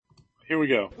here we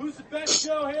go. Who's the best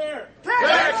show here?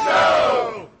 Tech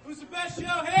Show! Who's the best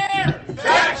show here?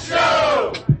 Tech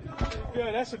Show!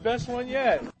 Good, that's the best one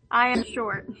yet. I am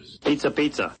short. Pizza. Big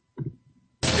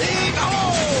O!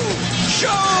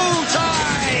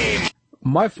 Showtime!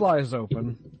 My fly is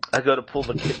open. I go to pull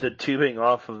the tubing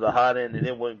off of the hot end and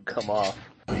it wouldn't come off.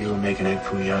 You were making egg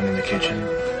foo young in the kitchen.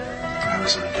 I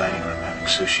was in the dining room having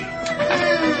sushi.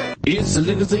 It's a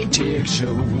Little Thing Tech Show,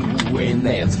 and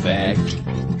that's a fact.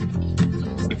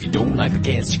 If you don't like the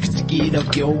cast, you can stick it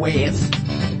up your ass.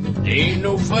 Ain't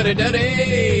no funny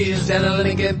daddies, and a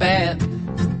Lincoln bad.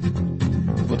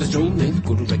 For the show, then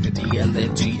go direct to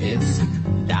TLFGS.org.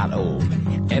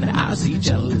 And the IC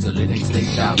channel is a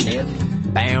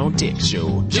linuxthing.net. Bound Tech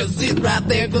Show. Just sit right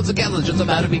there, cause the gallery's just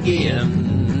about to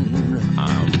begin.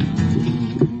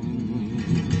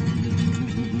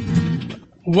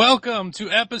 Welcome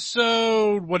to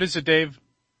episode, what is it, Dave?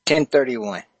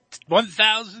 1031.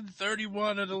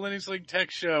 1031 of the Linux League Tech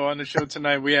Show. On the show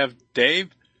tonight, we have Dave.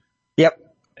 Yep.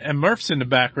 And Murph's in the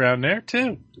background there,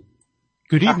 too.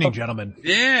 Good evening, gentlemen.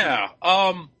 Yeah.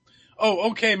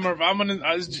 Okay, Murph, I'm gonna,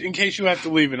 in case you have to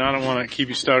leave and I don't want to keep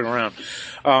you stuck around.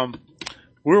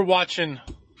 We're watching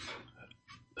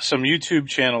some YouTube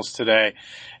channels today,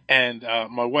 and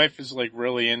my wife is like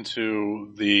really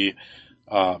into the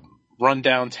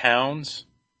rundown towns,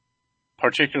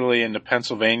 particularly in the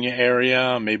Pennsylvania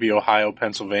area, maybe Ohio,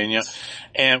 Pennsylvania.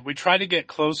 And we try to get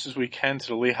close as we can to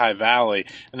the Lehigh Valley.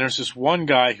 And there's this one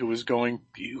guy who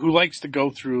likes to go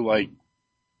through like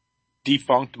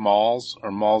defunct malls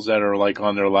or malls that are like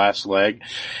on their last leg.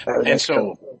 And so,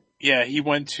 cool. Yeah, he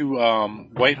went to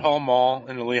Whitehall Mall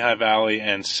in the Lehigh Valley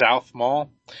and South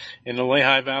Mall in the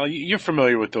Lehigh Valley. You're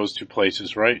familiar with those two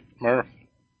places, right, Murph?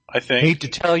 I think. Hate to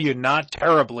tell you, not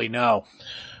terribly, no.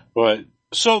 But,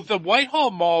 so the Whitehall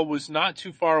Mall was not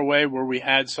too far away where we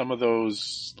had some of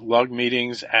those lug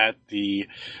meetings at the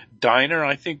diner.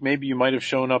 I think maybe you might have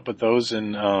shown up at those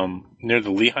in, near the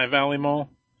Lehigh Valley Mall.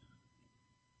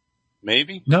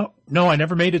 Maybe? No, I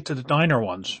never made it to the diner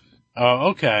ones. Oh,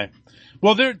 okay.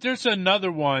 Well, there's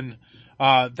another one,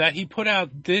 that he put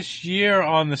out this year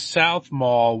on the South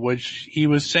Mall, which he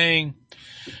was saying,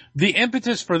 the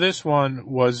impetus for this one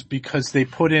was because they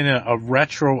put in a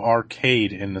retro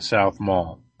arcade in the South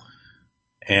Mall.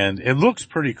 And it looks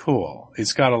pretty cool.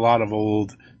 It's got a lot of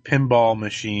old pinball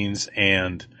machines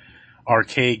and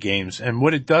arcade games. And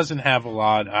what it doesn't have a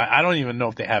lot, I don't even know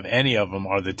if they have any of them,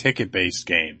 are the ticket-based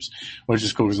games, which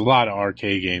is cool because a lot of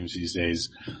arcade games these days,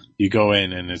 you go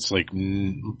in and it's like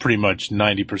pretty much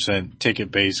 90%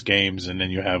 ticket-based games, and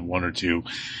then you have one or two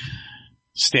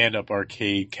stand-up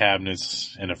arcade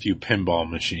cabinets and a few pinball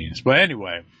machines. But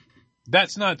anyway,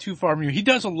 that's not too far from you. He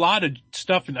does a lot of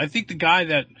stuff, and I think the guy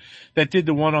that did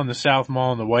the one on the South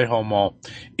Mall and the Whitehall Mall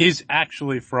is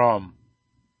actually from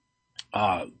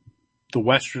the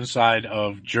western side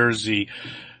of Jersey,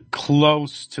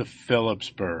 close to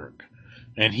Phillipsburg.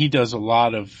 And he does a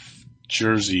lot of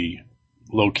Jersey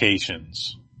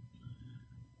locations.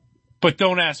 But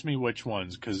don't ask me which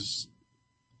ones, because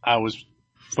I was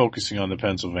focusing on the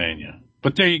Pennsylvania.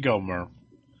 But there you go, Murph.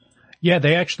 Yeah,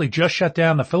 they actually just shut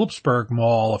down the Phillipsburg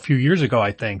Mall a few years ago,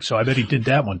 I think. So I bet he did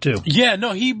that one too. Yeah,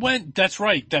 no, he went, that's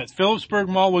right. That Phillipsburg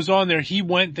Mall was on there. He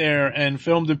went there and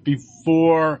filmed it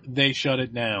before they shut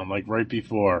it down, like right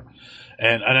before.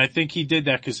 And I think he did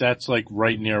that because that's like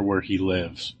right near where he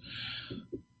lives.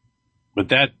 But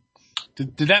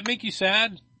did that make you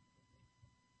sad?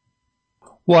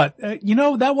 What?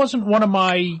 That wasn't one of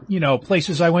my,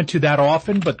 places I went to that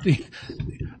often, but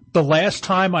the last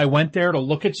time I went there to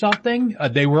look at something,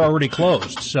 they were already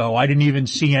closed, so I didn't even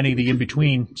see any of the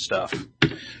in-between stuff.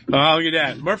 Oh, look at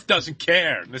that. Murph doesn't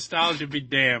care. Nostalgia be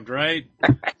damned, right?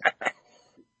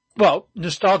 Well,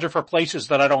 nostalgia for places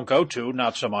that I don't go to,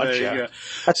 not so much. Yeah.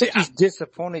 I think he's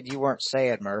disappointed you weren't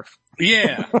sad, Murph.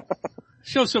 Yeah.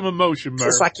 Show some emotion, Murph.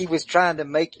 It's like he was trying to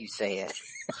make you sad.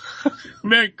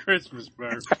 Merry Christmas,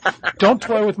 Murph. Don't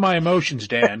toy with my emotions,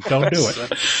 Dan. Don't do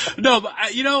it. No, but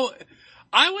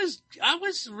I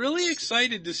was really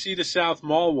excited to see the South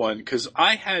Mall one because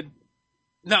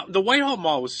now the Whitehall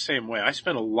Mall was the same way. I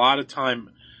spent a lot of time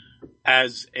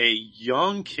as a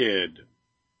young kid,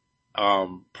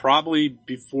 probably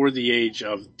before the age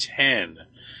of 10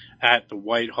 at the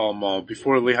Whitehall Mall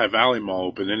before Lehigh Valley Mall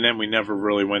opened, and then we never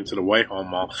really went to the Whitehall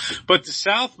Mall. But the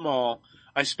South Mall,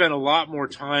 I spent a lot more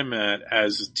time at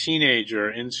as a teenager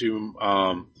into,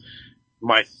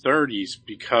 my 30s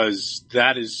because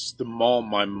that is the mall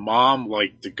my mom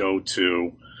liked to go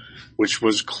to, which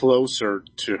was closer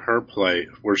to her place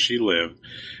where she lived.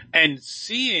 And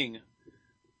seeing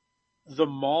the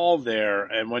mall there,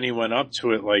 and when he went up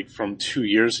to it, like from 2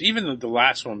 years, even the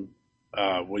last one,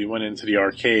 when he went into the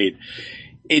arcade,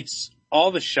 it's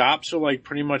all the shops are like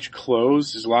pretty much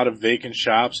closed. There's a lot of vacant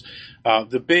shops.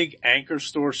 The big anchor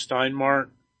store, Steinmart,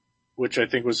 which I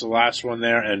think was the last one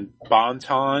there, and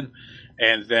Bon-Ton,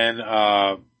 and then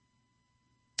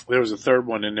there was a third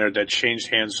one in there that changed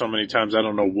hands so many times. I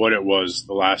don't know what it was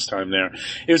the last time there.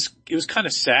 It was kind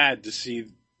of sad to see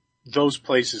those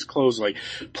places close, like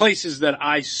places that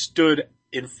I stood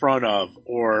in front of,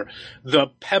 or the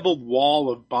pebbled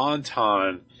wall of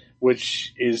Bon-Ton,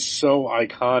 which is so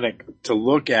iconic to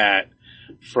look at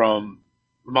from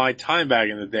my time back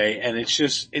in the day, and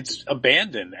it's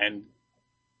abandoned and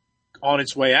on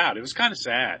its way out. It was kind of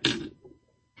sad.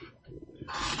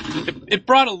 It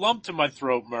brought a lump to my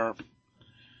throat, Murph.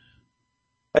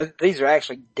 These are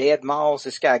actually dead malls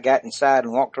this guy got inside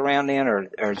and walked around in,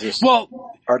 or just,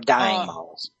 or dying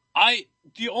malls?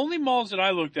 The only malls that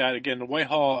I looked at, again, the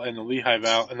Whitehall and the Lehigh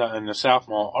Valley and the South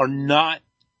Mall, are not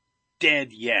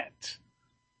dead yet.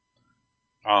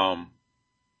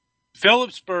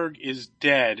 Phillipsburg is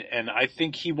dead, and I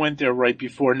think he went there right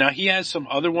before. Now, he has some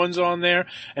other ones on there,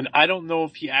 and I don't know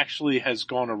if he actually has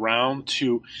gone around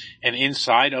to an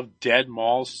inside of dead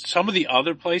malls. Some of the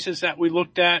other places that we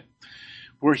looked at,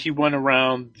 where he went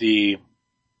around the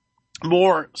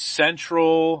more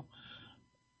central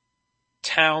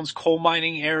towns, coal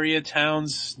mining area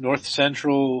towns, north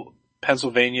central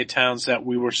Pennsylvania towns that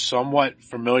we were somewhat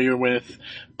familiar with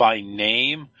by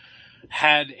name,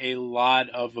 had a lot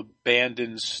of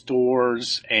abandoned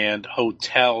stores and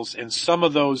hotels, and some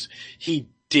of those he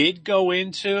did go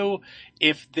into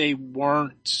if they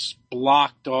weren't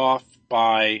blocked off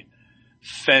by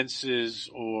fences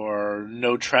or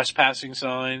no trespassing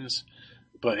signs.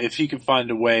 But if he could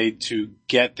find a way to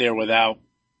get there without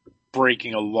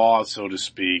breaking a law, so to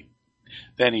speak,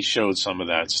 then he showed some of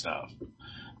that stuff.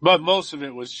 But most of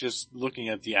it was just looking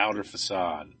at the outer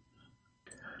facade.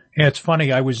 Yeah, it's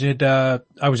funny. I was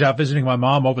out visiting my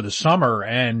mom over the summer,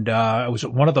 and I was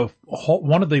at one of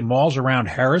the malls around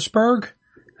Harrisburg,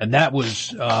 and that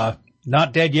was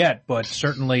not dead yet, but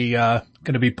certainly going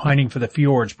to be pining for the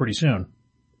fjords pretty soon.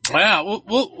 Yeah,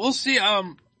 we'll see.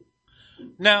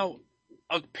 Now,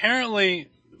 apparently,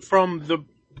 from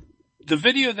the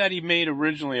video that he made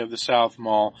originally of the South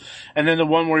Mall, and then the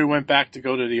one where he went back to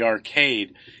go to the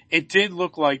arcade, it did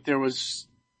look like there was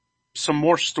some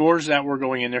more stores that were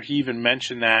going in there. He even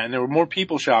mentioned that, and there were more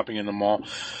people shopping in the mall.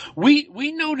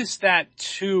 We noticed that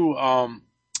too.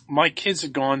 My kids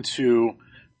had gone to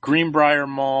Greenbrier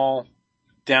Mall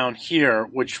down here,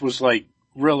 which was like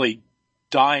really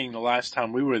dying the last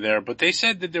time we were there, but they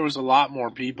said that there was a lot more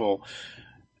people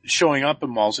showing up in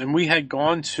malls, and we had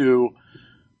gone to,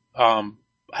 I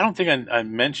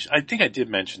think I did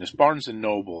mention this, Barnes and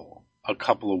Noble a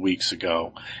couple of weeks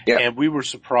ago, yeah. And we were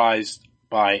surprised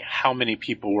by how many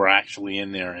people were actually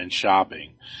in there and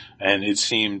shopping. And it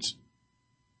seemed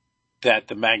that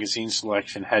the magazine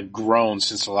selection had grown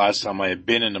since the last time I had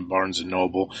been in a Barnes and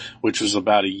Noble, which was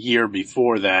about a year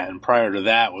before that. And prior to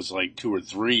that was like 2 or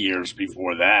 3 years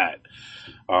before that.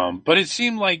 But it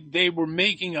seemed like they were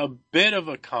making a bit of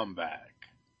a comeback.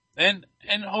 And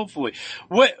hopefully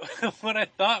what I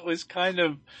thought was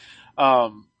kind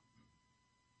of,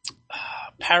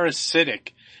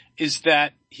 parasitic is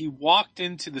that he walked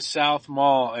into the South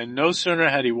Mall, and no sooner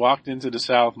had he walked into the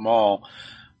South Mall,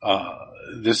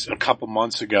 this a couple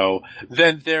months ago,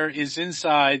 than there is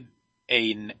inside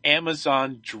an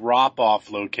Amazon drop-off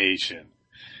location.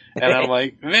 And I'm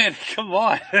like, man, come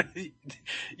on.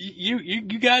 you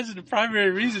guys are the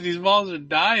primary reason these malls are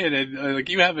dying, and like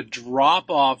you have a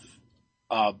drop-off,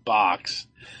 box.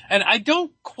 And I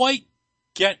don't quite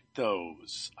get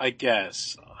those, I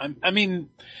guess. I mean,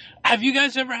 have you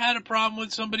guys ever had a problem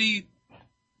with somebody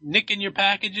nicking your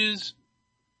packages?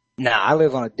 No, I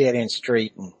live on a dead-end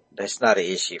street, and that's not an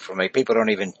issue for me. People don't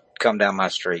even come down my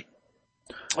street.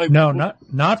 No,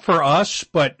 not for us,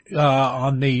 but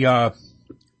on the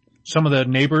some of the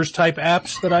neighbors type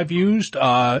apps that I've used,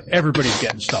 everybody's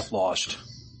getting stuff lost.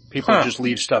 People just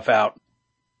leave stuff out.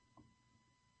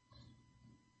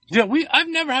 Yeah, I've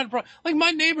never had a problem. Like,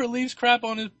 my neighbor leaves crap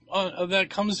on that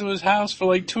comes to his house for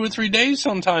like 2 or 3 days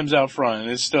sometimes out front,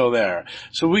 and it's still there.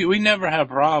 So we never have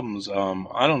problems.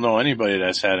 I don't know anybody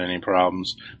that's had any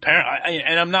problems.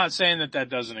 And I'm not saying that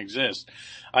doesn't exist.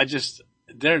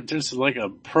 There's like a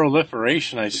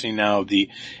proliferation I see now of the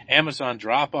Amazon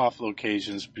drop-off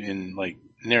locations in like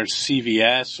near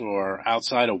CVS or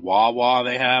outside of Wawa.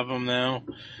 They have them now.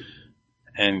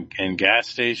 And gas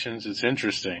stations. It's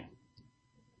interesting.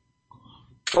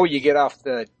 Before you get off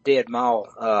the dead mall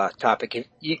topic,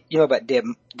 you know about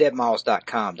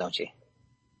deadmalls.com, don't you?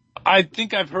 I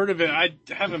think I've heard of it. I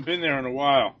haven't been there in a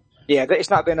while. Yeah, it's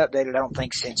not been updated, I don't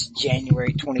think, since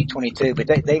January 2022, but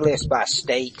they list by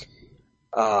state,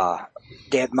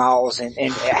 dead malls and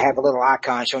have a little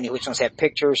icon showing you which ones have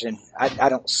pictures, and I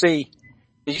don't see.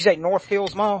 Did you say North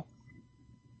Hills Mall?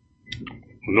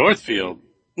 Northfield?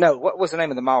 No, what was the name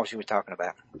of the malls you were talking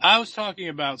about? I was talking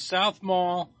about South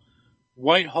Mall,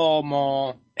 Whitehall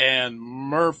Mall, and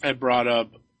Murph had brought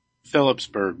up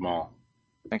Phillipsburg Mall.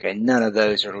 Okay, none of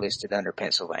those are listed under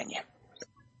Pennsylvania.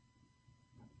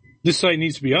 This site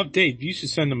needs to be updated. You should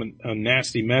send them a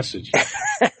nasty message.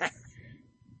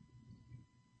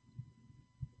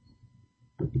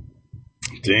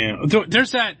 Damn.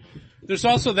 There's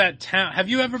also that town. Have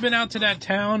you ever been out to that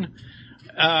town,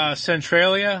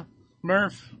 Centralia,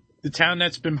 Murph? The town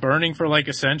that's been burning for like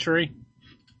a century?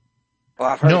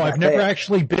 Well, I've never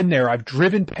actually been there. I've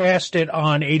driven past it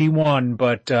on 81,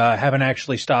 but haven't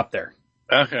actually stopped there.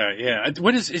 Okay, yeah.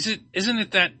 Isn't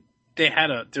it that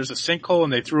there's a sinkhole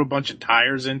and they threw a bunch of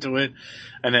tires into it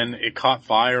and then it caught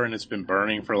fire and it's been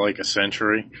burning for like a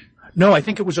century? No, I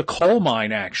think it was a coal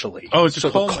mine actually. Oh, it's a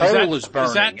coal mine. So the coal is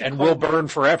burning and will burn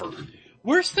forever.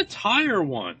 Where's the tire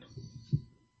one?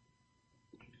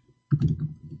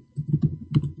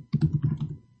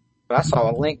 I saw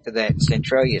a link to that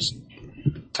Centralia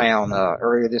town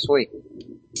earlier this week.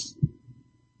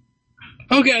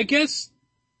 Okay, I guess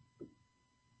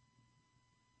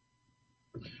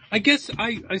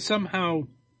I somehow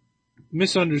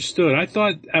misunderstood. I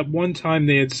thought at one time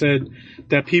they had said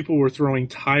that people were throwing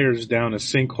tires down a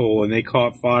sinkhole and they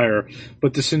caught fire,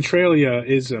 but the Centralia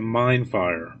is a mine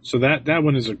fire. So that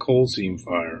one is a coal seam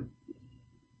fire.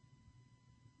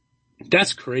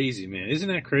 That's crazy, man. Isn't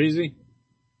that crazy?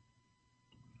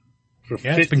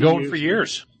 Yeah, it's been going for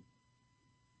years.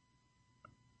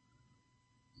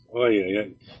 Oh, yeah.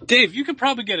 Dave, you could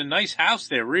probably get a nice house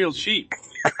there real cheap.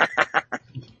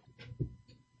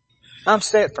 I'm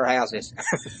set for houses.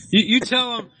 You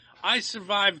tell them, I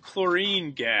survived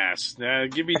chlorine gas. Now,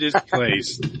 give me this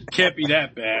place. Can't be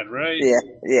that bad, right?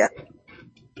 Yeah.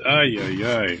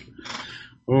 Ay.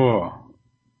 Oh.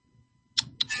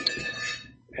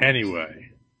 Anyway.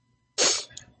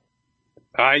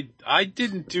 I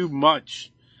didn't do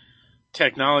much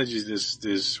technology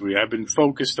this week. I've been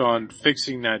focused on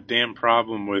fixing that damn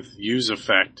problem with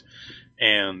UseEffect.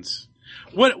 And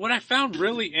what I found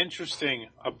really interesting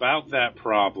about that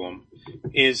problem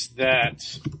is that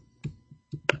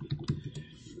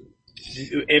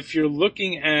if you're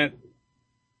looking at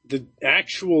the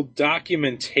actual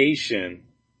documentation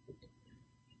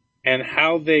and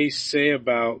how they say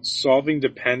about solving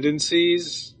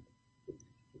dependencies,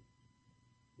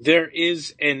 there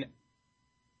is an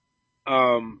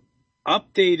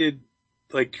updated,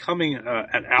 like coming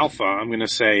at alpha, I'm going to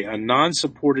say, a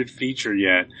non-supported feature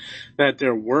yet that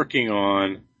they're working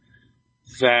on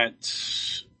that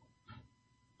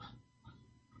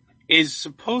is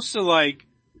supposed to like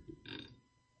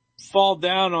fall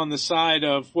down on the side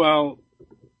of, well,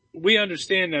 we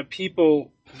understand that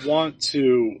people want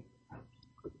to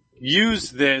use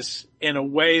this in a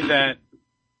way that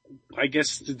I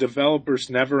guess the developers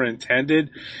never intended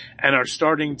and are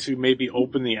starting to maybe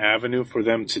open the avenue for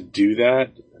them to do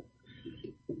that.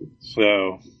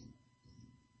 So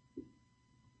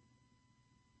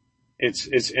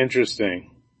it's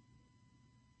interesting.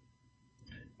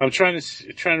 I'm trying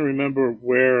to remember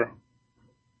where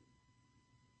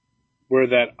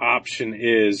that option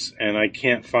is, and I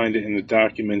can't find it in the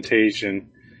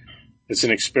documentation. It's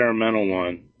an experimental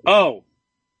one. Oh!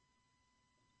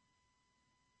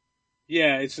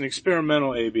 Yeah, it's an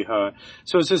experimental ABHA.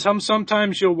 So it says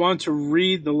sometimes you'll want to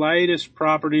read the latest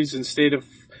properties instead of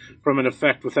from an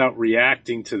effect without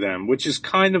reacting to them, which is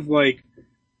kind of like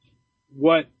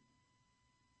what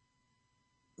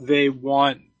they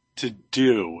want to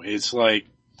do. It's like,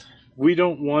 we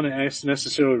don't want to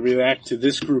necessarily react to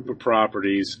this group of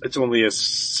properties. It's only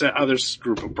other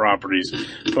group of properties,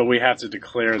 but we have to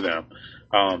declare them.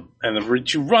 And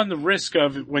you run the risk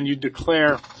of it when you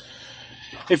declare,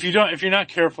 if you're not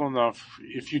careful enough,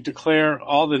 if you declare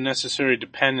all the necessary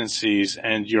dependencies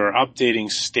and you're updating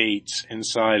states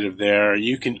inside of there,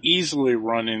 you can easily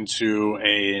run into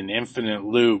an infinite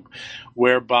loop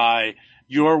whereby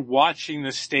you're watching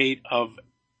the state of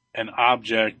an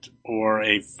object or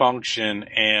a function,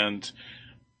 and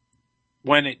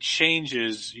when it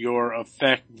changes, your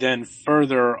effect then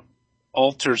further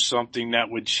alters something that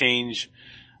would change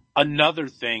another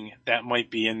thing that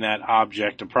might be in that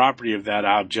object, a property of that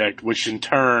object, which in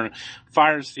turn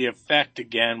fires the effect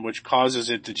again, which causes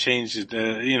it to change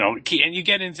and you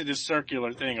get into this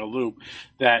circular thing, a loop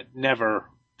that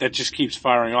just keeps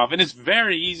firing off. And it's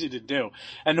very easy to do.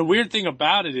 And the weird thing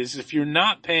about it is if you're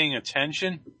not paying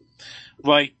attention,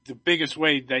 like the biggest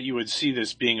way that you would see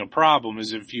this being a problem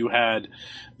is if you had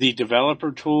the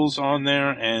developer tools on there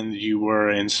and you were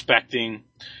inspecting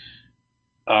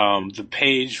the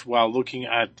page while looking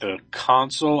at the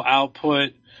console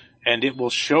output, and it will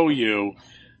show you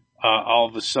all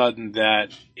of a sudden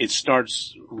that it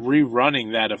starts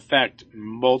rerunning that effect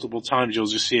multiple times. You'll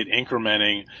just see it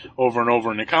incrementing over and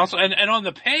over in the console. And on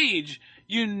the page,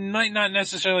 you might not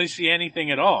necessarily see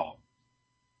anything at all.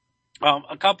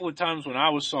 A couple of times when I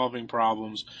was solving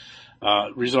problems,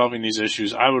 resolving these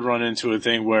issues, I would run into a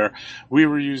thing where we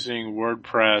were using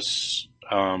WordPress,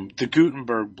 the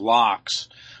Gutenberg blocks,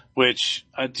 which,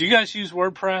 do you guys use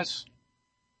WordPress?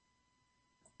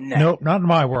 No. Nope, not in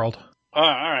my world. All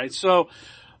right. So,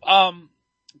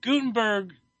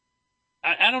 Gutenberg,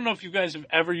 I don't know if you guys have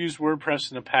ever used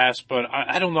WordPress in the past, but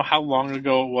I don't know how long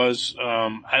ago it was,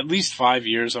 at least 5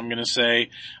 years, I'm going to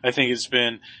say. I think it's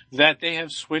been that they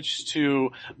have switched to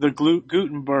the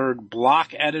Gutenberg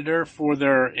block editor for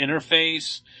their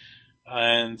interface.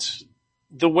 And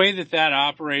the way that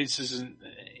operates is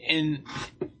in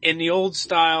the old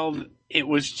style, it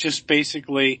was just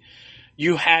basically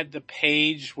you had the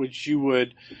page which you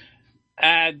would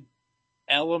add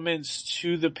elements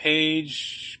to the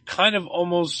page, kind of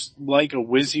almost like a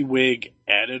WYSIWYG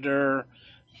editor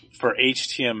for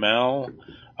HTML.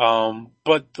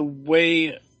 But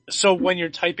so when you're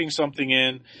typing something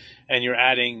in and you're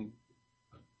adding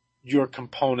your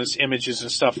components, images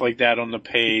and stuff like that on the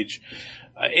page,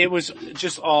 it was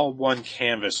just all one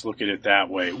canvas, look at it that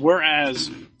way.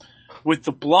 Whereas with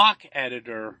the block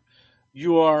editor,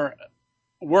 you are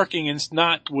working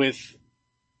not with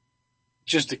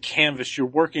just a canvas, you're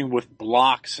working with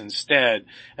blocks instead.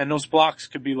 And those blocks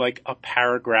could be like a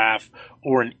paragraph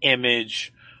or an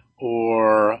image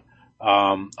or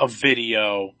a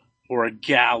video or a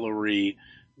gallery,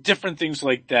 different things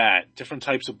like that, different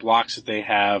types of blocks that they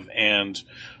have. And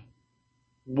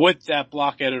what that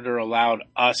block editor allowed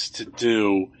us to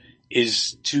do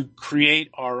is to create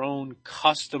our own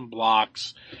custom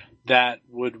blocks that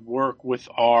would work with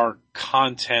our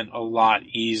content a lot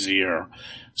easier.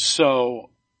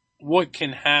 So what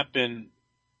can happen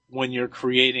when you're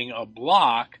creating a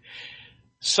block,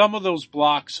 some of those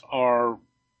blocks are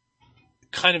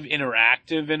kind of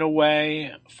interactive in a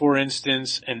way. For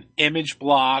instance, an image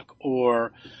block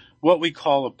or what we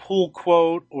call a pull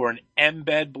quote or an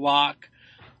embed block.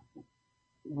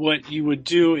 What you would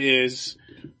do is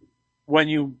when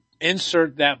you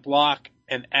insert that block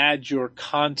and add your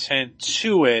content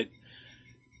to it,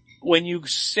 when you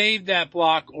save that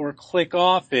block or click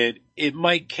off it, it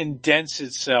might condense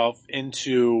itself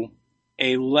into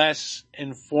a less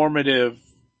informative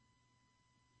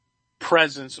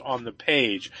presence on the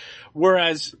page.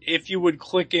 Whereas if you would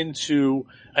click into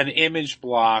an image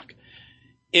block,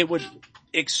 it would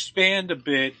expand a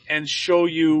bit and show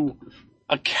you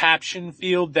a caption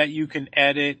field that you can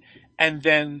edit, and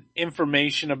then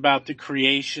information about the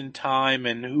creation time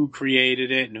and who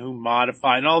created it and who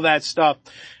modified and all that stuff.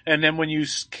 And then when you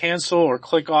cancel or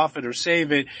click off it or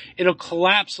save it, it'll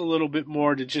collapse a little bit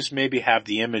more to just maybe have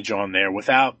the image on there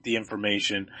without the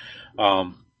information,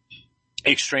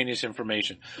 extraneous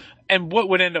information. And what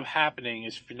would end up happening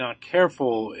is if you're not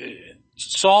careful,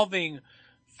 solving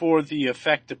for the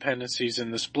effect dependencies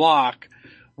in this block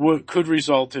could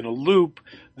result in a loop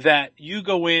that you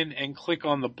go in and click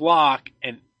on the block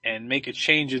and make a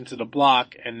change into the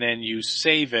block, and then you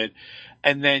save it,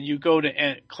 and then you go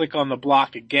to click on the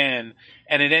block again,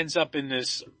 and it ends up in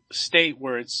this state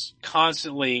where it's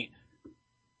constantly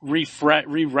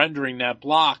re-rendering that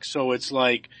block. So it's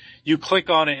like you click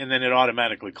on it and then it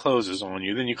automatically closes on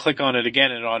you. Then you click on it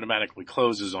again and it automatically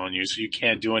closes on you. So you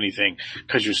can't do anything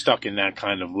because you're stuck in that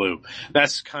kind of loop.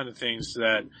 That's the kind of things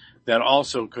that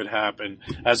also could happen,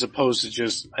 as opposed to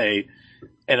just an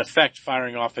effect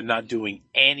firing off and not doing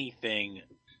anything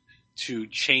to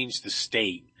change the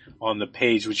state on the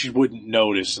page, which you wouldn't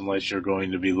notice unless you're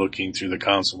going to be looking through the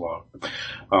console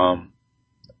log.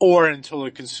 Or until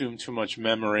it consumed too much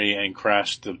memory and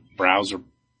crashed the browser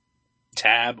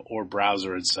tab or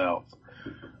browser itself.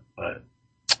 But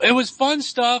it was fun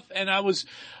stuff, and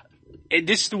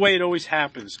this is the way it always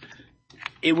happens.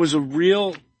 It was a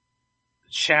real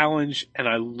challenge, and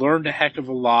I learned a heck of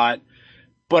a lot,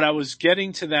 but I was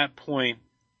getting to that point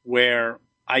where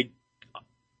I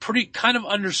pretty kind of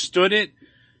understood it,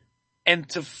 and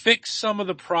to fix some of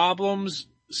the problems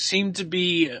seemed to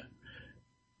be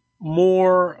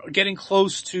more getting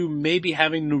close to maybe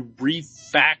having to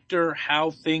refactor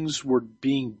how things were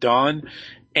being done.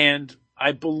 And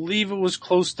I believe it was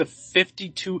close to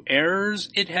 52 errors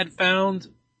it had found.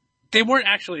 They weren't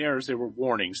actually errors, they were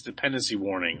warnings, dependency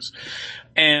warnings.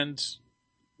 And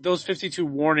those 52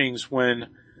 warnings, when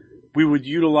we would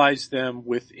utilize them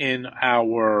within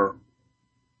our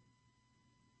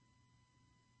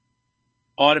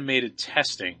automated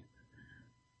testing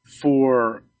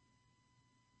for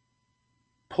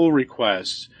pull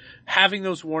requests, having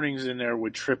those warnings in there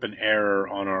would trip an error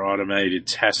on our automated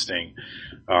testing.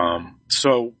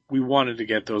 So we wanted to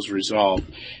get those resolved.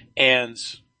 And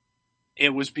it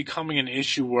was becoming an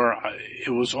issue where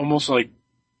it was almost like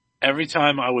every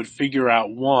time I would figure out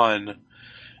one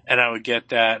and I would get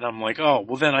that and I'm like, oh,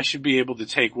 well then I should be able to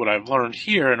take what I've learned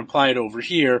here and apply it over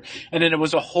here. And then it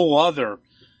was a whole other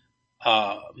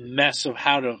mess of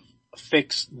how to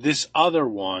fix this other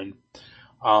one.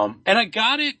 And I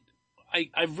got it.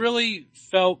 I really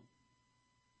felt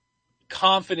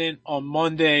confident on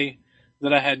Monday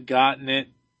that I had gotten it,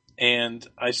 and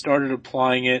I started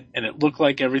applying it, and it looked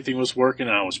like everything was working,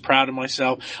 and I was proud of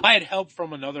myself. I had help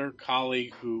from another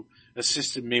colleague who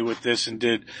assisted me with this and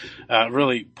did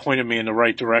really pointed me in the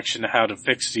right direction to how to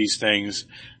fix these things,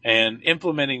 and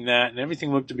implementing that, and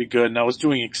everything looked to be good. And I was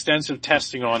doing extensive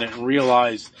testing on it and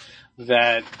realized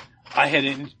that I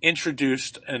had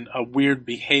introduced a weird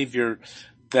behavior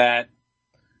that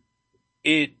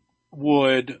it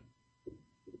would,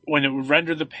 when it would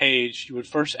render the page, you would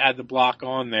first add the block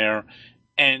on there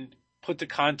and put the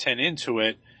content into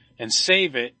it and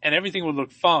save it, and everything would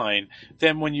look fine.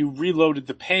 Then when you reloaded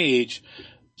the page,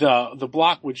 the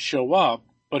block would show up,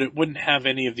 but it wouldn't have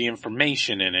any of the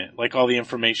information in it. Like all the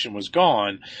information was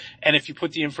gone. And if you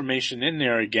put the information in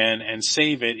there again and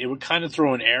save it, it would kind of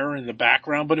throw an error in the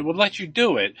background, but it would let you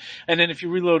do it. And then if you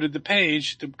reloaded the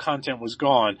page, the content was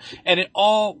gone. And it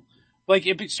all, like,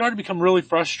 it started to become really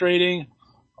frustrating.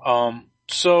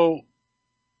 So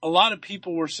a lot of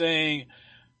people were saying,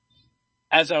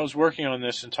 as I was working on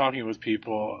this and talking with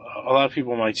people, a lot of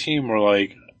people on my team were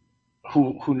like,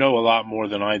 who know a lot more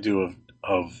than I do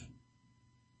of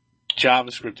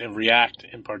JavaScript and React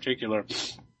in particular,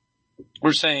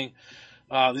 we're saying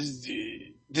this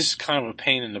is kind of a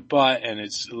pain in the butt and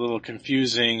it's a little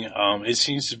confusing. It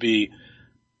seems to be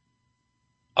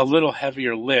a little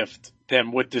heavier lift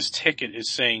than what this ticket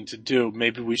is saying to do.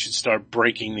 Maybe we should start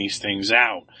breaking these things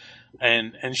out.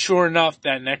 And sure enough,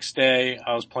 that next day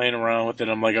I was playing around with it.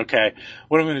 I'm like, okay,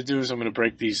 what I'm going to do is I'm going to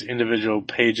break these individual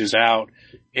pages out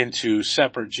into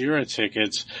separate Jira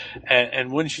tickets.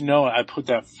 And wouldn't you know it, I put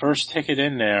that first ticket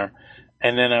in there,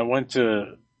 and then I went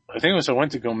to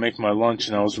go make my lunch,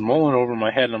 and I was mulling over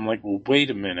my head, and I'm like, well,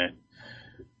 wait a minute.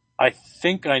 I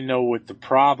think I know what the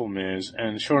problem is.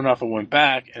 And sure enough, I went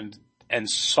back and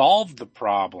solved the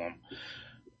problem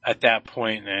at that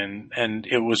point, and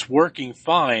it was working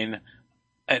fine.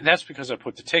 And that's because I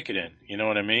put the ticket in. You know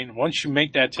what I mean? Once you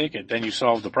make that ticket, then you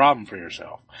solve the problem for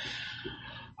yourself.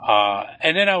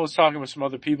 And then I was talking with some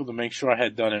other people to make sure I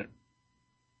had done it.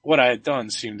 What I had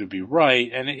done seemed to be right.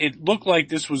 And it looked like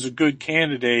this was a good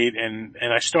candidate, and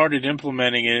I started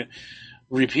implementing it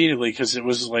repeatedly because it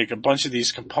was like a bunch of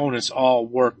these components all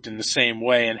worked in the same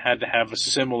way and had to have a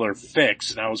similar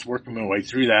fix. And I was working my way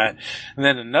through that. And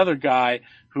then another guy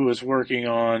who was working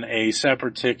on a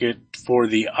separate ticket for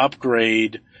the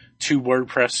upgrade to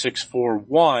WordPress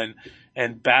 6.4.1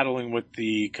 and battling with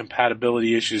the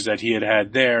compatibility issues that he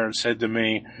had there, said to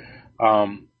me,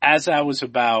 as I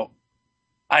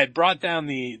had brought down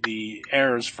the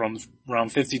errors from around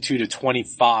 52 to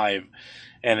 25,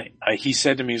 and he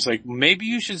said to me, he's like, maybe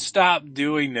you should stop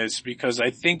doing this because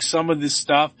I think some of this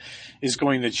stuff is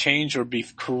going to change or be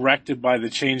corrected by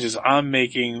the changes I'm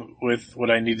making with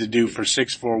what I need to do for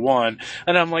 6.4.1.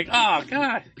 And I'm like, oh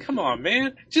God, come on,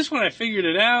 man. Just when I figured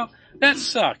it out, that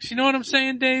sucks. You know what I'm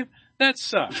saying, Dave? That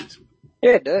sucked.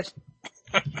 Yeah, it does.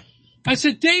 I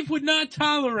said, Dave would not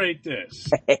tolerate this.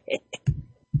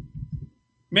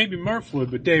 Maybe Murph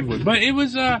would, but Dave would. But it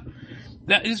was,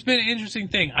 that has been an interesting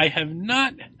thing. I have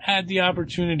not had the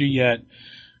opportunity yet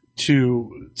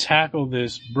to tackle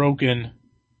this broken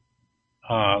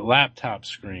laptop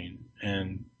screen,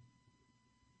 and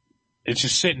it's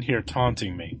just sitting here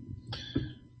taunting me.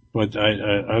 But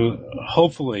I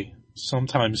hopefully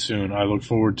sometime soon, I look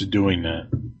forward to doing that.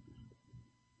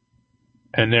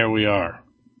 And there we are.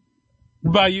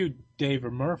 What about you, Dave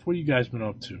or Murph? What have you guys been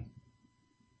up to?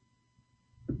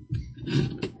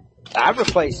 I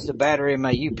replaced the battery in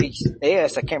my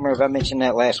UPS. I can't remember if I mentioned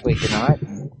that last week or not.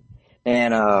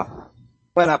 And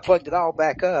When I plugged it all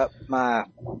back up, my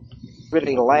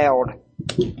really loud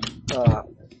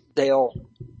Dell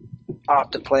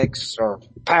Optiplex or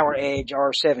Power Edge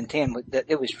R710,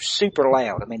 it was super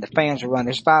loud. I mean, the fans were running.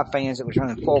 There's 5 fans that was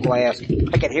running full blast.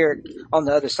 I could hear it on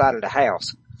the other side of the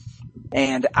house.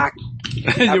 And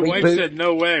your wife said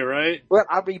no way, right? Well,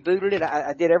 I rebooted it.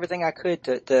 I did everything I could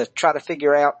to try to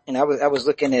figure out, and I was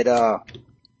looking at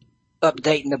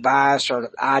updating the BIOS or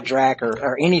iDRAC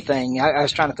or anything. I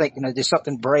was trying to think, did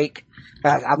something break?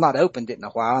 I've not opened it in a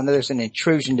while. I know there's an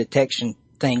intrusion detection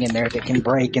thing in there that can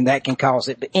break and that can cause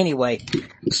it. But anyway,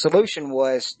 the solution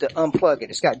was to unplug it.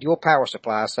 It's got dual power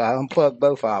supply, so I unplugged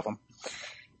both of them.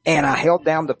 And I held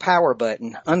down the power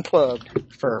button,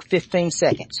 unplugged for 15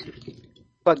 seconds,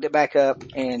 plugged it back up,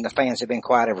 and the fans have been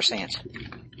quiet ever since.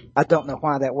 I don't know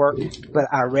why that worked, but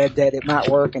I read that it might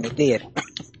work, and it did.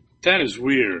 That is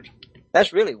weird.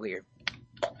 That's really weird.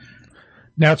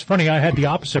 Now, it's funny, I had the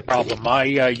opposite problem. My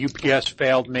UPS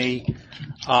failed me.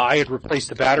 I had replaced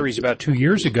the batteries about 2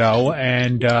 years ago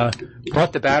and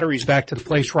brought the batteries back to the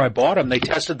place where I bought them. They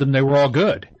tested them. They were all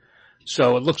good.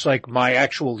 So it looks like my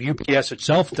actual UPS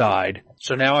itself died.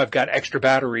 So now I've got extra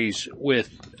batteries with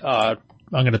I'm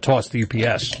going to toss the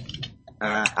UPS.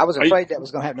 I was afraid that was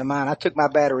going to happen to mine. I took my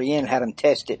battery in, had them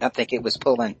test it, and I think it was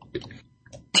pulling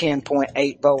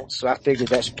 10.8 volts, so I figured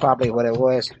that's probably what it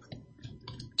was.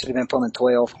 Should have been pulling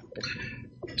 12.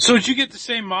 So did you get the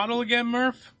same model again,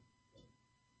 Murph?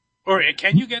 Or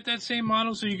can you get that same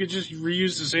model so you could just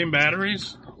reuse the same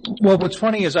batteries? Well, what's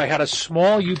funny is I had a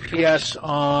small UPS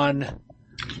on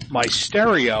my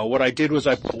stereo. What I did was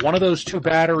I put one of those 2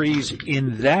 batteries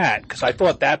in that because I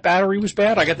thought that battery was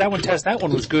bad. I got that one tested. That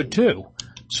one was good too.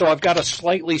 So I've got a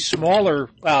slightly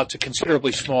smaller, it's a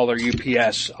considerably smaller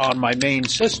UPS on my main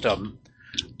system,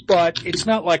 but it's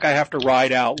not like I have to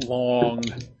ride out long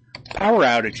power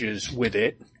outages with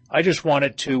it. I just want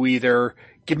it to either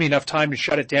give me enough time to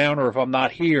shut it down, or if I'm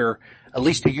not here, at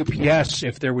least the UPS,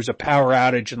 if there was a power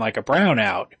outage and like a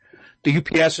brownout, the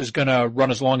UPS is going to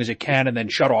run as long as it can and then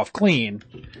shut off clean.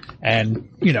 And,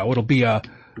 it'll be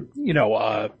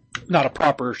not a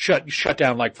proper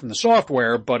shutdown like from the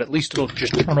software, but at least it'll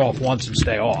just turn off once and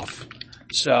stay off.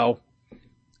 So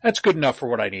that's good enough for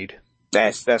what I need.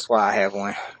 That's why I have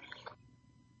one.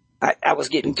 I was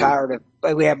getting tired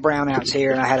of, we have brownouts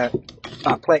here, and I had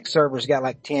my Plex server's got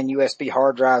like 10 USB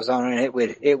hard drives on it,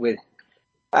 and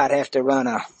I'd have to run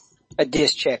a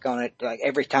disk check on it like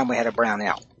every time we had a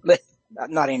brownout. But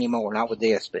not anymore, not with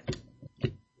this, but.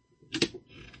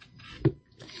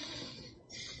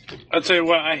 I'll tell you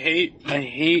what, I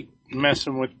hate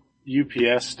messing with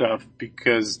UPS stuff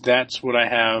because that's what I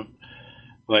have,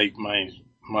 like my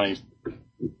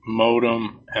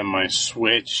modem and my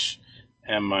switch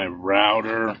and my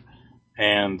router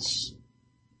and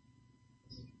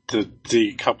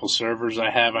the couple servers I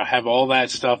have all that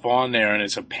stuff on there, and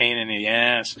it's a pain in the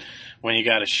ass when you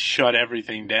gotta shut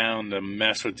everything down to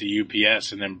mess with the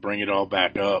UPS and then bring it all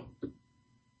back up.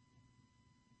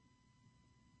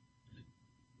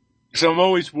 So I'm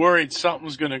always worried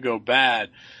something's gonna go bad.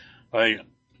 Like,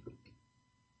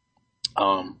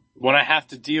 when I have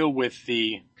to deal with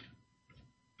the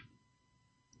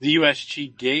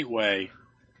USG gateway,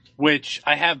 which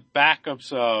I have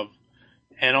backups of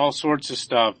and all sorts of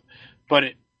stuff, but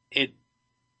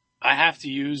I have to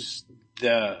use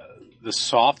the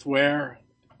software.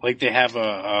 Like they have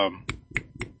the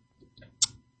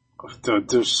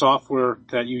software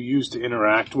that you use to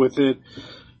interact with it,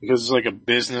 because it's like a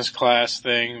business class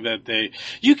thing that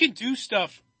you can do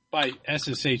stuff by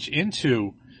SSH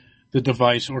into the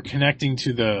device or connecting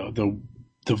to the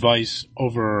device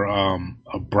over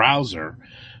a browser,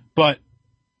 but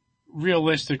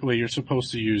realistically you're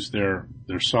supposed to use their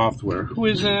software. Who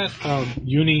is that?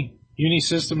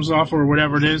 Unisystems software or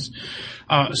whatever it is.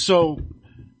 So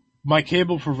my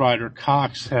cable provider,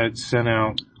 Cox, had sent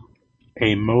out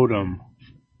a modem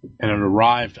and it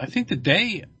arrived, I think, the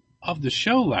day of the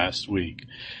show last week,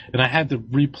 and I had to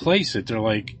replace it. They're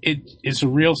like, it's a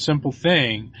real simple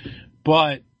thing,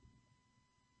 but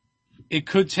it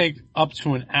could take up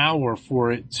to an hour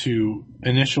for it to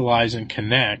initialize and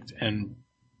connect and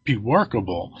be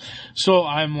workable. So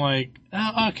I'm like,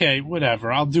 oh, okay,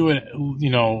 whatever. I'll do it,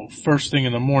 first thing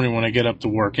in the morning when I get up to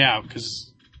work out,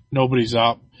 because nobody's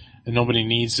up and nobody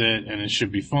needs it and it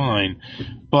should be fine.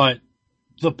 But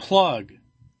the plug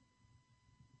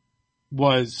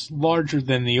was larger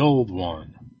than the old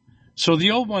one. So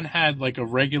the old one had like a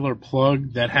regular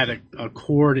plug that had a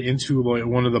cord into like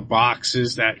one of the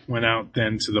boxes that went out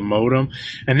then to the modem.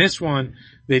 And this one,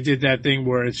 they did that thing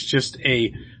where it's just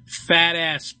a fat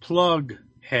ass plug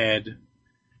head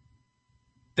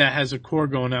that has a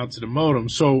cord going out to the modem.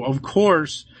 So, of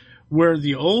course, where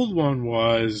the old one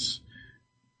was,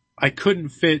 I couldn't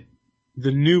fit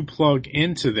the new plug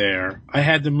into there. I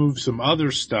had to move some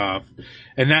other stuff,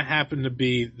 and that happened to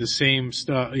be the same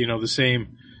stuff, the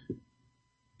same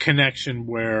connection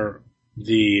where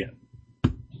the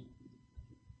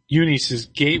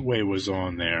Unisys gateway was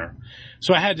on there.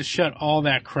 So I had to shut all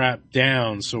that crap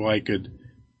down so I could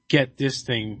get this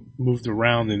thing moved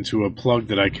around into a plug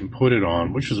that I can put it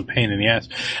on, which was a pain in the ass.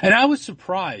 And I was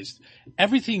surprised.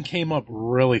 Everything came up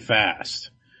really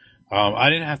fast. I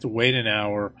didn't have to wait an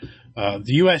hour.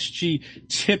 The USG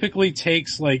typically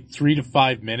takes like 3 to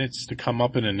 5 minutes to come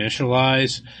up and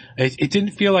initialize. It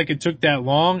didn't feel like it took that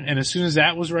long, and as soon as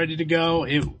that was ready to go,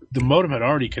 the modem had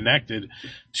already connected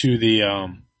to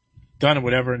the done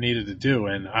whatever it needed to do,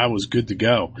 and I was good to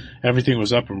go. Everything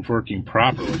was up and working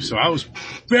properly, so I was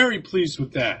very pleased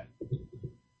with that.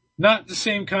 Not the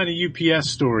same kind of UPS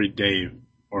story, Dave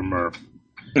or Murph.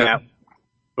 No.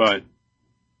 But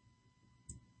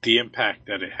the impact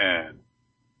that it had.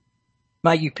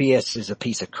 My UPS is a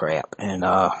piece of crap, and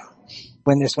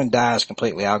when this one dies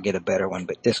completely, I'll get a better one.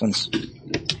 But this one's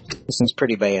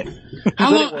pretty bad. How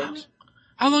long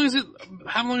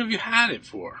have you had it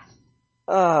for?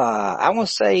 I want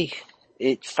to say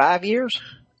 5 years.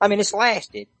 I mean, it's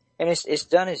lasted and it's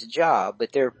done its job,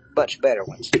 but they're much better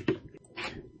ones.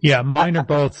 Yeah, mine are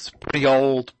both pretty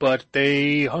old, but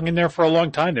they hung in there for a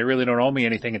long time. They really don't owe me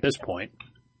anything at this point.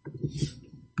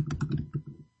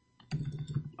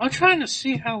 I'm trying to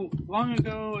see how long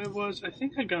ago it was. I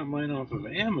think I got mine off of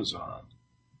Amazon.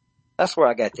 That's where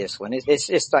I got this one.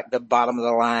 It's like the bottom of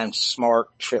the line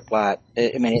smart trip light.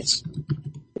 I mean, it's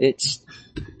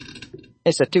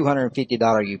a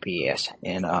 $250 UPS,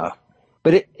 and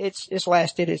but it's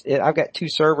lasted. I've got 2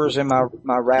 servers in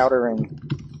my router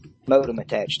and modem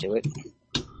attached to it.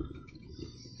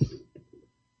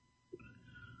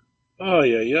 Oh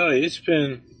yeah, it's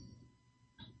been.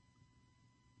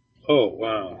 Oh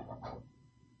wow.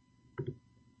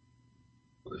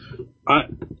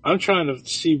 I'm trying to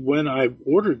see when I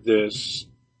ordered this,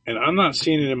 and I'm not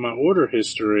seeing it in my order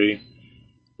history,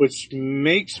 which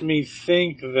makes me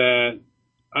think that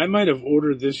I might have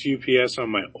ordered this UPS on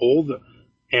my old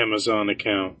Amazon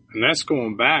account, and that's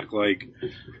going back like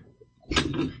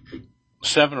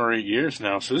 7 or 8 years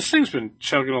now. So this thing's been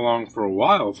chugging along for a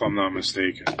while, if I'm not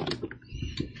mistaken.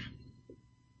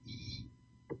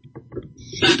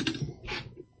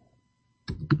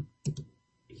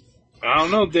 I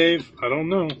don't know, Dave. I don't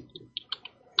know.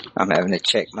 I'm having to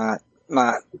check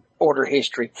my order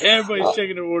history. Everybody's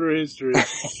checking their order history.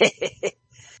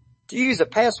 Do you use a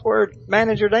password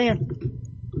manager, Dan?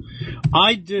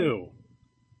 I do.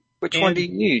 Which one do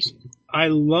you use? I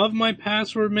love my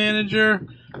password manager,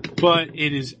 but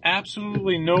it is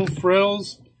absolutely no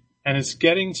frills, and it's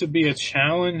getting to be a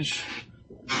challenge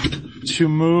to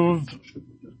move,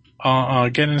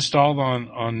 get installed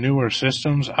on newer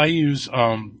systems. I use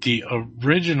the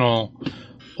original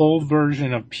old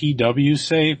version of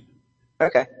PWSafe.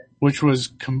 Okay. Which was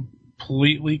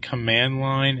completely command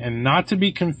line, and not to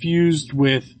be confused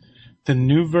with the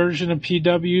new version of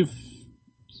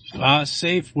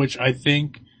PWSafe, which I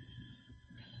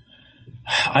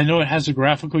know it has a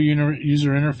graphical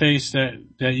user interface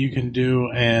that you can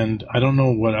do, and I don't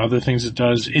know what other things it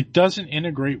does. It doesn't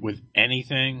integrate with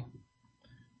anything.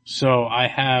 So I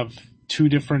have 2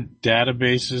 different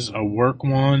databases, a work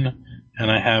one,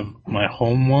 and I have my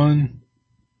home one.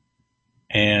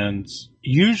 And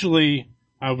usually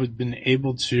I would have been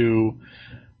able to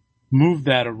move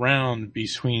that around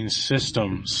between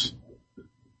systems.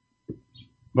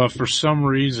 But for some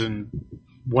reason,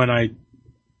 when I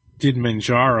did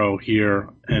Manjaro here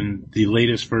and the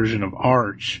latest version of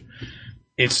Arch,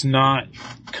 it's not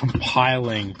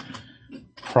compiling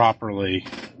properly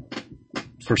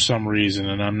for some reason,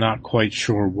 and I'm not quite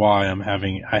sure why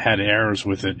I had errors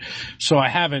with it. So I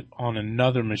have it on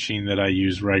another machine that I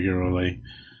use regularly,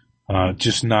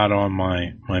 just not on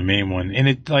my main one. And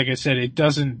it, like I said, it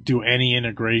doesn't do any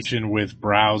integration with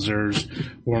browsers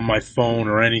or my phone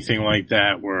or anything like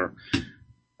that where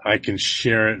I can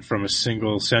share it from a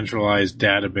single centralized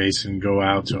database and go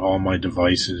out to all my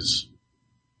devices.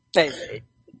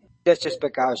 That's just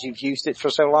because you've used it for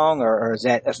so long, or is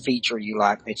that a feature you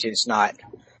like that it's not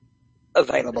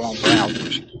available on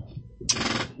browsers?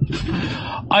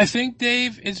 I think,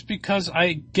 Dave, it's because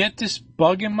I get this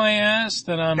bug in my ass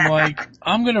that I'm like,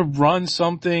 I'm going to run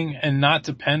something and not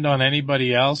depend on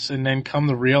anybody else, and then come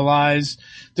to realize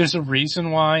there's a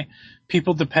reason why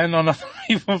people depend on other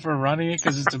people for running it,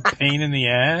 because it's a pain in the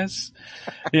ass,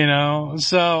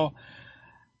 So...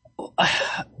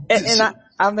 And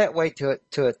I'm that way to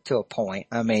a point.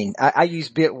 I mean, I use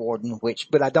Bitwarden,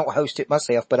 but I don't host it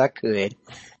myself, but I could.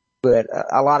 But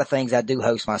a lot of things I do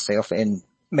host myself and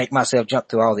make myself jump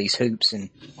through all these hoops and.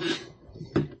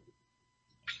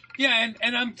 Yeah,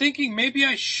 and I'm thinking maybe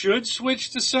I should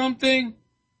switch to something.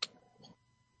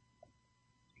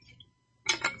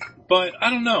 But I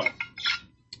don't know.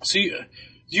 See, do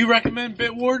you recommend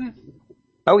Bitwarden?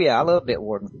 Oh yeah, I love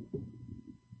Bitwarden.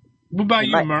 What about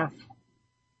you, Murph?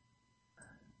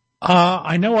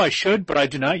 I know I should, but I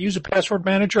do not use a password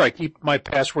manager. I keep my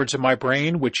passwords in my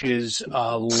brain, which is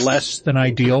less than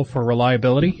ideal for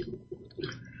reliability.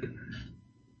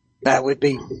 That would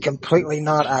be completely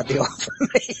not ideal for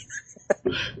me.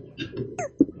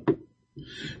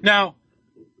 Now,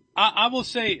 I will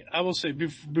say,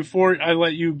 before I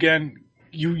let you again,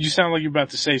 you sound like you're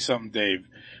about to say something, Dave,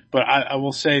 but I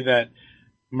will say that,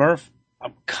 Murph,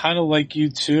 I'm kind of like you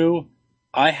too.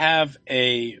 I have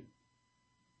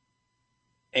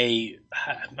I'm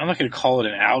not going to call it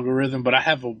an algorithm, but I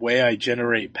have a way I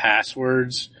generate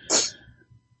passwords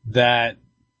that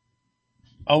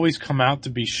always come out to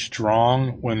be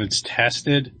strong when it's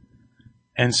tested.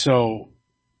 And so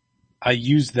I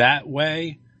use that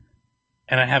way,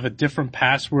 and I have a different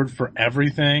password for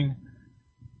everything.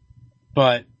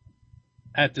 But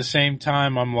at the same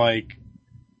time, I'm like,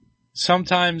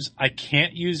 sometimes I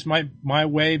can't use my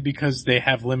way because they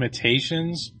have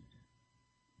limitations.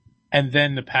 And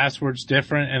then the password's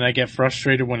different, and I get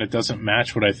frustrated when it doesn't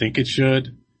match what I think it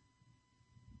should.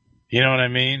 You know what I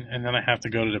mean? And then I have to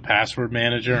go to the password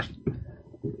manager.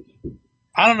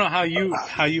 I don't know how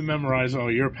you memorize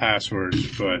all your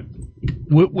passwords, but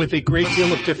With a great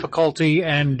deal of difficulty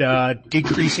and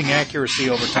decreasing accuracy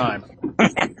over time.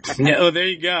 yeah, oh, there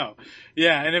you go.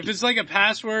 Yeah, and if it's like a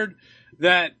password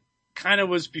that kind of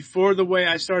was before the way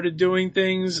I started doing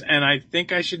things, and I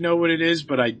think I should know what it is,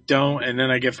 but I don't, and then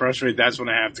I get frustrated, that's when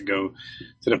I have to go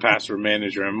to the password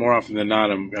manager. And more often than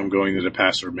not, I'm going to the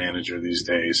password manager these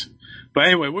days. But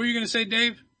anyway, what were you going to say,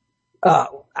 Dave?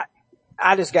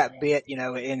 I just got bit,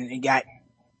 and got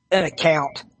an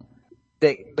account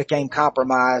that became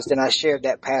compromised, and I shared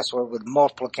that password with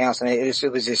multiple accounts, and it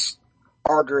was this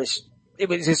arduous. It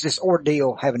was just this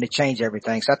ordeal having to change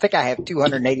everything. So I think I have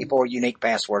 284 unique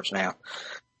passwords now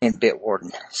in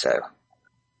Bitwarden. So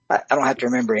I don't have to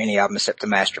remember any of them except the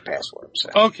master password. So.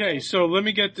 Okay, so let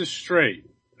me get this straight.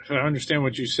 If I understand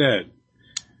what you said.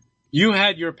 You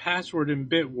had your password in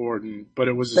Bitwarden, but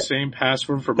it was the same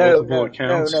password for multiple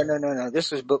accounts? No. This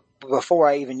was before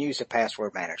I even used a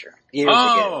password manager. Years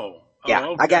ago. Yeah,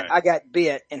 okay. I got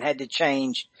bit and had to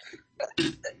change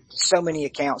so many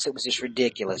accounts. It was just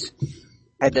ridiculous.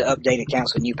 Had to update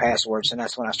accounts with new passwords, and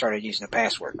that's when I started using a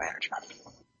password manager.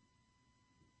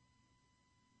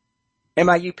 And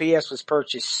my UPS was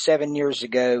purchased 7 years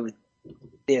ago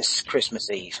this Christmas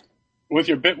Eve. With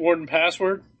your Bitwarden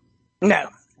password? No,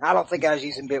 I don't think I was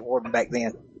using Bitwarden back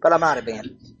then, but I might have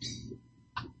been.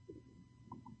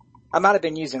 I might have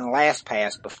been using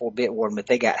LastPass before Bitwarden, but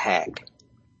they got hacked.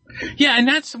 Yeah, and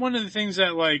that's one of the things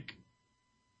that,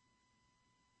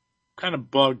 kind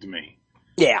of bugged me.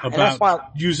 Yeah, about and that's why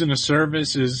using a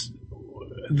service is,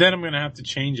 then I'm going to have to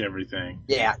change everything.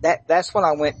 Yeah, that's when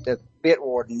I went to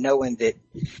Bitwarden, knowing that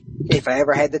if I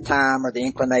ever had the time or the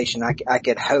inclination, I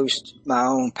could host my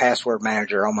own password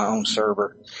manager on my own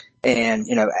server, and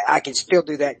I can still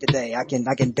do that today. I can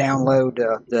download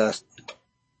the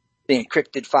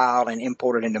encrypted file and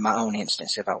import it into my own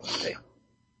instance if I want to.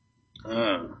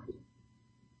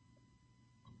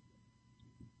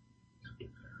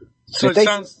 So it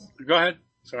sounds. Go ahead.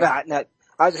 Sorry. No,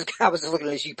 I was just looking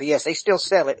at this UPS. They still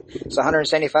sell it. It's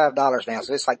 $175 now,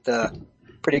 so it's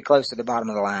pretty close to the bottom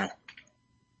of the line.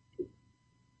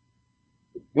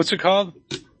 What's it called?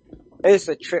 It's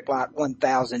a Triplot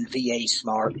 1000 VA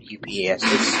Smart UPS.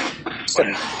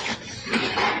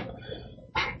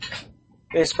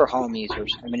 It's for home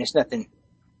users. I mean, it's nothing.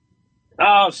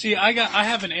 Oh, see, I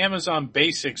have an Amazon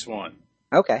Basics one.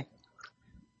 Okay.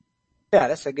 Yeah,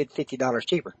 that's a good $50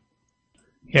 cheaper.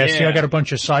 Yeah, see, I got a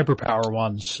bunch of CyberPower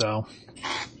ones, so.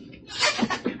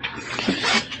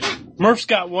 Murph's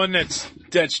got one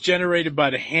that's generated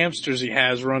by the hamsters he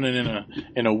has running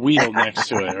in a wheel next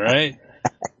to it, right?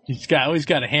 He's always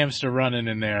got a hamster running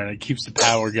in there, and it keeps the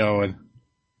power going.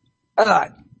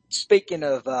 Speaking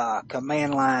of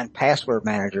command line password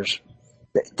managers,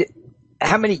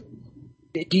 how many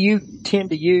do you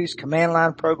tend to use command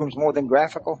line programs more than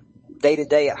graphical day to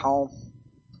day at home?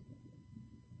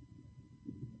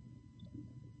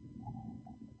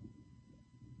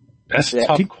 That's a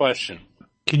tough question.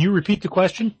 Can you repeat the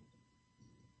question?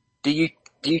 Do you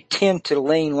do you tend to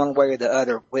lean one way or the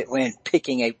other when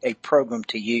picking a program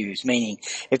to use? Meaning,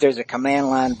 if there's a command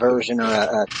line version or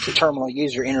a terminal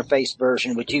user interface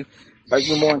version, are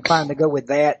you more inclined to go with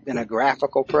that than a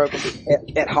graphical program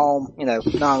at home,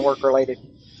 non-work related?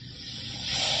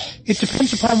 It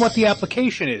depends upon what the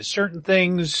application is. Certain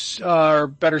things are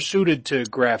better suited to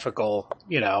graphical,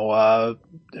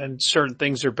 and certain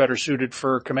things are better suited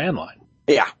for command line.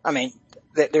 Yeah, I mean,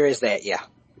 there is that, yeah.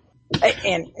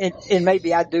 And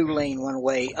maybe I do lean one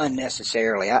way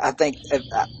unnecessarily. I think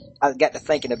I got to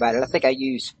thinking about it. I think I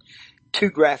use 2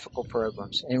 graphical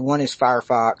programs, and one is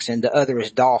Firefox and the other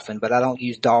is Dolphin, but I don't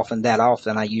use Dolphin that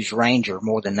often. I use Ranger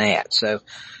more than that. So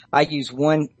I use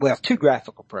 2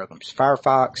 graphical programs,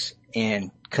 Firefox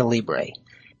and Calibre.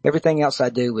 Everything else I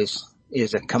do is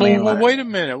a command line. Well, wait a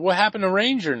minute. What happened to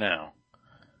Ranger now?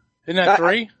 Isn't that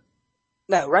 3?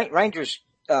 No, Ranger's,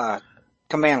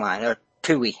 command line or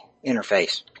TUI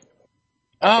interface.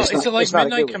 Oh, is it like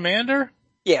Midnight Commander?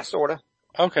 Yeah, sorta.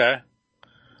 Okay.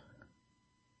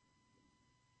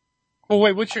 Well,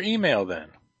 wait, what's your email then?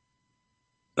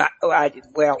 I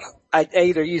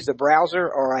either use the browser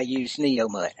or I use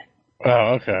NeoMut.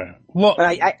 Oh, okay. Well, but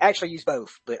I actually use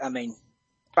both, but I mean,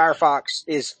 Firefox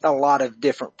is a lot of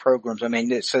different programs. I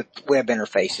mean, it's web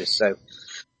interfaces, so,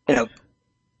 if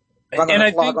I'm going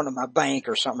to log onto my bank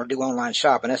or something or do online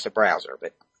shopping, that's a browser,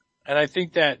 but. And I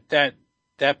think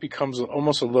that becomes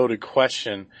almost a loaded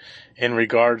question in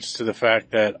regards to the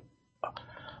fact that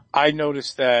I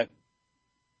noticed that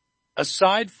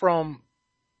aside from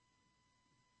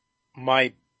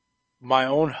my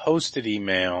own hosted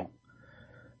email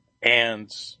and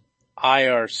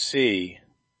IRC,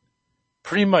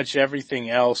 pretty much everything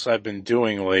else I've been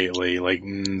doing lately, like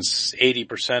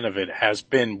 80% of it has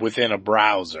been within a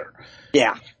browser.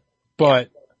 Yeah.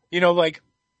 But,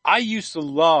 I used to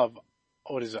love,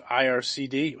 what is it,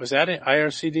 IRCD? Was that it?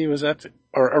 IRCD? Was that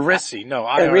or Arisi? No,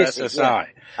 IRSSI. Yeah.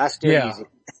 I still use it.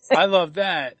 I love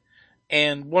that.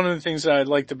 And one of the things that I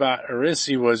liked about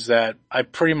Arisi was that I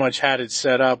pretty much had it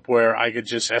set up where I could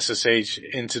just SSH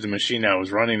into the machine I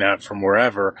was running at from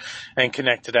wherever and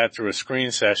connect to that through a screen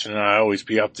session, and I'd always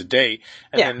be up to date.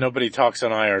 And then nobody talks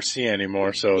on IRC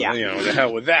anymore, so, the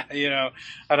hell with that,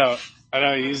 I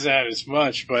don't use that as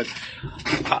much, but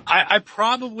I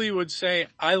probably would say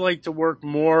I like to work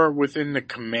more within the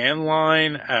command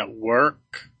line at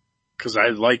work because I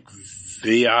like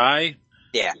VI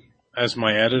as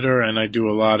my editor, and I do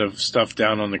a lot of stuff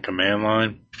down on the command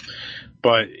line.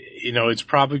 But, it's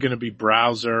probably going to be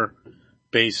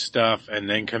browser-based stuff and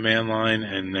then command line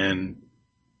and then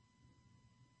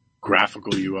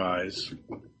graphical UIs.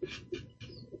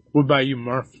 What about you,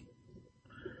 Murph?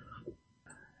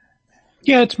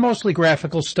 Yeah, it's mostly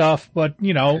graphical stuff, but,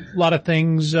 a lot of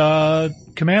things,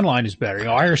 command line is better.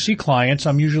 IRC clients,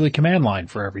 I'm usually command line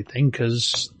for everything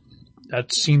because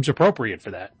that seems appropriate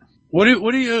for that. What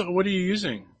are you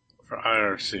using for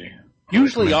IRC?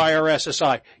 Usually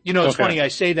IRSSI. It's funny I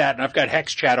say that and I've got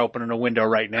HexChat open in a window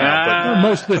right now, but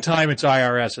most of the time it's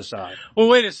IRSSI. Well,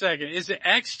 wait a second. Is it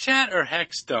XChat or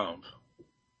HexDump?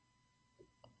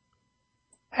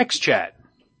 HexChat.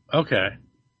 Okay.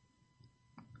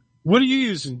 What are you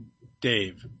using,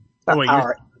 Dave?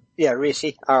 Risi,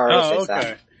 RSSI. Oh,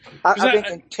 okay. I've been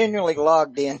continually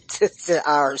logged in to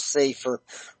IRC for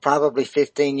probably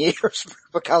 15 years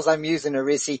because I'm using a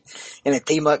Risi in a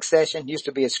TMUX session. Used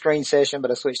to be a screen session, but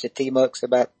I switched to TMUX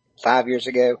about 5 years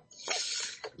ago.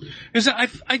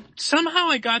 Somehow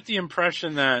I got the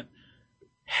impression that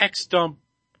HexDump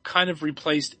kind of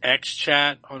replaced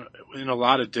XChat in a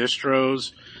lot of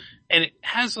distros. And it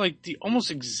has like the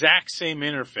almost exact same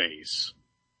interface.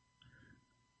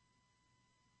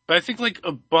 But I think like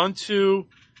Ubuntu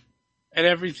and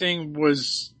everything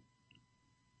was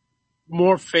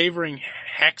more favoring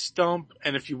HexDump.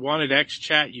 And if you wanted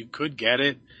XChat, you could get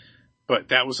it. But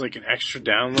that was like an extra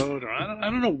download. Or I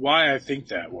don't know why I think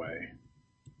that way.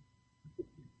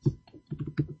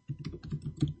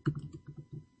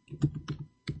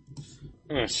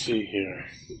 Let's see here.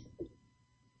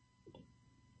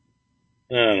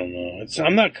 I don't know.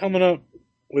 I'm not coming up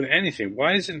with anything.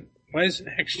 Why isn't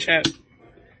HexChat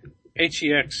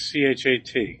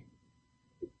HEXCHAT?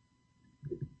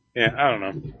 Yeah, I don't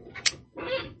know.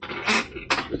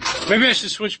 Maybe I should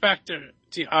switch back to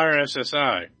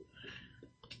RSSI.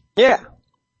 Yeah.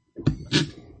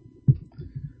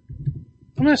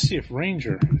 I'm gonna see if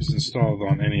Ranger is installed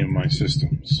on any of my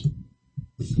systems.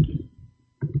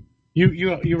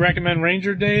 You recommend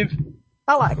Ranger, Dave?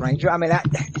 I like Ranger. I mean,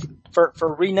 for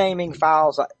renaming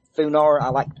files, Thunar, I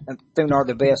like Thunar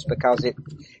the best because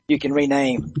you can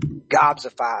rename gobs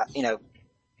of files,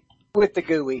 with the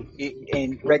GUI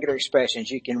and regular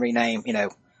expressions, you can rename,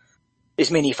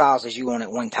 as many files as you want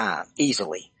at one time,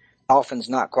 easily. Often's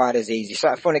not quite as easy.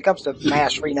 So when it comes to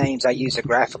mass renames, I use a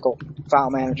graphical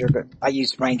file manager, but I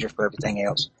use Ranger for everything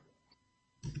else.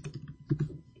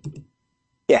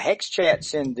 Yeah,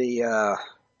 HexChat's in the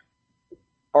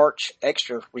Arch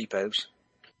Extra repos.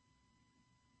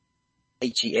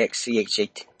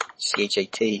 HEXCHAT.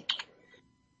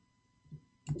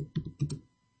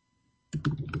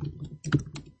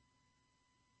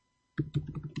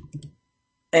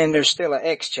 And there's still an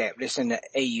XChat, but it's in the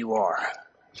AUR.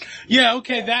 Yeah,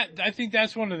 okay, I think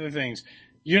that's one of the things.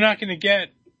 You're not going to get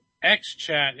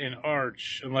XChat in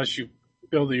Arch unless you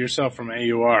build it yourself from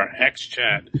AUR.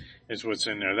 XChat is what's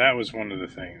in there. That was one of the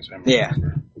things. I remember. Yeah.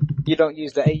 You don't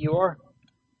use the AUR?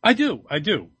 I do.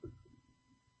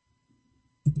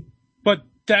 But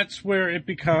that's where it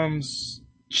becomes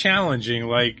challenging.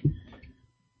 Like,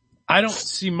 I don't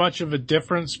see much of a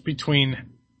difference between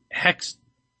HexChat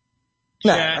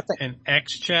and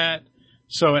XChat,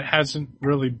 so it hasn't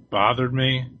really bothered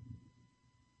me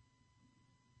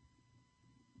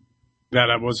that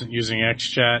I wasn't using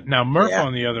XChat. Now, Murph,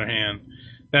 on the other hand,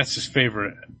 that's his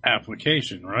favorite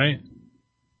application, right?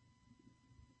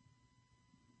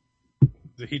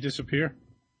 Did he disappear?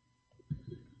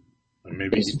 Or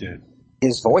maybe he did.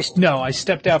 His voice? No, I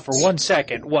stepped out for 1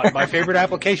 second. What, my favorite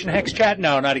application, HexChat?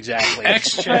 No, not exactly.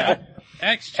 XChat.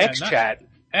 XChat.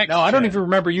 XChat. No, I don't even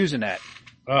remember using that.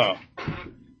 Oh.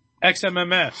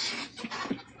 XMMS.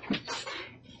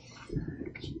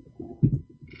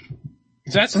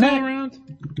 Is that still around?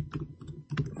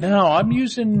 No, I'm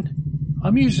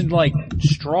using like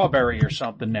Strawberry or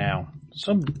something now.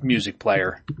 Some music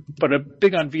player. But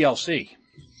big on VLC.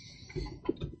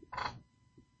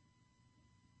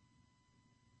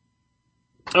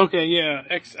 Okay, yeah.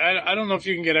 I don't know if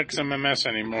you can get XMMS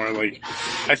anymore. Like,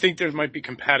 I think there might be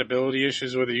compatibility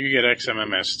issues with it. You get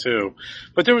XMMS too.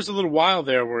 But there was a little while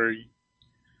there where,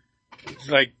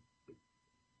 like,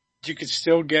 you could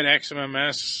still get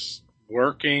XMMS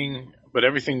working, but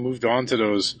everything moved on to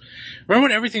those. Remember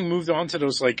when everything moved on to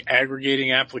those, like,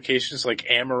 aggregating applications like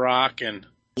Amarok and...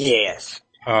 Yes.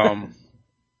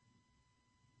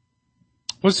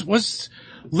 Was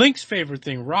Link's favorite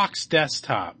thing, Rock's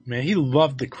Desktop. Man, he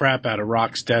loved the crap out of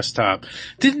Rock's Desktop.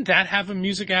 Didn't that have a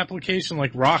music application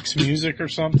like Rock's Music or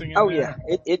something? Yeah,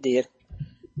 it did.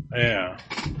 Yeah.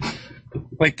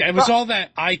 Like, it was all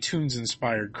that iTunes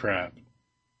inspired crap.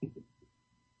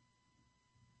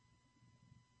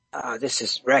 This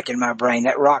is wrecking my brain.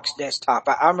 That Rock's Desktop.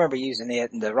 I remember using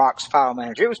it in the Rock's file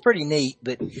manager. It was pretty neat,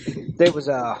 but there was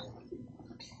a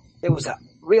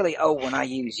really old one I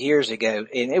used years ago,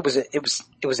 and it was a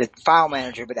file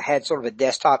manager, but it had sort of a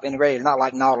desktop integrated, not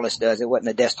like Nautilus does. It wasn't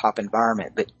a desktop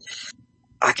environment, but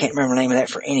I can't remember the name of that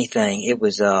for anything. It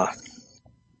was I'll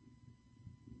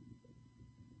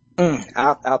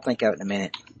think of it in a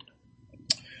minute.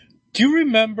 Do you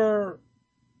remember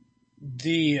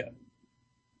the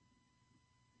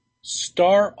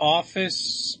Star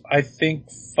Office, I think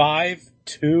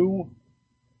 5.2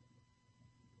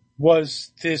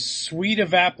 was this suite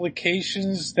of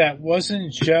applications that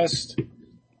wasn't just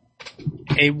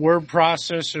a word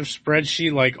processor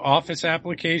spreadsheet like Office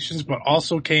applications, but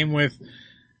also came with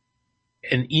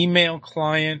an email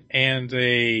client and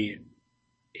a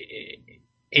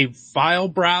file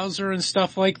browser and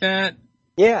stuff like that?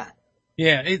 Yeah.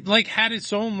 Yeah, it like had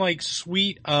its own like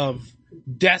suite of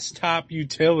desktop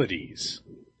utilities.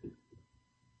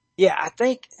 Yeah, I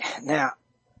think now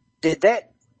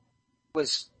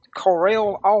was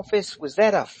Corel Office, was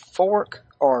that a fork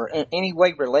or in any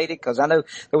way related? Because I know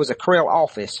there was a Corel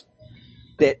Office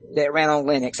that ran on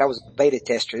Linux. I was a beta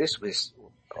tester. This was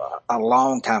a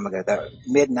long time ago, the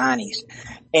mid-90s.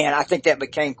 And I think that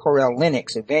became Corel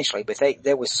Linux eventually, but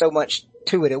there was so much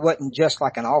to it. It wasn't just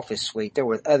like an Office suite. There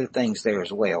were other things there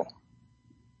as well.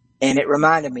 And it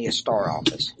reminded me of Star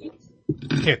Office.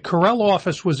 Yeah, Corel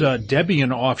Office was a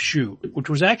Debian offshoot, which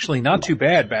was actually not too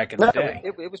bad back in the day.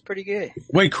 It was pretty good.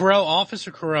 Wait, Corel Office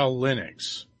or Corel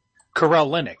Linux? Corel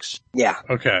Linux. Yeah.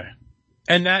 Okay.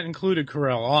 And that included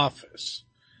Corel Office,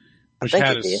 which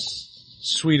had a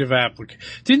suite of applications.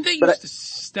 Didn't they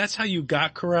that's how you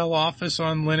got Corel Office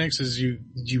on Linux, is you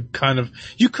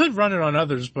could run it on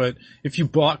others, but if you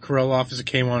bought Corel Office, it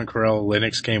came on Corel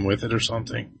Linux came with it or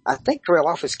something. I think Corel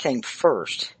Office came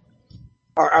first.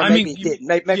 Or maybe it didn't.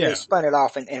 Maybe they spun it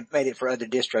off and made it for other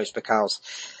distros, because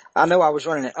I know I was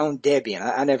running it on Debian.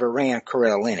 I never ran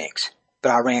Corel Linux,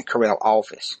 but I ran Corel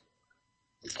Office.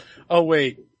 Oh,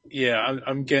 wait. Yeah,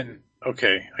 I'm getting...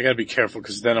 Okay, I gotta be careful,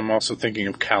 because then I'm also thinking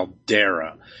of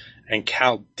Caldera. And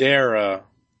Caldera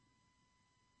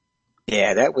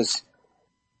Yeah, that wasn't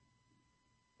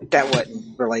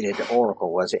related to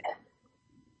Oracle, was it?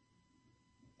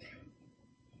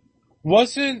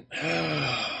 Wasn't,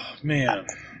 man.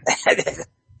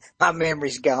 My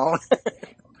memory's gone.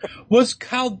 Was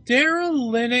Caldera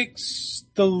Linux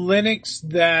the Linux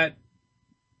that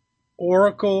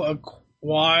Oracle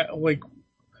acquired? Like,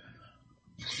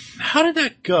 how did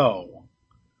that go?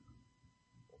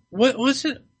 What was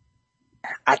it?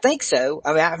 I think so.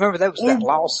 I mean, I remember there was that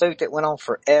lawsuit that went on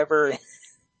forever.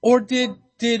 Or did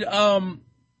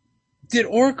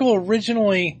Oracle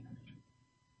originally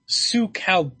sue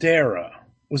Caldera?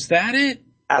 Was that it?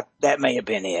 That may have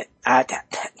been it. I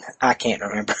can't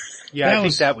remember. Yeah, I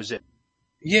think that was it.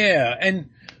 Yeah, and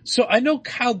so I know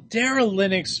Caldera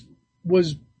Linux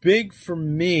was big for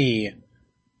me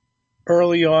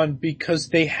early on because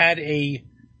they had a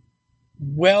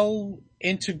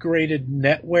well-integrated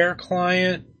NetWare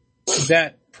client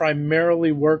that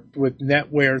primarily worked with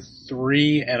NetWare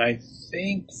 3 and I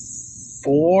think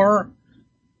 4,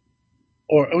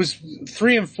 or it was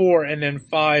 3 and 4 and then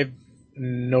 5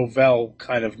 Novell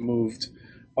kind of moved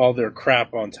all their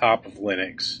crap on top of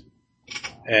Linux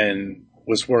and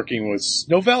was working with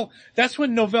Novell. That's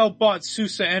when Novell bought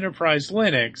SUSE Enterprise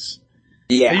Linux.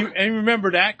 Yeah. And you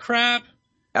remember that crap?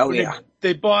 Oh yeah.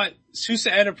 They bought SUSE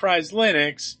Enterprise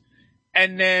Linux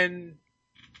and then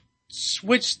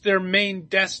switched their main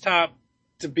desktop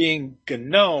to being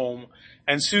GNOME,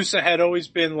 and SUSE had always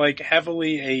been like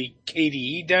heavily a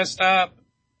KDE desktop.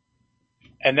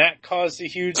 And that caused a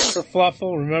huge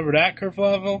kerfluffle. Remember that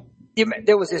kerfluffle? Yeah,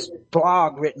 there was this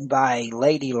blog written by a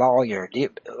lady lawyer.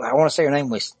 I want to say her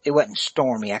name it wasn't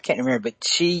Stormy. I can't remember,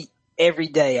 but every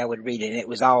day I would read it and it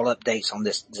was all updates on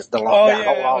the law. Oh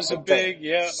yeah, that was a big,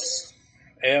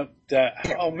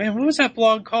 oh man, what was that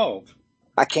blog called?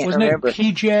 I can't Wasn't remember. Wasn't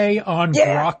it PJ on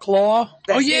Grok Law?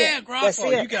 Grok Law.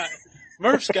 You got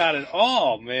Murph's got it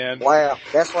all, man. Wow,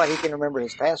 that's why he can remember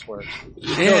his passwords.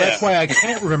 Yeah. No, that's why I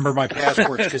can't remember my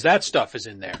passwords, because that stuff is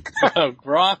in there. Oh,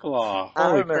 Grok Law.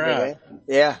 I remember that.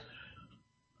 Yeah.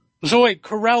 So wait,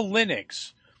 Corel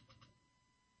Linux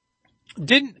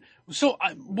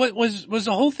what was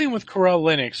the whole thing with Corel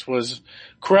Linux was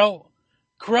Corel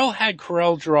had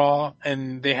Corel Draw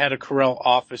and they had a Corel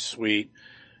Office suite.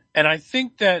 And I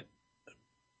think that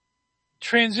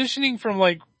transitioning from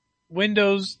like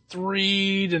Windows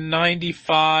 3 to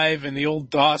 95 and the old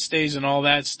DOS days and all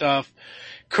that stuff,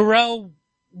 Corel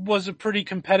was a pretty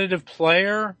competitive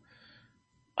player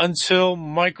until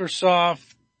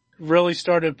Microsoft really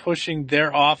started pushing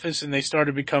their Office and they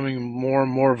started becoming more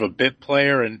and more of a bit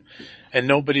player and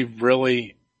nobody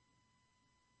really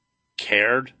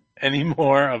cared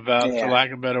anymore about, for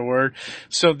lack of a better word.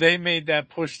 So they made that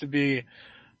push to be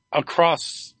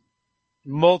across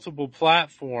multiple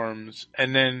platforms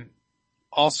and then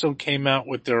also came out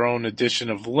with their own edition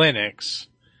of Linux,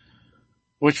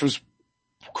 which was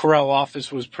Corel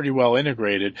Office was pretty well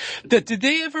integrated. Did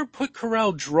they ever put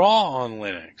Corel Draw on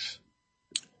Linux?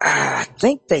 I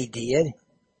think they did.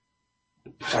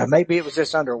 Maybe it was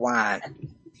just under Wine.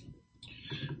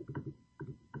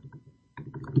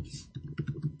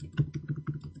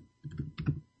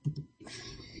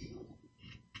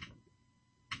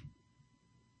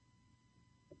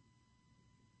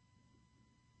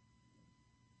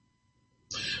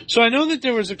 So I know that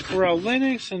there was a Corel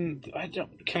Linux and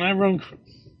can I run?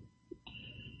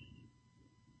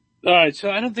 Alright,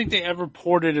 so I don't think they ever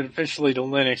ported it officially to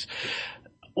Linux.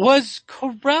 Was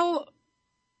Corel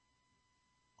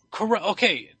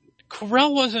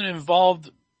wasn't involved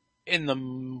in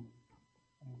the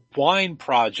Wine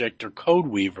project or Code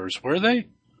Weavers, were they?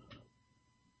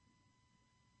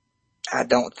 I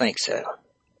don't think so.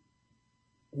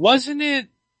 Wasn't it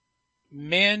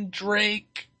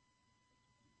Mandrake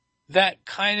that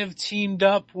kind of teamed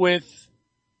up with,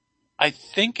 I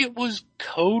think it was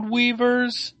Code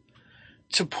Weavers,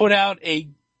 to put out a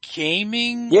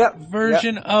gaming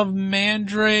version of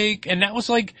Mandrake? And that was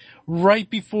like right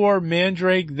before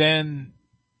Mandrake then,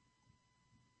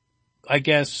 I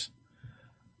guess,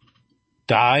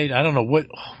 died. I don't know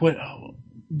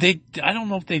I don't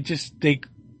know if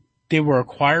they were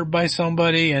acquired by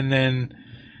somebody and then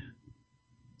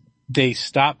they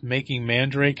stopped making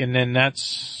Mandrake and then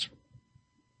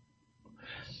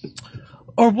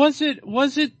or was it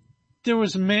there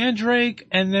was Mandrake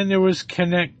and then there was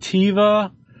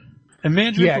Connectiva and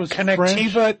Mandrake was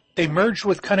Connectiva, French. They merged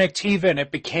with Connectiva and it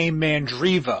became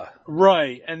Mandriva.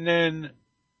 Right, and then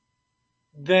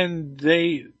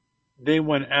they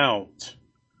went out.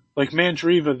 Like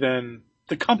Mandriva then,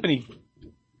 the company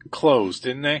closed,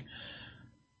 didn't they?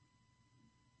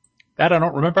 That I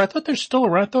don't remember. I thought they're still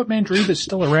around. I thought Mandriva is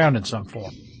still around in some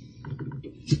form.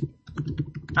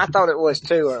 I thought it was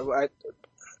too.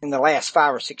 In the last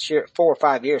 5 or 6 years, 4 or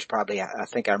 5 years probably, I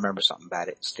think I remember something about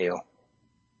it still.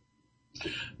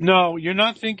 No, you're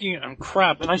not thinking,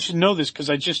 crap, and I should know this because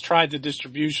I just tried the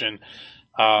distribution,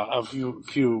 a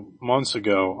few months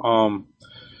ago.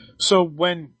 So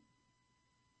when,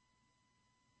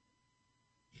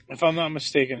 if I'm not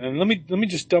mistaken, and let me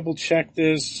just double check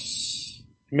this,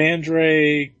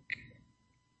 Mandrake,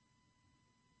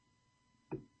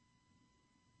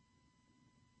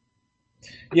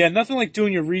 yeah, nothing like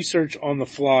doing your research on the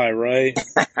fly, right?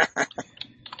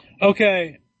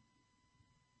 Okay.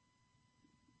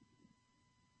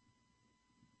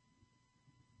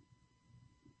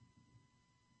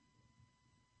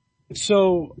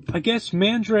 So, I guess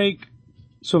Mandrake,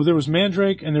 so there was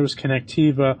Mandrake and there was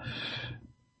Connectiva.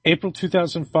 April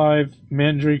 2005,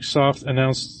 Mandrake Soft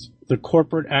announced the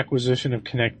corporate acquisition of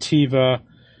Connectiva,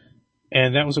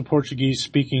 and that was a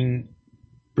Portuguese-speaking,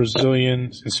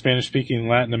 Brazilian, and Spanish-speaking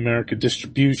Latin America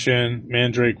distribution.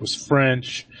 Mandrake was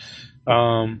French.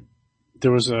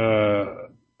 There was a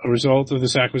result of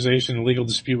this acquisition, a legal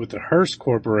dispute with the Hearst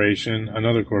Corporation,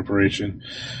 another corporation.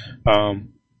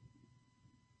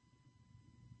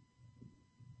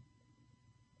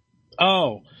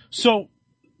 So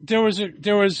there was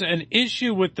an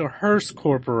issue with the Hearst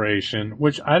Corporation,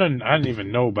 which I didn't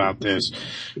even know about this,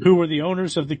 who were the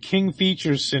owners of the King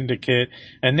Features Syndicate,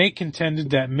 and they contended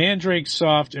that Mandrake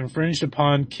Soft infringed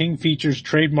upon King Features'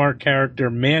 trademark character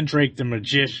Mandrake the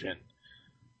Magician.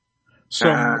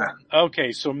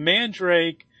 So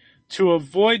Mandrake, to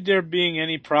avoid there being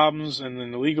any problems and then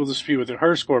the legal dispute with the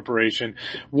Hearst Corporation,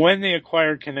 when they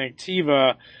acquired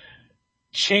Connectiva,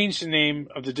 changed the name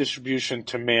of the distribution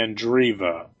to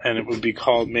Mandriva, and it would be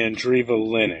called Mandriva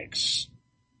Linux.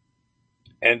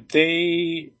 And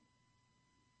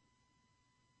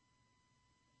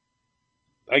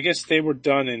I guess they were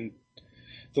done in,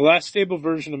 the last stable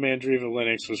version of Mandriva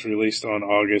Linux was released on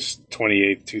August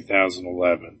 28th,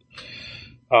 2011.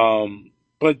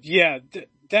 But yeah,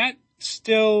 that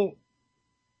still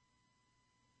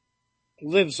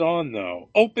lives on though.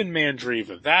 Open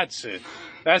Mandriva, that's it.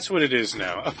 That's what it is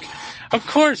now. Okay. Of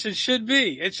course it should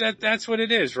be. That's what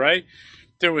it is, right?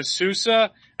 There was SUSE,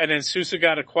 and then SUSE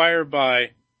got acquired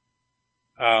by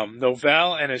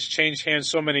Novell and has changed hands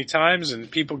so many times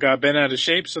and people got bent out of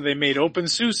shape, so they made Open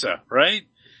SUSE, right?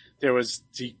 There was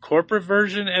the corporate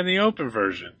version and the open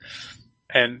version.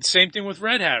 And same thing with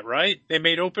Red Hat, right? They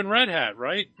made Open Red Hat,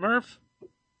 right, Murph?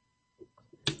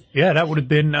 Yeah, that would have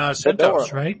been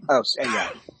CentOS, right? Oh, yeah.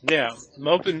 Yeah,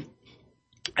 Open.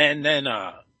 And then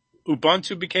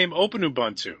Ubuntu became Open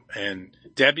Ubuntu, and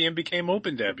Debian became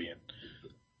Open Debian.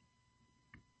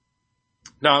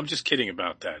 No, I'm just kidding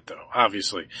about that, though,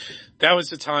 obviously. That was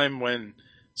the time when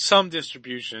some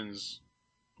distributions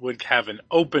would have an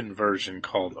open version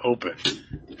called Open.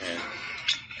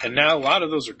 And now a lot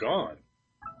of those are gone.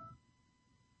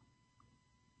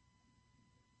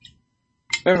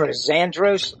 Remember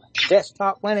Xandros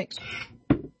Desktop Linux?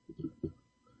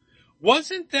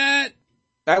 Wasn't that...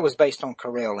 That was based on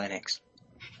Corel Linux.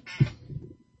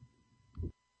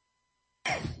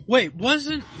 Wait,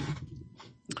 wasn't...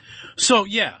 So,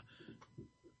 yeah.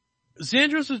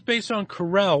 Xandros was based on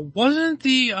Corel. Wasn't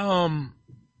the,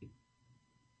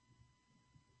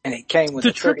 And it came with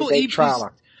the a triple 30-day EPC,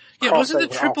 trial. yeah, wasn't the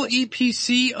Crossover triple Office.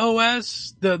 EPC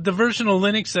OS, the version of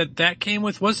Linux that came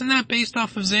with, wasn't that based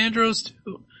off of Xandros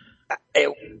too?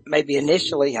 Maybe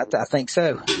initially, I think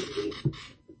so.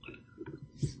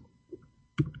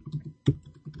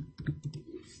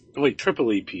 Wait, triple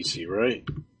EPC, right?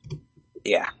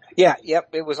 Yeah. Yeah, yep,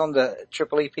 it was on the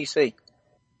triple EPC.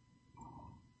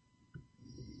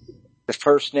 The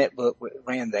first netbook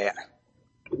ran that.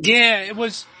 Yeah, it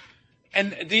was,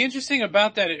 and the interesting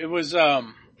about that, it was,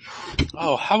 how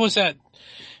was that?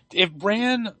 It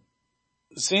ran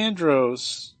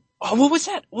Xandros. Oh, what was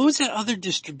that? What was that other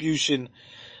distribution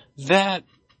that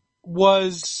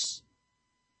was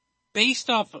based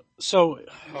off? So,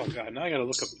 oh god, now I gotta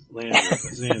look up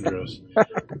Xandros.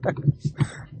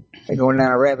 They're going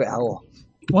down a rabbit hole.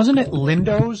 Wasn't it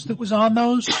Lindows that was on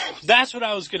those? That's what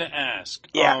I was gonna ask.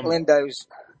 Yeah, Lindows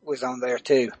was on there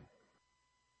too.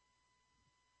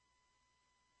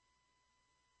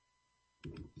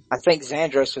 I think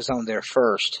Xandros was on there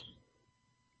first.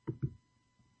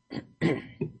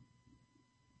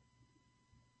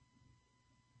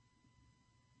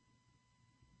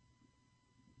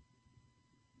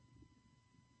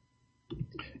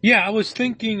 Yeah, I was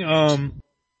thinking,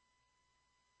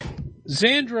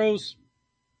 Xandros,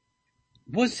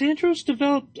 was Xandros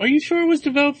developed, are you sure it was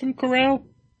developed from Corel?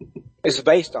 It's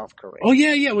based off Corel. Oh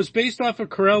yeah, it was based off of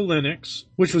Corel Linux,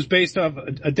 which was based off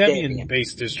a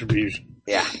Debian-based distribution.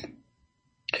 Yeah.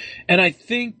 And I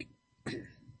think,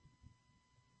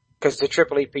 because the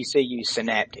Triple PC used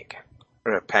Synaptic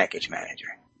for a package manager.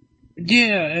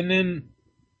 yeah, and then,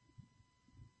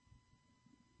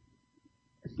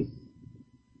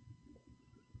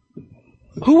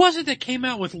 who was it that came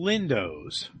out with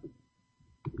Windows?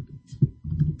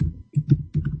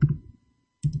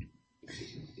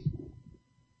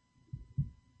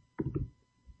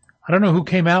 I don't know who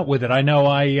came out with it. I know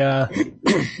I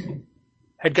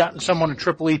had gotten someone a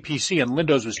Triple PC and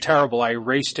Windows was terrible. I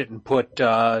erased it and put,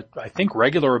 I think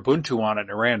regular Ubuntu on it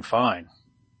and it ran fine.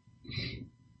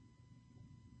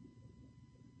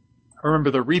 I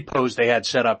remember the repos they had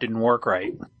set up didn't work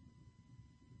right.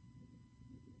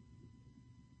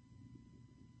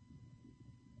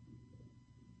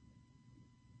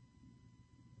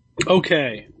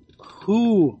 Okay.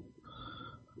 Who?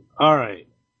 Alright.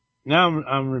 Now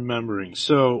I'm remembering.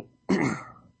 So,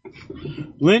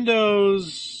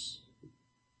 Windows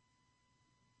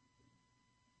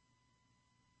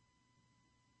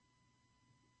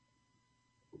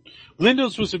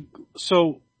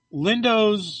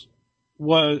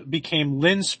became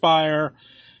Linspire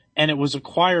and it was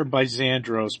acquired by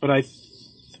Xandros, but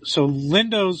so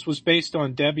Windows was based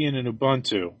on Debian and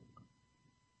Ubuntu.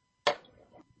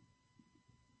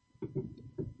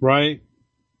 Right?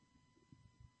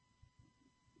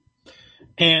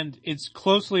 And it's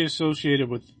closely associated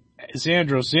with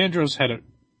Xandros. Xandros had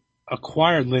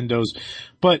acquired Windows,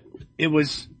 but it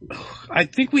was, I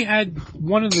think we had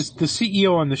one of the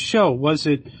CEO on the show. Was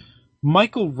it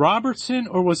Michael Robertson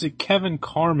or was it Kevin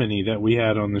Carmody that we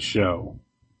had on the show?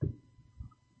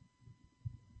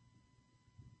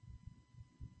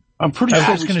 I'm pretty sure.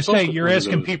 I was going to say, you're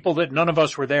asking people that none of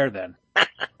us were there then.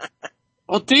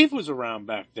 Well, Dave was around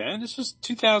back then. This was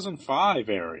 2005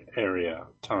 area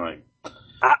time.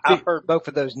 I've heard both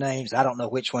of those names. I don't know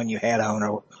which one you had on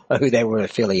or who they were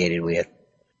affiliated with.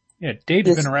 Yeah,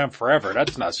 Dave's been around forever.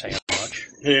 That's not saying much.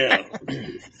 Yeah.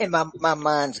 And my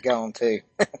mind's gone too.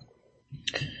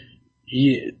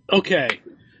 Yeah. Okay.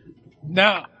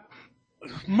 One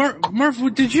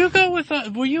Murph, did you go with,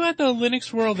 were you at the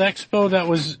Linux World Expo that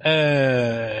was,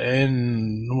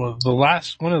 in one of the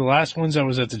last ones that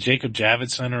was at the Jacob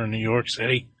Javits Center in New York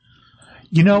City?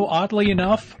 You know, oddly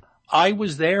enough, I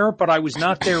was there, but I was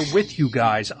not there with you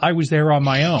guys. I was there on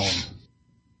my own.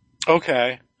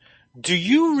 Okay. Do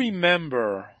you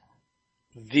remember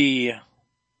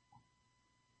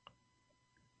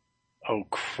oh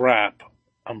crap,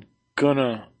 I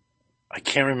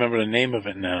can't remember the name of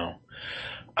it now.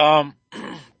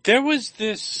 There was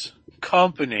this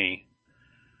company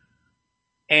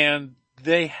and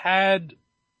they had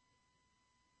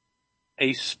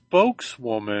a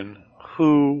spokeswoman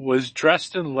who was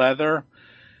dressed in leather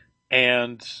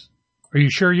and... Are you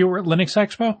sure you were at Linux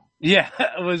Expo? Yeah,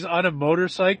 it was on a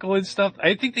motorcycle and stuff.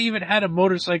 I think they even had a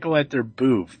motorcycle at their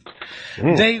booth.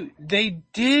 Mm. They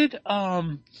did,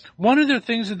 one of the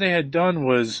things that they had done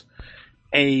was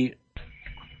a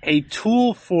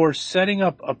tool for setting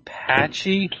up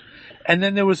Apache. And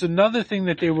then there was another thing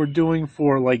that they were doing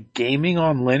for like gaming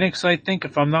on Linux, I think,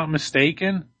 if I'm not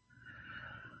mistaken.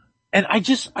 And I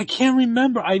can't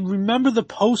remember. I remember the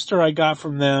poster I got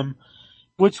from them,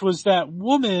 which was that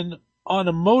woman on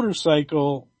a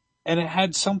motorcycle, and it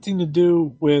had something to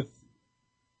do with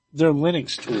their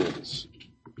Linux tools.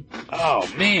 Oh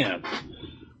man.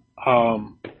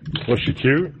 Was she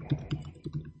cute?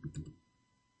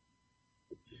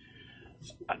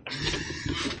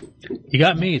 You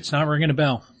got me. It's not ringing a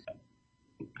bell.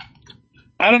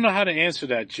 I don't know how to answer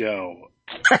that, Joe.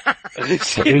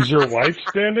 Is your wife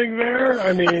standing there?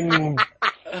 I mean,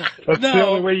 that's the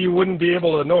only way you wouldn't be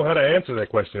able to know how to answer that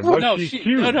question. Was she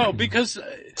cute? No, because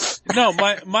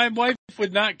my wife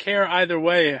would not care either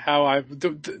way how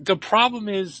the problem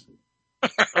is,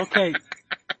 okay.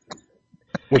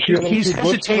 He's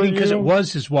hesitating because it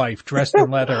was his wife dressed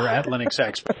in leather at Linux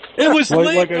Expo. It was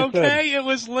Link, okay? It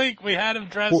was Link. We had him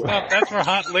dressed up. That's where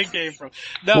Hot Link came from.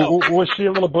 No. Was she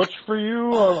a little butch for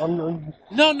you?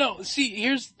 No. See,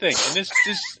 here's the thing. And this,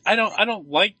 I don't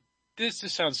like this.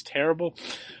 This sounds terrible.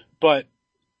 But,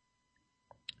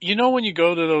 you know when you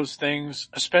go to those things,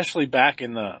 especially back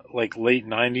in the, like, late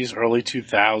 90s, early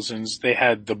 2000s, they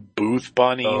had the booth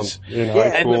bunnies. In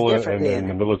high school and in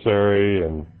the military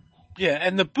and... Yeah,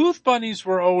 and the booth bunnies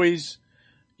were always,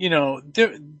 you know,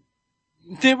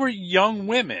 they were young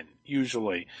women,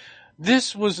 usually.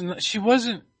 She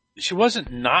wasn't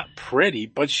not pretty,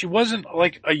 but she wasn't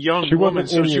like a young woman,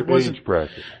 so she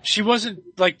wasn't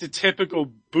like the typical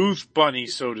booth bunny,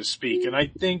 so to speak. And I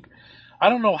think I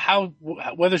don't know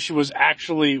whether she was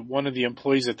actually one of the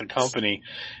employees at the company,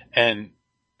 and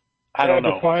I don't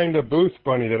know. To find a booth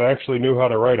bunny that actually knew how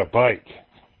to ride a bike.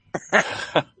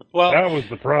 Well, that was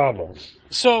the problem.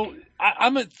 So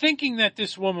I'm thinking that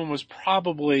this woman was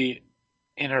probably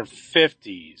in her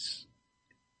 50s,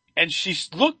 and she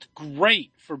looked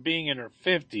great for being in her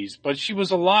 50s, but she was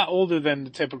a lot older than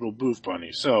the typical booth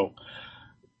bunny. So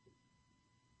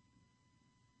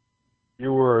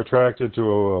you were attracted to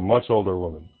a much older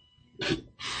woman.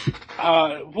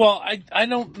 Well, I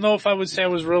don't know if I would say I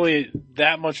was really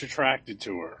that much attracted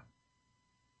to her.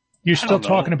 You're still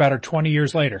talking about her 20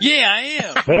 years later. Yeah, I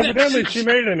am. Evidently, she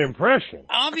made an impression.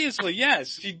 Obviously,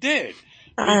 yes, she did.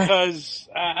 Because,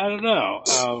 I don't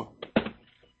know.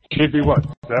 She'd be what,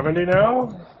 70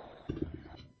 now?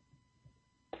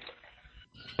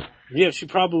 Yeah, she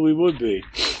probably would be.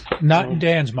 Not in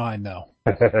Dan's mind, though.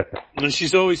 And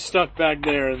she's always stuck back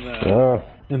there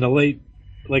in the late,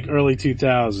 like early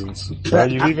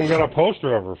 2000s. You've even got a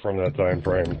poster of her from that time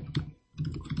frame.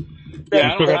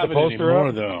 Yeah, I don't have it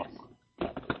anymore, though.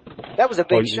 That was a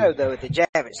big show, though, at the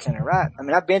Javits Center, right? I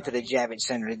mean, I've been to the Javits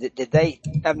Center. Did they,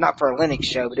 not for a Linux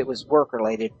show, but it was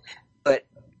work-related. But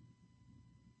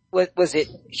was it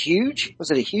huge?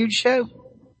 Was it a huge show?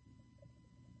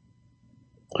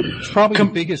 It's probably the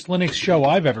biggest Linux show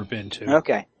I've ever been to.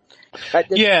 Okay.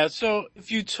 Yeah, so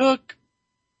if you took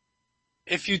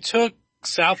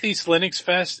Southeast Linux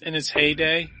Fest in its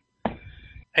heyday,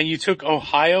 and you took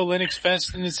Ohio Linux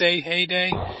Fest in its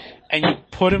heyday, and you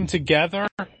put them together,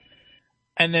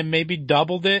 and then maybe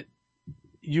doubled it,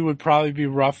 you would probably be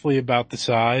roughly about the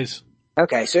size.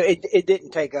 Okay, so it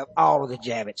didn't take up all of the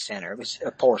Javits Center. It was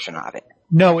a portion of it.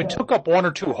 No, it took up one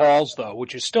or two halls, though,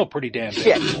 which is still pretty damn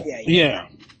big. Yeah.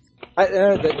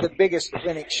 The biggest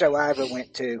Linux show I ever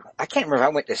went to, I can't remember if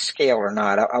I went to Scale or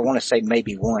not. I want to say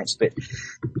maybe once, but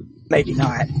maybe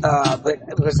not. But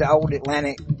it was the old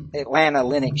Atlanta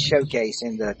Linux Showcase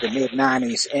in the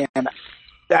mid-90s, and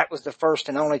that was the first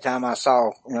and only time I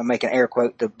saw, make an air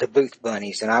quote, the booth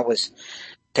bunnies, and I was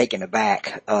taken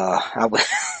aback. I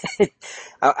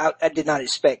did not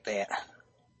expect that.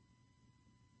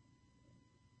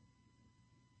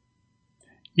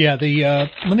 Yeah, the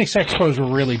Linux Expos were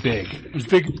really big. It was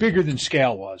bigger than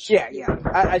Scale was. Yeah.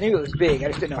 I knew it was big. I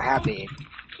just didn't know how big.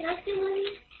 Can I see money?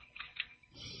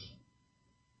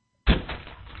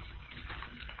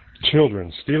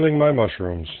 Children stealing my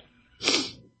mushrooms.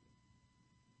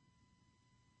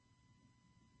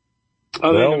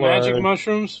 Are they the magic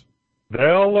mushrooms?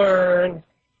 They'll learn.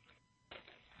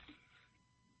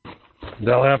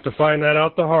 They'll have to find that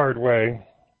out the hard way.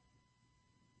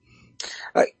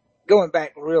 Going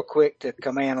back real quick to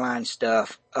command line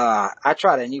stuff, I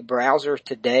tried a new browser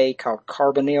today called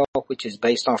Carbonell, which is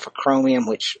based off of Chromium,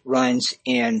 which runs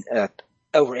in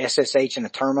over SSH in a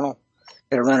terminal.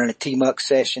 It'll run in a TMUX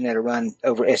session. It'll run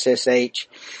over SSH,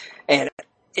 and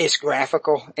it's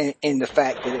graphical in the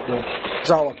fact that it will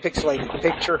draw a pixelated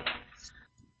picture.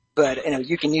 But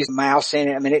you can use a mouse in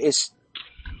it. I mean, it's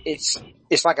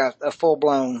like a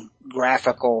full-blown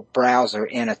graphical browser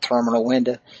in a terminal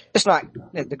window. It's not,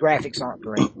 the graphics aren't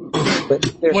great, but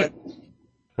there's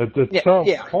it sounds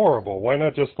horrible. Why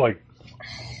not just like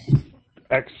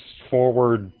X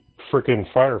forward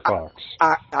frickin' Firefox?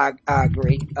 I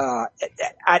agree.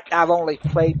 I've only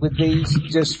played with these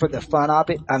just for the fun of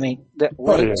it. I mean, the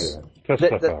links.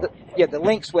 The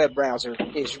Lynx web browser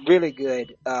is really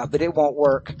good, but it won't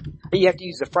work. You have to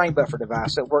use the frame buffer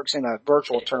device, so it works in a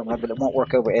virtual terminal, but it won't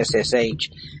work over SSH,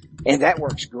 and that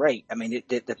works great. I mean,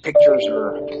 the pictures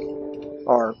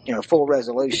are full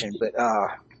resolution, but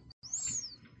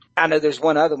I know there's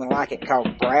one other one like it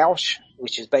called Browse,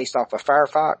 which is based off of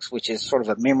Firefox, which is sort of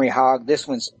a memory hog. This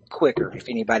one's quicker if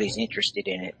anybody's interested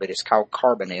in it, but it's called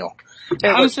Carbonell.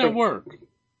 How does that work?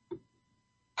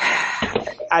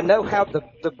 I know how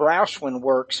the Browse one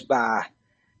works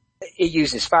it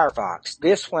uses Firefox.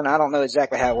 This one, I don't know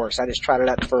exactly how it works. I just tried it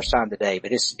out the first time today,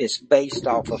 but it's based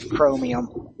off of Chromium,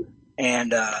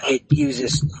 and it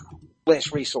uses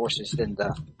less resources than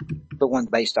the one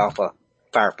based off of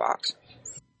Firefox.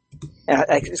 And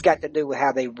it's got to do with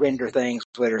how they render things,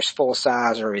 whether it's full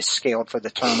size or is scaled for the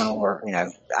terminal, or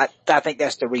I think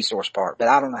that's the resource part, but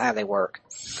I don't know how they work.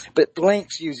 But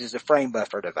Lynx uses a frame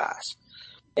buffer device,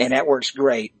 and that works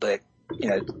great, but you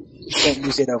can't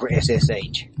use it over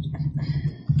SSH.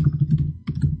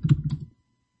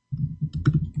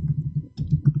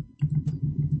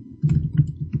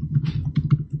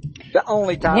 The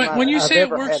only time when you say I've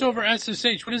it ever works had over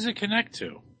SSH, what does it connect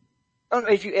to?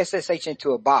 if you SSH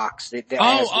into a box that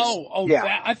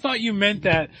Yeah. I thought you meant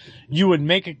that you would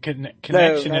make a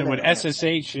connection and would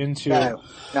SSH into. No.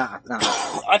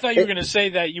 I thought you were going to say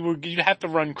that you'd have to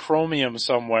run Chromium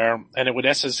somewhere, and it would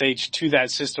SSH to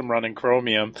that system running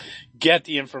Chromium, get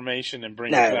the information, and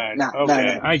bring it back. No.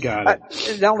 I got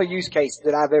it. The only use case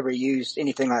that I've ever used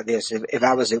anything like this, if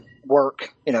I was at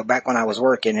work, back when I was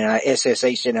working, and I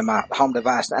SSH'd into my home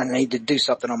device, I need to do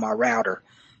something on my router,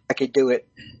 I could do it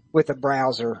with a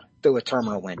browser through a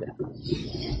terminal window.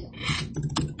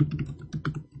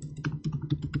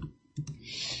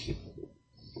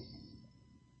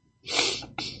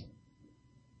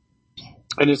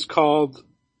 And it's called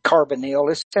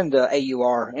Carbonell. It's in the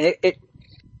AUR, and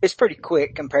it's pretty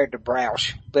quick compared to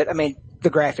Browse. But I mean, the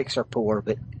graphics are poor.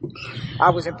 But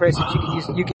I was impressed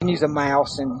that you can use a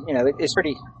mouse, and it's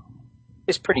pretty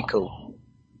cool.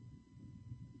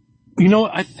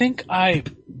 I think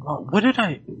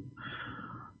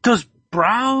does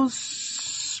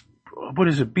Browse, what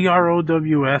is it,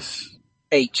 BROWS?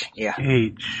 H, yeah.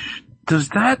 H. Does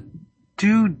that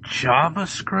do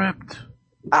JavaScript?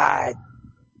 I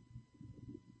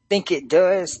think it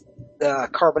does.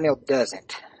 Carbonell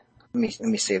doesn't. Let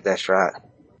me see if that's right.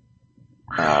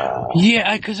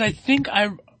 Yeah, because I think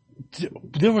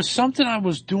there was something I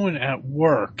was doing at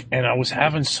work and I was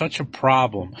having such a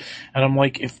problem. And I'm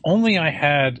like, if only I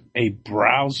had a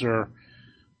browser,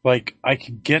 like I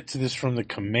could get to this from the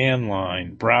command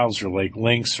line browser, like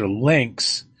links,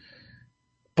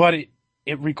 but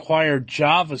it required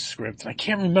JavaScript. And I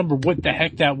can't remember what the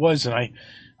heck that was. And I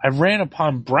ran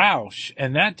upon Browse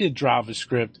and that did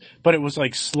JavaScript, but it was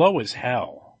like slow as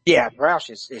hell. Yeah,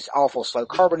 Browse is awful slow.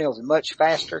 Carbonell is much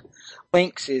faster.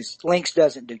 Links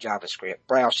doesn't do JavaScript.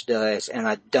 Browse does, and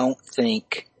I'm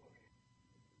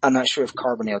not sure if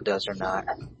Carbonell does or not.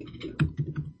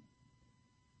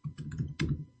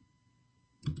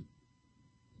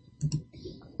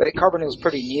 But Carbonell is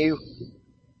pretty new.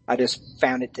 I just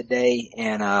found it today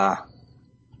and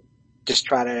just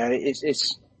tried it out.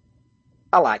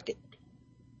 I liked it.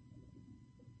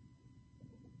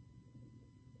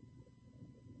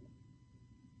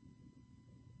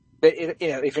 But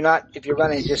if you're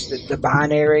running just the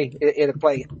binary, it'll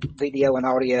play video and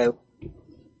audio.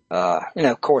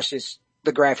 Of course,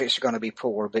 the graphics are going to be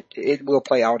poor, but it will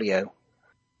play audio.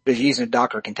 But if you're using a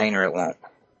Docker container, it won't.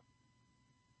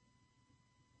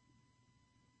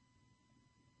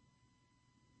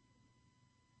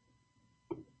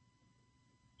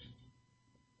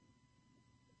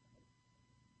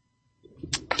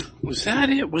 Was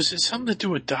that it? Was it something to do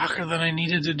with Docker that I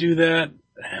needed to do that?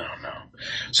 I don't know.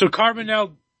 So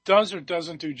Carbonell does or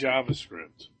doesn't do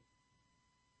JavaScript?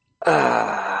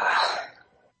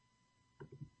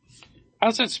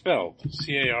 How's that spelled?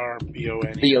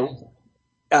 Carbone?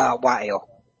 YL.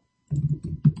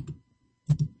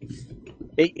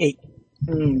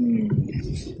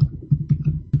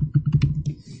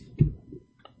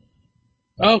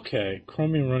 Okay,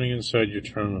 Chromium running inside your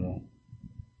terminal.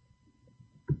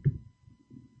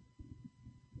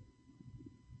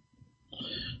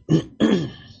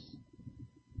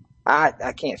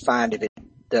 I can't find if it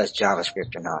does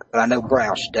JavaScript or not, but I know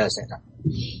Browse doesn't.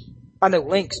 I know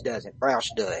Links doesn't. Browse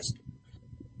does.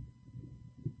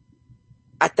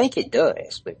 I think it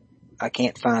does, but I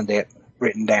can't find that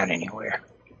written down anywhere.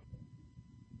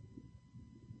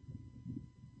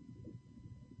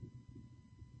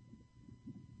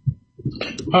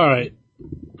 All right.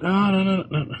 No.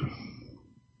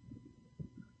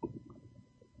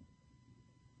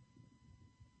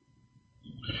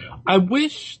 I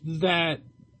wish that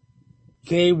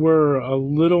they were a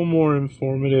little more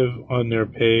informative on their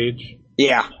page.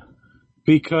 Yeah.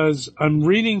 Because I'm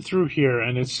reading through here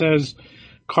and it says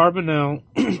Carbonell,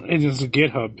 it is a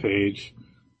GitHub page,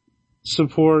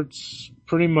 supports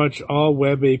pretty much all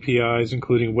web APIs,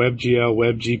 including WebGL,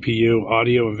 WebGPU,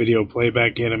 audio and video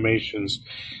playback animations,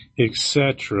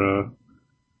 etc.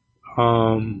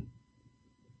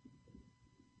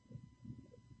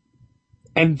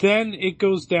 And then it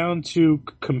goes down to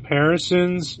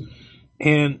comparisons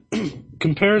and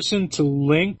comparison to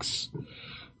links.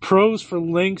 Pros for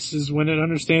links is when it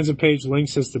understands a page,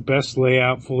 links has the best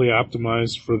layout, fully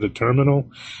optimized for the terminal.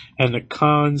 And the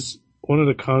cons, one of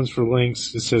the cons for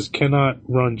links, it says cannot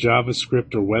run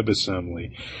JavaScript or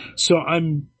WebAssembly. So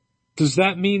does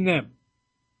that mean that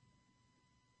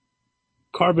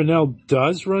Carbonell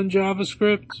does run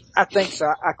JavaScript? I think so.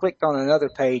 I clicked on another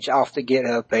page off the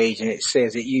GitHub page and it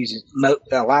says it uses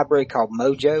a library called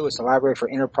Mojo. It's a library for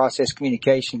inter-process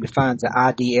communication. Defines the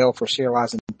IDL for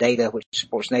serializing data, which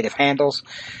supports native handles.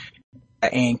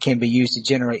 and can be used to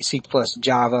generate C++,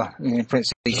 Java, and for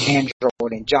instance,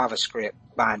 Android and JavaScript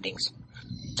bindings.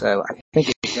 So I think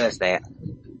it does that.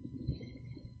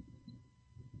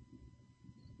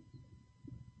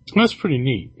 That's pretty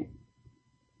neat.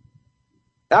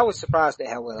 I was surprised at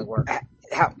how well it worked,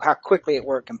 how quickly it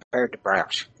worked compared to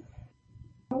Browse.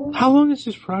 How long has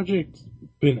this project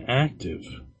been active?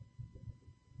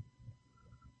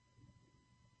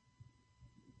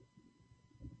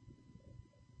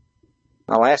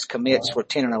 My last commits were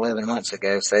 10 and 11 months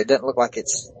ago, so it doesn't look like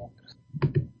it's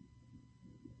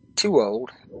too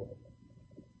old.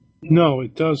 No,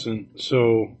 it doesn't.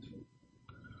 So,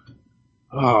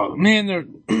 man, their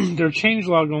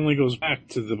changelog only goes back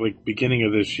to the beginning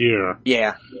of this year.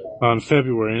 Yeah. On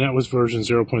February, and that was version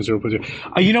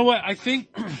 0.0.0. You know what? I think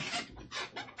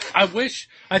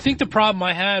the problem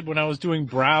I had when I was doing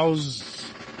Browse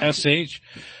SH,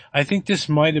 I think this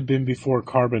might have been before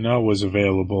Carbonell was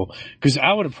available, because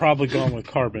I would have probably gone with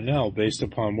Carbonell based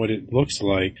upon what it looks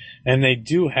like, and they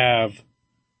do have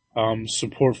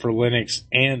support for Linux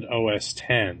and OS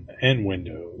X and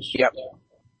Windows. Yep.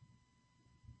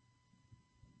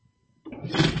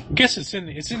 I guess it's in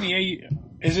the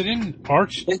is it in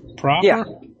Arch proper? Yeah.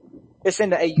 It's in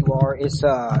the AUR. It's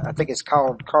I think it's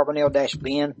called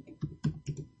Carbonell-bin.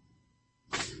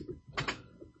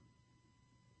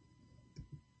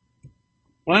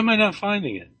 Why am I not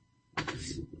finding it?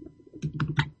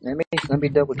 Let me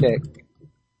double check.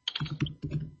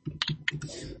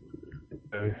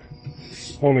 Okay.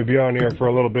 Only be on here for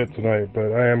a little bit tonight,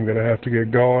 but I am gonna have to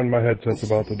get going. My headset's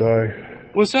about to die.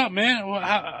 What's up, man?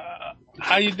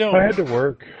 How you doing? I had to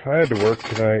work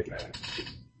tonight.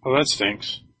 Oh, that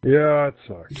stinks. Yeah, it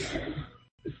sucked.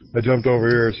 I jumped over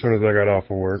here as soon as I got off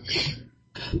of work.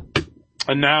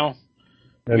 And now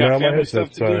my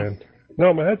headset's dying.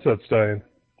 No, my headset's dying.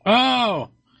 Oh,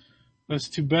 that's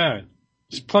too bad.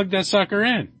 Just plug that sucker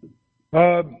in.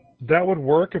 That would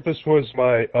work if this was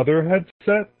my other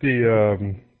headset,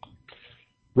 the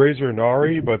Razer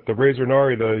Nari, but the Razer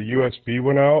Nari, the USB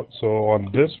went out, so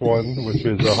on this one, which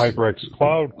is a HyperX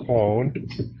Cloud clone,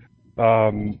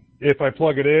 if I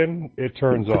plug it in, it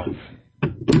turns off.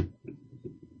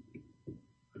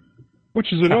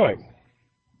 Which is annoying.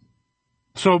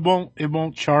 So it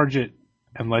won't charge it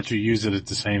and let you use it at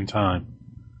the same time,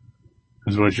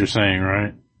 is what you're saying,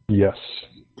 right? Yes.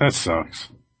 That sucks.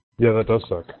 Yeah, that does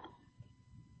suck.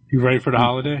 You ready for the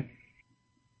holiday?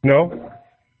 No.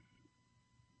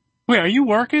 Wait, are you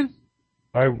working?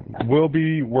 I will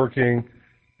be working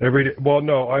every day. Well,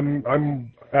 no,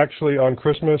 I'm actually on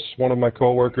Christmas. One of my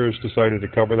coworkers decided to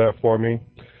cover that for me,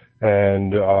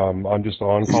 and I'm just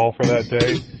on call for that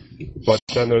day. But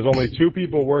then there's only 2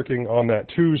 people working on that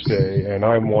Tuesday, and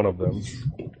I'm one of them.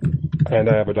 And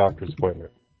I have a doctor's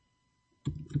appointment.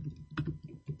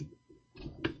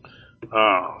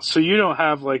 Oh, so you don't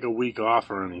have like a week off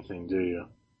or anything, do you?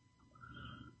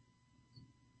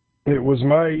 It was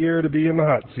my year to be in the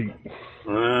hot seat.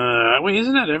 Wait,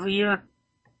 isn't that every year?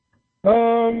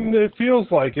 It feels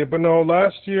like it, but no,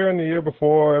 last year and the year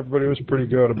before, everybody was pretty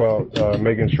good about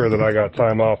making sure that I got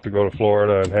time off to go to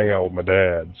Florida and hang out with my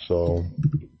dad, so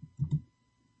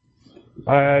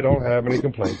I don't have any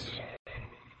complaints.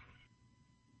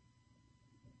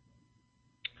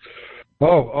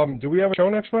 Oh, do we have a show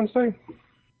next Wednesday?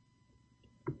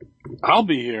 I'll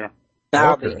be here.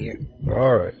 I'll be here.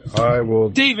 All right, I will.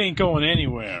 Dave ain't going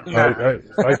anywhere.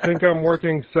 I think I'm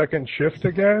working second shift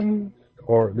again,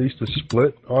 or at least a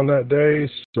split on that day,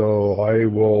 so I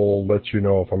will let you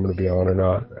know if I'm going to be on or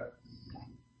not.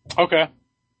 Okay.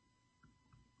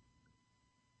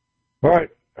 All right.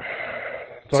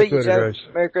 Talk to you later, guys.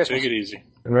 Merry Christmas. Take it easy.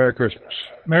 And Merry Christmas.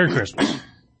 Merry Christmas.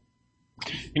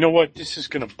 You know what? This is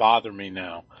going to bother me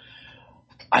now.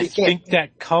 I think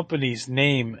that company's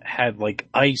name had like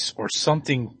ice or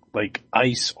something like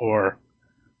ice or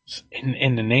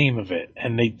in the name of it.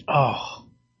 And oh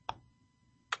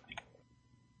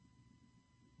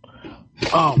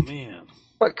man.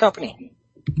 What company?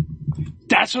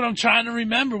 That's what I'm trying to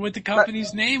remember what the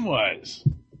company's name was.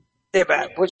 Yeah,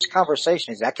 but which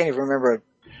conversation is it? I can't even remember.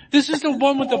 This is the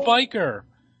one with the biker.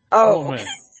 Oh. Man.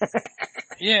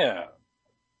 Yeah.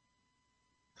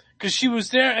 Because she was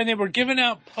there and they were giving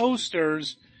out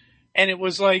posters and it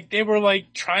was like they were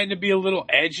like trying to be a little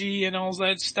edgy and all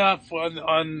that stuff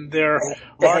on their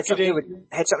marketing.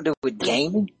 Had something to do with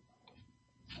gaming?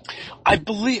 I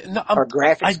believe. No, or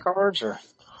graphics cards? Or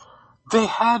they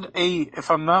had if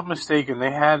I'm not mistaken,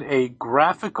 they had a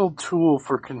graphical tool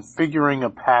for configuring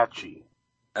Apache.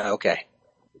 Okay.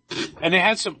 And they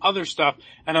had some other stuff,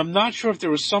 and I'm not sure if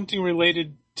there was something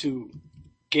related to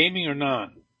gaming or not.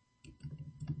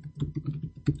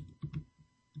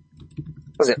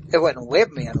 It wasn't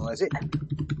Webmen, was it?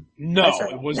 No,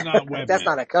 it was not Webman. That's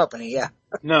not a company, yeah.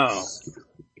 No.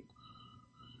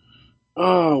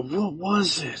 Oh, what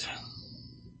was it?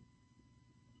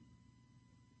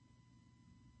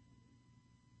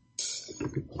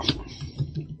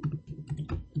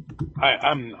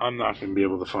 I'm not going to be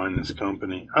able to find this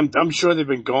company. I'm sure they've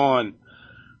been gone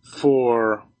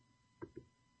for,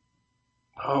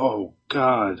 oh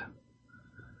God,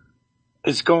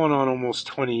 it's going on almost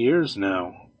 20 years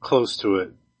now, close to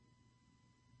it.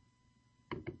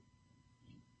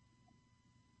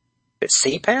 It's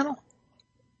C-Panel?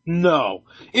 No,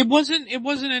 it wasn't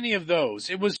any of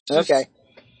those. It was just, okay.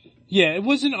 Yeah, it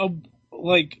wasn't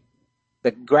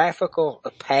the Graphical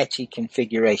Apache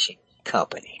Configuration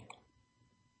Company.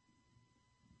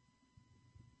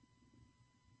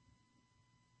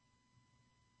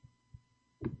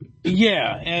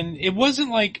 Yeah, and it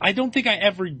wasn't like, I don't think I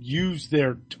ever used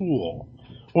their tool,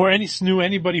 or knew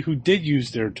anybody who did use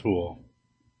their tool.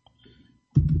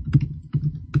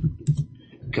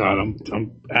 God,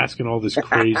 I'm asking all this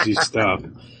crazy stuff.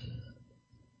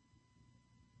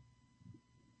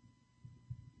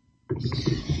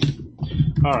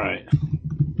 All right,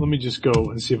 let me just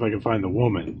go and see if I can find the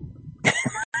woman.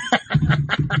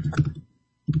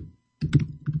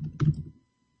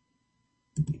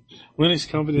 Linux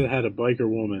company that had a biker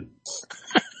woman.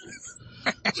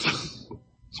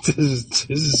 This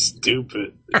is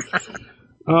stupid.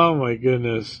 Oh my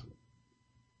goodness.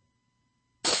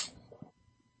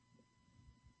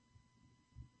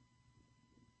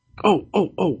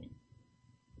 Oh.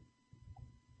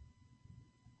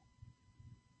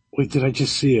 Wait, did I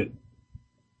just see it?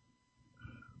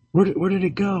 Where did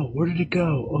it go? Where did it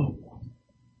go? Oh.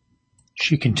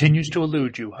 She continues to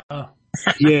elude you, huh?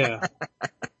 Yeah.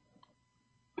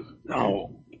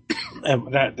 No.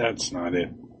 That's not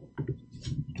it.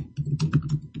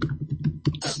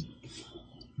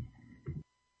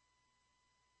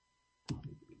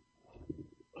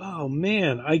 Oh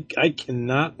man, I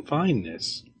cannot find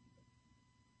this.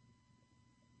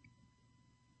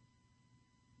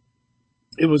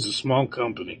 It was a small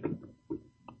company.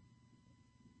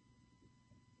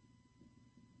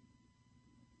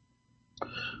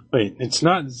 Wait, it's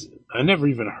not, I never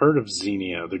even heard of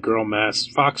Xenia, the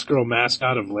Fox girl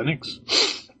mascot of Linux.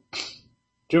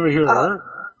 Did you ever hear of her?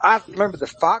 I remember the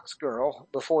Fox girl,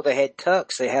 before they had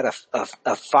Tux, they had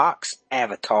a Fox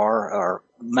avatar, or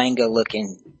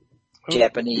manga-looking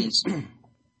Japanese.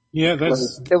 Yeah, there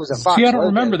was a Fox See, I don't logo.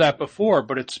 remember that before,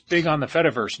 but it's big on the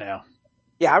Fediverse now.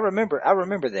 Yeah, I remember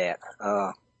that.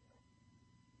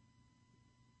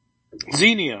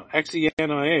 Xenia,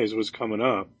 Xenia was coming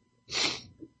up.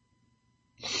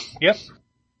 Yep.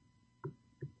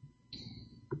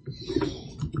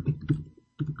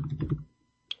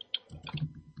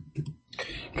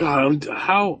 God,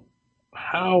 how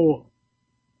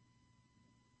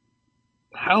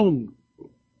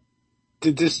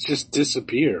did this just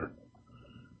disappear?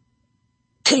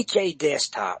 TK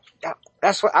Desktop.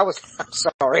 That's what I'm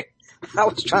sorry. I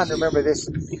was trying to remember this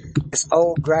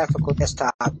old graphical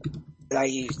desktop that I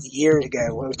used years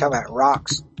ago. When we were talking about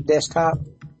Rock's desktop.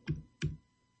 I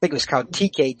think it was called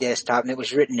TK Desktop, and it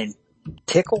was written in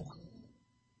Tickle.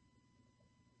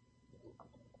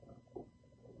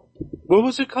 What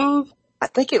was it called? I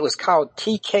think it was called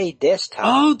TK Desktop.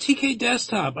 Oh, TK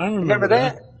Desktop. I remember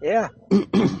that. Yeah.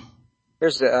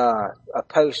 There's a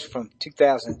post from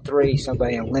 2003.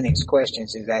 Somebody on Linux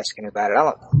Questions is asking about it.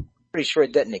 I'm pretty sure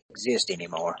it doesn't exist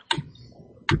anymore.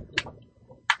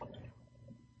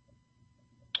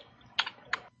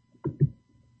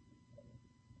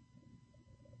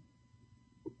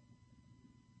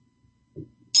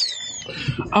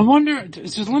 I wonder,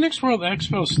 is the Linux World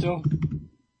Expo still?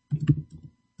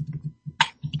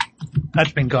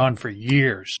 That's been gone for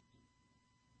years.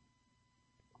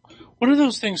 What are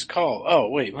those things called? Oh,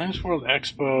 wait, Linux World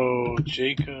Expo,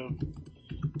 Jacob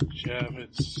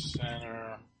Javits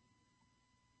Center,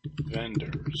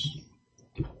 vendors.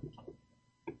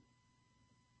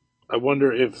 I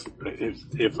wonder if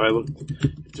I look,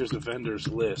 if there's a vendors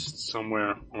list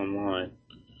somewhere online.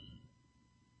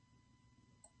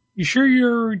 You sure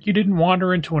you didn't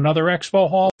wander into another expo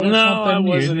hall or no, something? I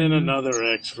wasn't in another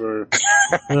expo.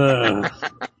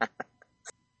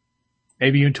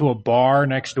 Maybe into a bar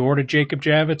next door to Jacob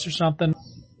Javits or something?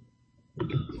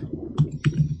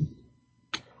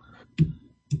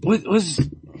 What was...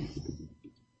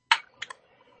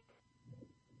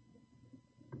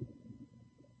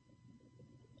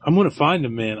 I'm gonna find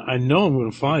him, man. I know I'm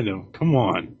gonna find him. Come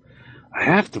on. I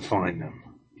have to find him.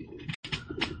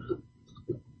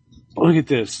 Look at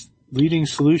this. Leading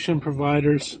solution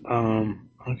providers.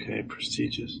 Okay,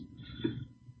 prestigious.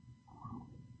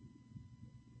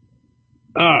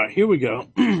 All right, here we go.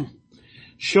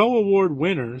 Show award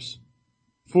winners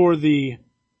for this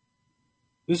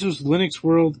was Linux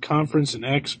World Conference and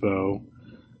Expo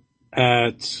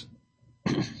at,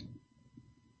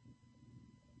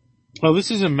 well,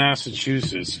 this is in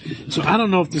Massachusetts, so I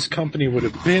don't know if this company would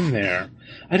have been there.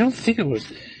 I don't think it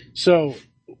was. So,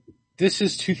 this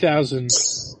is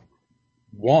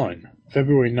 2001,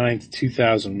 February 9th,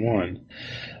 2001.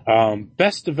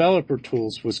 Best developer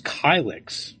tools was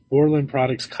Kylix, Borland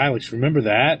Products Kylix. Remember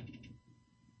that?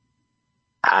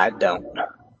 I don't.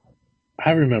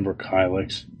 I remember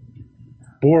Kylix.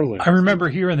 Borland. I remember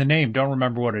hearing the name. Don't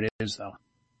remember what it is though.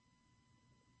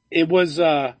 It was,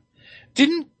 wasn't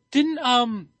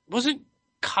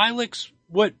Kylix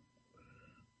what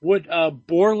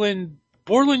Borland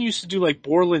used to do, like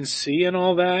Borland C and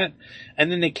all that, and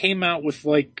then they came out with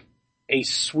like a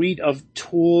suite of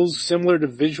tools similar to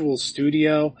Visual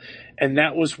Studio, and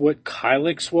that was what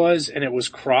Kylix was, and it was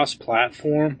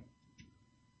cross-platform.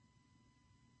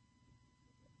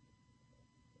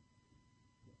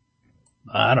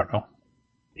 I don't know.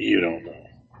 You don't know.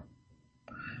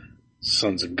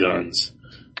 Sons of guns.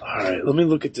 Alright, let me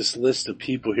look at this list of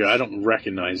people here. I don't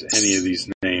recognize any of these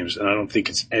names, and I don't think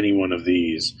it's any one of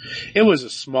these. It was a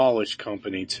smallish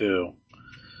company, too.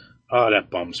 Oh, that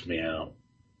bums me out.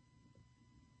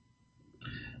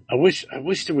 I wish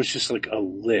there was just like a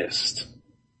list.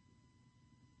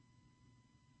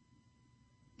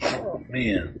 Oh,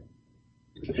 man.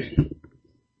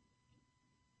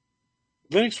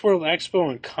 Linux World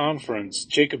Expo and Conference,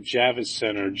 Jacob Javits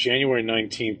Center, January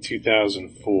 19th,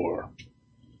 2004.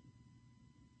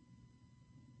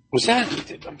 Was that,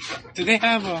 did they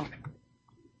have a,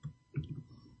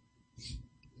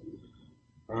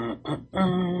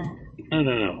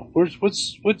 no. What's,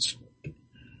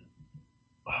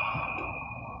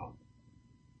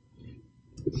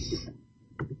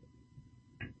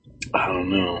 I don't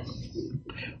know.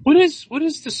 What is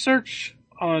the search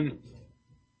on,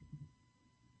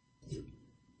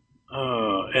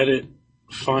 edit,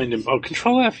 find him. Oh,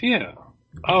 Control F, yeah.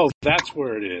 Oh, that's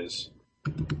where it is.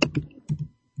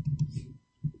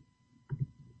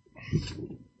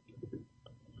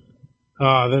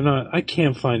 They're not, I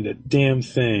can't find a damn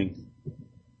thing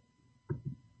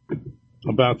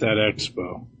about that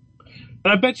expo.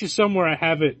 And I bet you somewhere I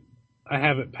have it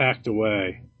packed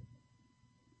away.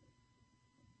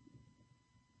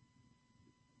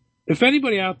 If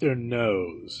anybody out there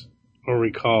knows or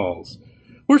recalls,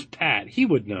 where's Pat? He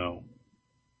would know.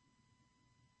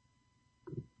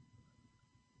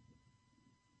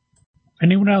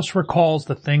 Anyone else recalls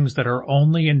the things that are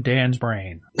only in Dan's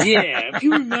brain? Yeah, if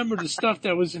you remember the stuff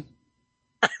that was in...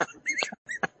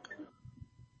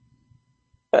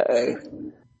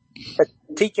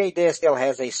 TK still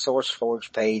has a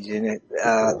SourceForge page, and it,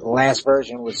 the last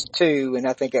version was 2, and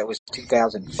I think that was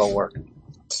 2004.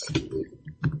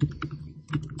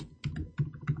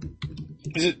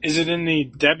 Is it in the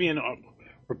Debian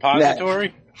repository?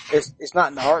 No, it's not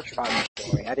in the Arch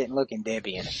repository. I didn't look in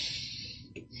Debian.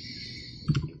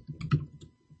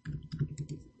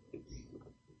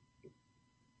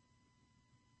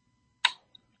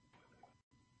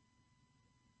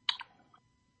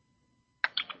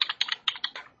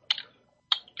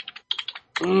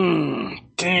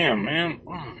 Damn, man.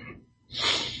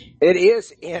 It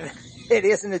is in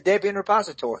the Debian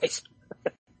repositories.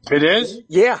 It is?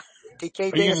 Yeah. Are you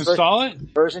going to install it?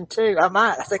 Version 2. I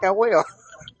might. I think I will.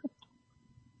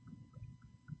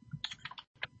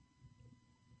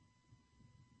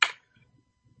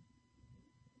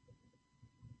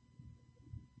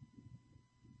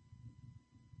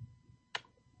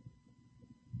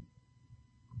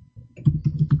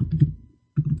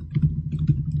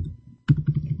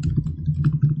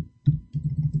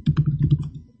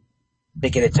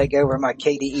 Thinking to take over my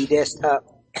KDE desktop.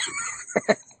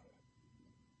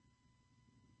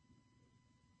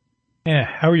 Yeah,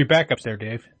 how are your backups there,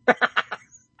 Dave?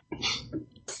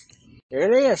 There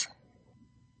it is.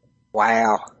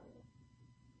 Wow.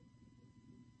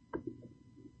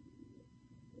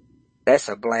 That's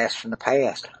a blast from the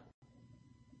past.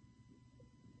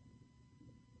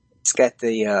 It's got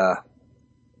the,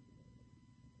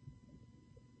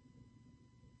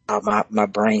 my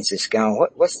brain's just gone.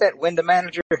 What's that window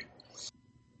manager?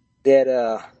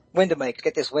 That, window maker.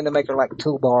 Get this window maker like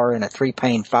toolbar and a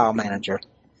 3-pane file manager.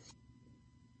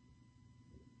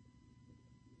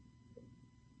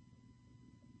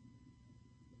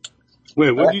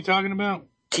 Wait, what are you talking about?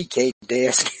 TK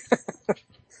Desk.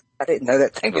 I didn't know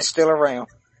that thing was still around.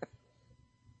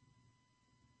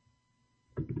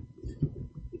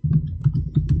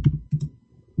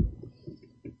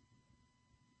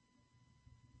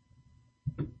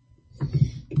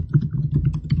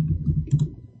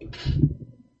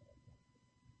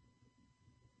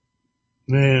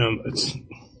 It's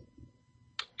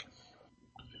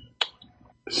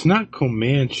not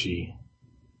Comanche.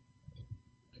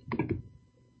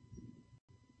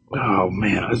 Oh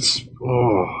man,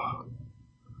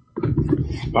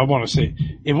 I want to say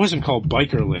it wasn't called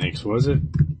Biker Linux, was it?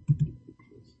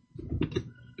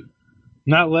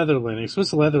 Not Leather Linux.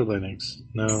 What's Leather Linux?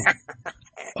 No.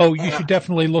 Oh, you should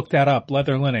definitely look that up.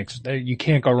 Leather Linux. You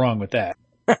can't go wrong with that.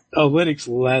 Oh, Linux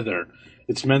Leather.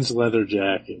 It's men's leather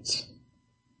jackets.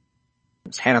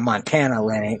 It's Hannah Montana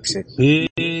Linux. Yeah.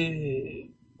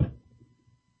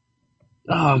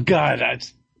 Oh God,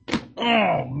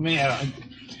 oh man.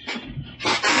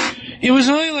 It was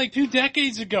only like 2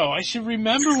 decades ago. I should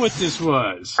remember what this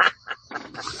was.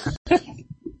 Is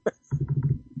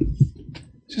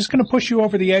this going to push you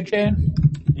over the edge, Dan?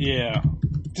 Yeah.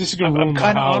 This is going to ruin I'm my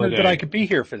kind of holiday. honored that I could be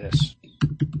here for this.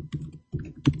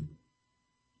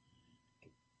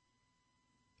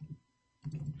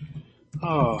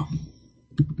 Oh.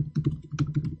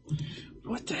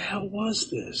 What the hell was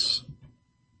this?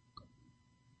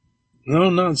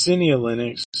 No, not Zinnia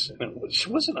Linux. She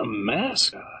wasn't a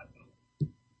mascot.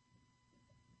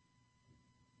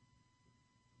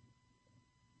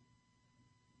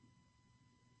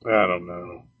 I don't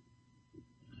know.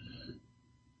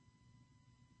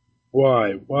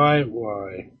 Why?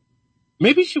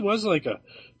 Maybe she was like a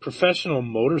professional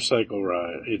motorcycle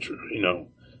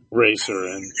racer,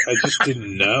 and I just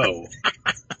didn't know.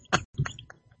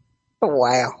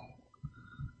 Wow.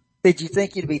 Did you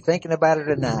think you'd be thinking about it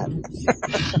or not?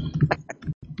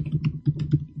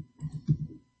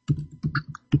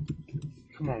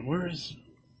 Come on, where is...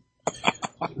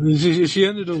 She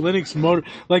ended a Linux motor...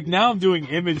 Like, now I'm doing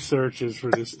image searches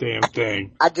for this damn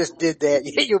thing. I just did that.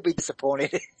 You'll be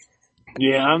disappointed.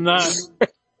 Yeah, I'm not...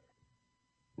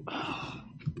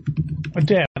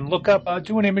 Dan, look up,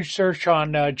 do an image search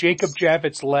on Jacob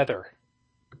Javits leather.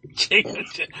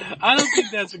 I don't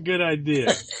think that's a good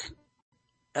idea.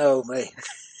 Oh, man.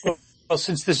 Well,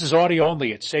 since this is audio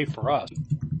only, it's safe for us.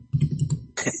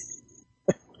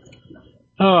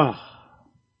 Oh.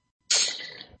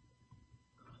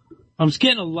 I'm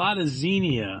getting a lot of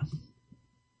Xenia.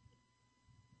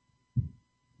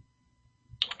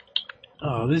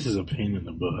 Oh, this is a pain in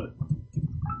the butt.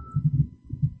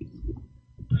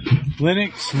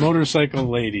 Linux Motorcycle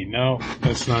Lady. No,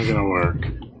 that's not gonna work.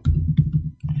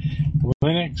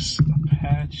 Linux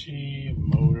Apache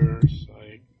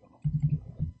Motorcycle.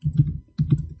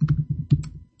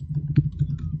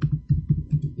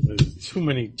 There's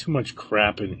too much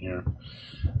crap in here.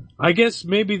 I guess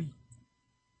maybe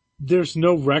there's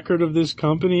no record of this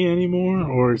company anymore,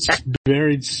 or it's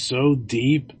buried so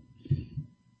deep.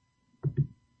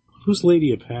 Who's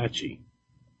Lady Apache?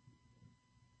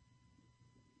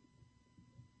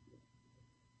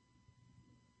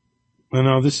 Oh,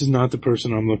 no, this is not the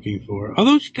person I'm looking for.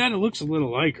 Although she kind of looks a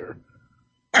little like her.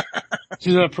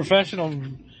 She's a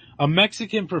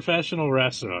Mexican professional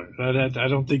wrestler. I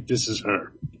don't think this is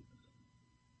her.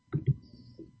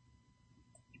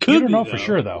 You don't know for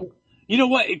sure, though. You know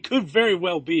what? It could very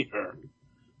well be her.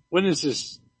 When is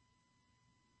this?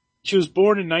 She was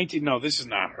born in no, this is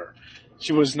not her.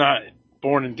 She was not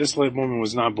born in, this woman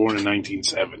was not born in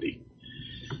 1970.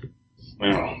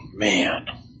 Oh, man.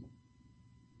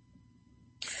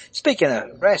 Speaking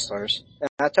of wrestlers,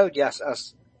 I told you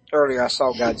earlier I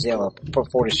saw Godzilla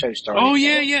before the show started. Oh,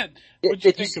 yeah. What'd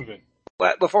you think of it?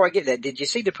 Well, before I get that, did you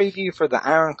see the preview for the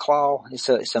Iron Claw? It's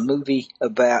a movie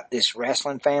about this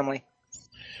wrestling family.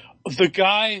 The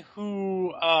guy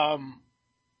who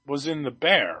was in The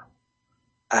Bear.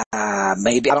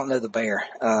 Maybe. I don't know The Bear.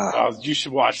 You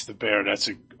should watch The Bear. That's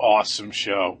an awesome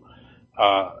show.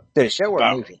 Did a show or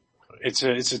a movie? It's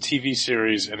a TV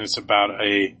series, and it's about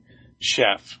a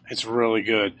chef. It's really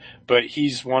good. But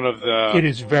he's one of the... It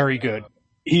is very good.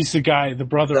 He's the guy, the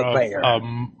brother of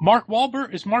Mark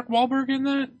Wahlberg. Is Mark Wahlberg in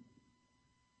that?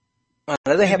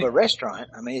 They have a restaurant.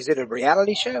 I mean, is it a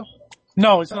reality show?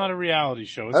 No, it's not a reality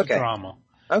show. It's a drama.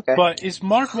 Okay. But is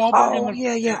Mark Wahlberg in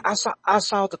the... yeah. I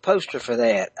saw the poster for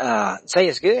that. Say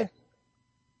it's good?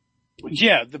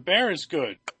 Yeah, The Bear is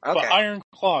good. Okay. But Iron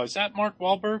Claw, is that Mark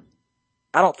Wahlberg?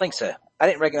 I don't think so. I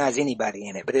didn't recognize anybody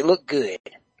in it, but it looked good.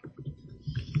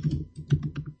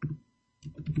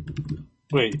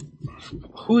 Wait,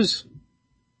 who's...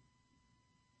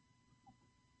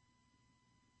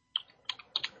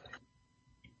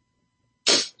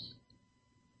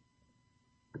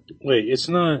 Wait, it's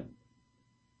not...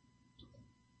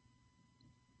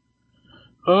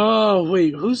 Oh,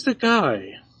 wait, who's the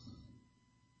guy?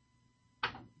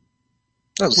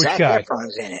 Oh, Zac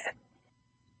Efron's in it.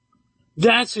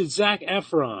 That's it, Zac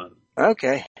Efron.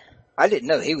 Okay. I didn't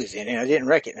know he was in it. I didn't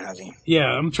recognize him. Yeah,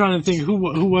 I'm trying to think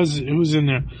who's in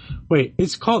there. Wait,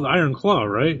 it's called Iron Claw,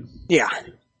 right? Yeah.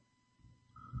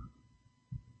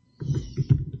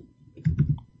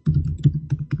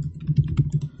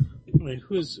 Wait,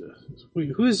 who is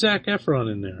Zac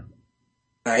Efron in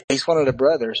there? He's one of the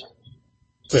brothers.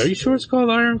 Wait, are you sure it's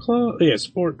called Iron Claw? Oh, yeah,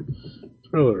 sport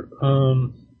thriller.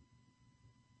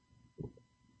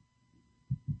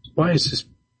 Why is this?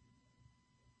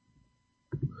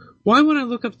 Why when I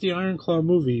look up the Iron Claw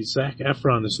movie, Zac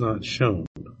Efron is not shown?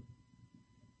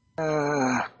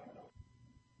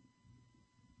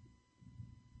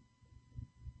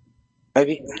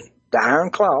 Maybe the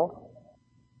Iron Claw.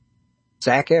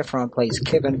 Zac Efron plays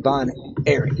Kevin Von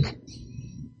Erich.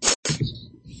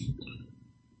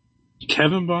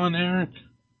 Kevin Von Erich?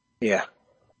 Yeah.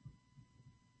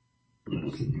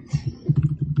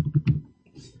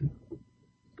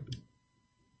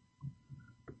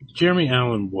 Jeremy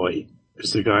Allen White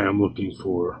is the guy I'm looking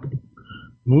for.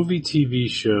 Movie, TV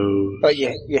shows. Oh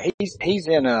yeah, he's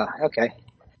in okay.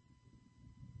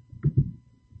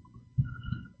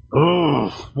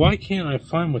 Oh, why can't I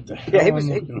find what the hell? Yeah, he was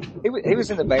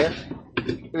in The Bear.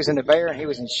 He was in The Bear and he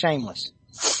was in Shameless.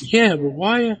 Yeah, but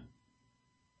why?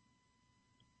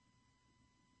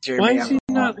 Why is he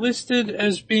not listed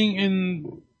as being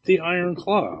in the Iron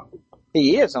Claw?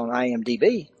 He is on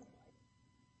IMDb.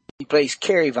 He plays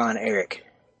Kerry Von Erich.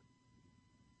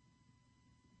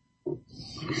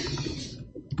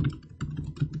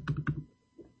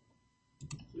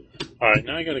 Alright,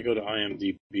 now I gotta go to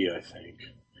IMDb, I think.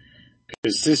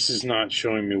 Because this is not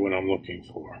showing me what I'm looking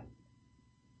for.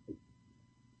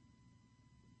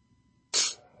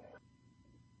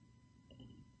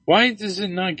 Why does it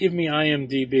not give me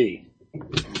IMDb?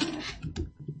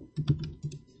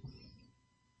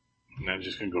 And I'm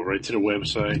just gonna go right to the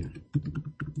website.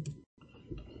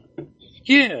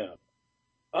 Yeah.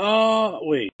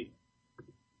 Wait.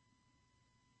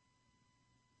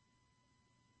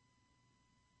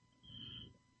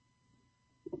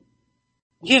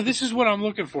 Yeah, this is what I'm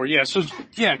looking for. Yeah, so,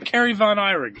 yeah, Kerry Von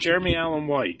Erich, Jeremy Allen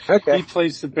White. Okay. He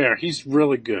plays the bear. He's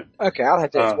really good. Okay, I'll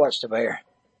have to watch The Bear.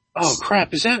 Oh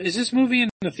crap, is this movie in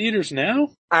the theaters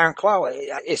now? Iron Claw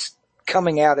is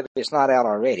coming out if it's not out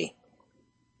already.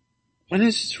 When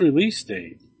is its release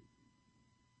date?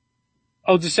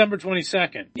 Oh, December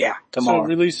 22nd. Yeah, tomorrow. So it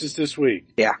releases this week.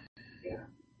 Yeah.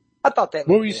 I thought that.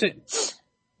 What were you saying?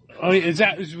 Oh, was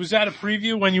that a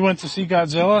preview when you went to see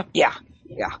Godzilla? Yeah.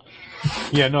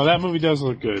 Yeah, no, that movie does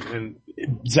look good. And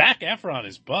Zac Efron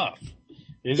is buff.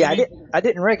 Yeah, I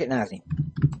didn't recognize him.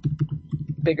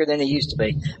 Bigger than he used to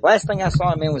be. Last thing I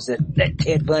saw him in was that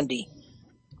Ted Bundy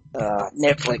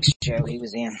Netflix show he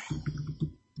was in.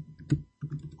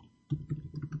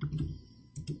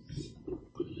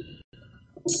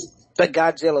 But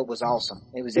Godzilla was awesome.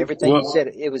 It was everything you said.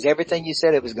 It was everything you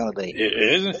said it was going to be. It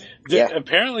is. Yeah.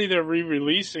 Apparently, they're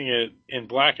re-releasing it in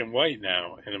black and white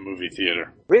now in a movie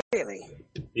theater. Really?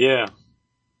 Yeah.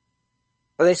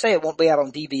 Well, they say it won't be out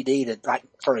on DVD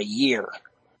for a year.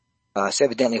 It's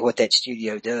evidently what that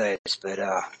studio does. But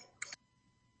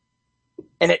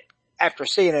after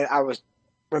seeing it, I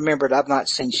remembered I've not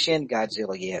seen Shin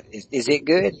Godzilla yet. Is it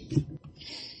good?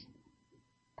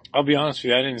 I'll be honest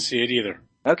with you, I didn't see it either.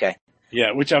 Okay.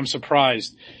 Yeah, which I'm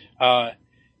surprised.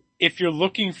 If you're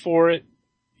looking for it,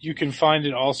 you can find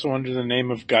it also under the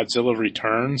name of Godzilla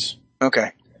Returns.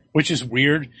 Okay. Which is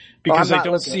weird because I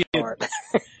don't see it.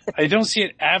 I don't see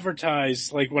it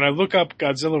advertised. Like when I look up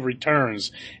Godzilla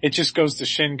Returns, it just goes to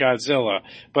Shin Godzilla,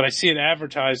 but I see it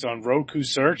advertised on Roku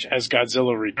search as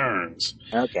Godzilla Returns.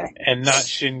 Okay. And not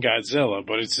Shin Godzilla,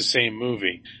 but it's the same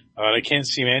movie. I can't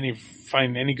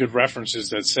find any good references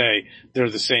that say they're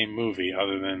the same movie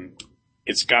other than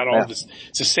it's got all this,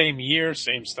 it's the same year,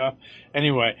 same stuff.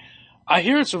 Anyway, I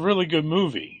hear it's a really good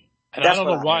movie and I don't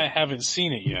know why I haven't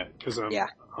seen it yet because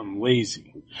I'm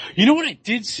lazy. You know what I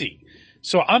did see?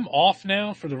 So I'm off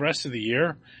now for the rest of the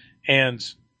year and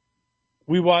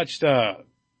we watched,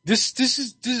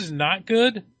 this is not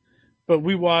good, but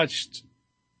we watched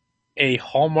a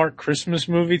Hallmark Christmas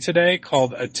movie today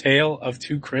called A Tale of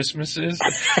Two Christmases.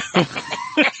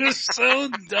 It was so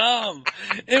dumb.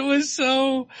 It was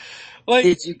so like.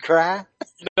 Did you cry?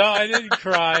 No, I didn't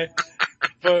cry.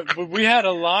 But we had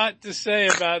a lot to say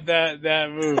about that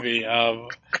movie.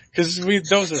 Cause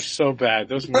those are so bad.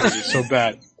 Those movies are so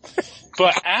bad.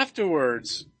 But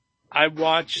afterwards, I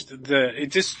watched the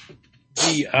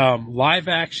live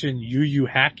action Yu Yu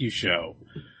Hakusho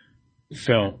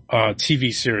film,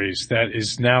 TV series that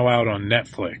is now out on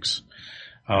Netflix.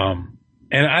 And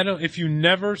if you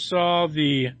never saw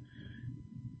the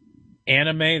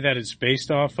anime that it's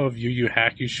based off of, Yu Yu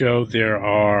Hakusho. There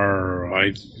are,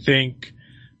 I think,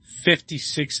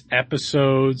 56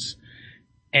 episodes,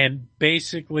 and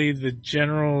basically the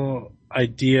general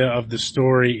idea of the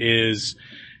story is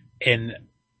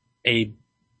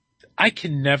I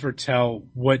can never tell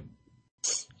what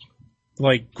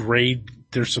like grade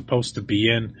they're supposed to be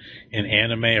in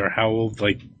anime, or how old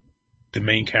like the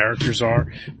main characters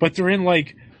are, but they're in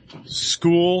like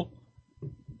school,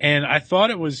 and I thought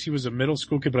he was a middle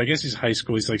school kid, but I guess he's high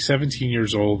school. He's like 17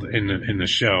 years old in the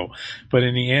show, but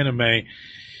in the anime,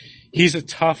 he's a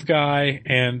tough guy,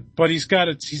 but he's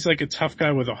like a tough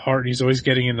guy with a heart, and he's always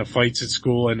getting into fights at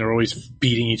school, and they're always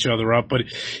beating each other up, but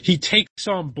he takes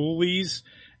on bullies,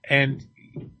 and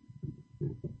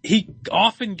he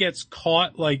often gets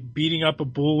caught like beating up a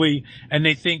bully, and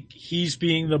they think he's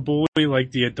being the bully, like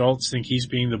the adults think he's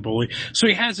being the bully. So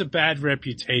he has a bad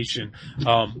reputation.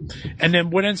 And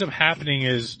then what ends up happening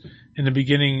is in the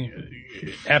beginning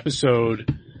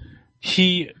episode,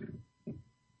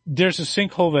 there's a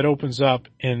sinkhole that opens up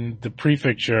in the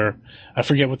prefecture. I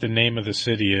forget what the name of the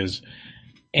city is.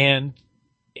 And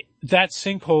that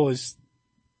sinkhole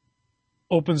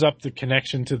opens up the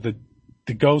connection to the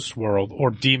ghost world or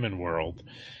demon world.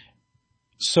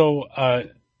 So, a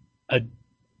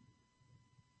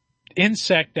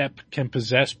insect that can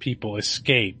possess people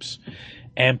escapes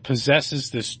and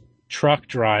possesses this truck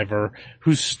driver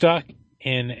who's stuck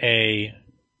in a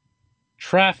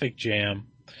traffic jam.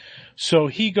 So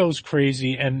he goes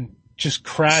crazy and just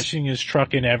crashing his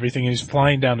truck and everything. He's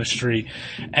flying down the street,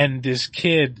 and this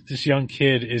young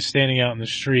kid is standing out in the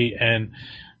street, and,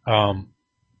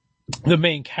 the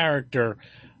main character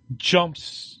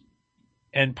jumps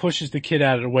and pushes the kid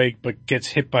out of the way, but gets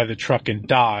hit by the truck and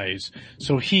dies.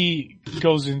 So he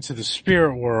goes into the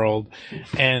spirit world,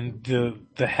 and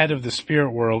the head of the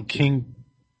spirit world, King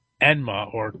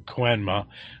Enma, or Koenma,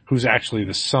 who's actually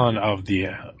the son of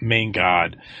the main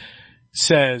god,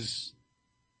 says,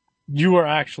 "You are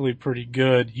actually pretty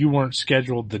good. You weren't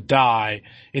scheduled to die.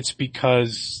 It's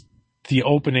because the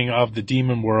opening of the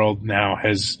demon world now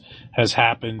has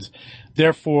happened.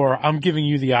 Therefore, I'm giving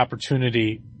you the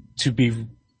opportunity to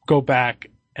go back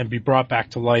and be brought back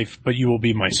to life, but you will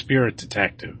be my spirit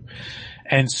detective."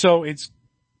 And so it's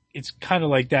kind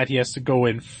of like that. He has to go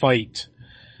and fight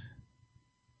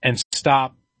and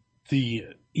stop the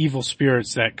evil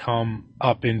spirits that come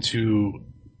up into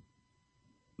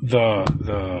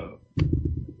the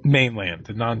mainland,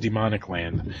 the non-demonic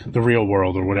land, the real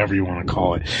world, or whatever you want to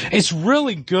call it. It's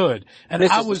really good. And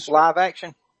this is live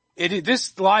action?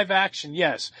 This live action,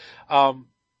 yes. The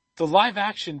live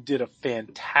action did a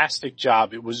fantastic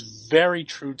job. It was very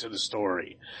true to the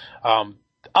story.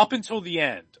 Up until the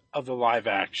end of the live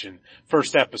action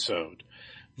first episode.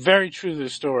 Very true to the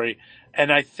story.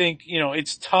 And I think,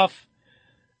 it's tough.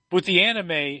 With the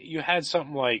anime, you had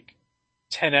something like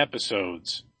 10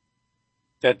 episodes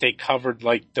that they covered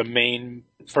like the main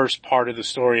first part of the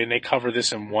story, and they cover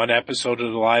this in one episode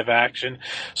of the live action.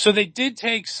 So they did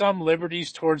take some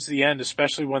liberties towards the end,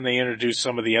 especially when they introduced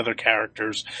some of the other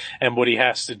characters and what he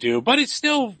has to do. But it's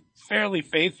still fairly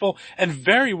faithful and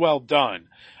very well done.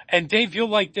 And Dave, you'll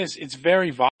like this. It's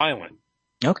very violent.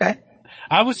 Okay.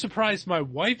 I was surprised my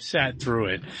wife sat through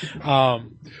it.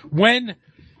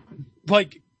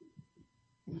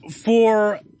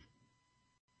 For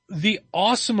the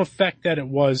awesome effect that it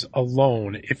was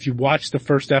alone, if you watch the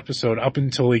first episode up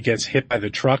until he gets hit by the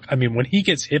truck, I mean, when he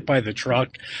gets hit by the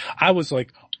truck, I was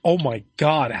like, oh my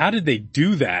God, how did they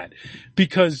do that?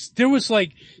 Because there was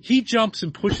like, he jumps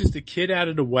and pushes the kid out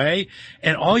of the way,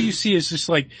 and all you see is just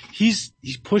like, he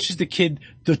pushes the kid,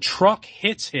 the truck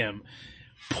hits him,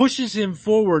 pushes him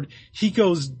forward, he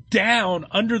goes down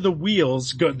under the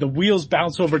wheels, the wheels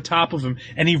bounce over top of him,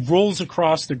 and he rolls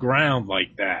across the ground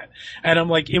like that. And I'm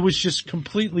like, it was just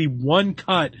completely one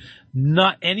cut,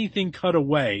 not anything cut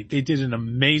away. They did an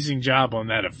amazing job on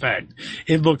that effect.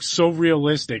 It looks so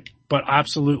realistic, but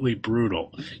absolutely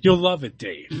brutal. You'll love it,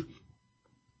 Dave.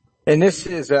 And this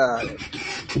is, how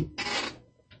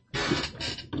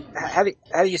do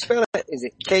you spell it? Is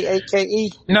it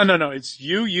K-A-K-E? No. It's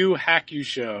Yu Yu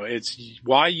Hakusho. It's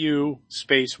Y-U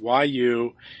space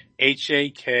Y-U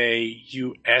Hakusho.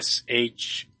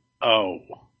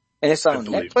 And it's on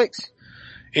Netflix?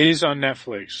 It is on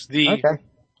Netflix.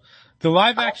 The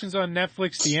live action's on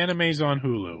Netflix. The anime's on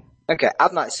Hulu. Okay.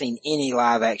 I've not seen any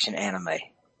live action anime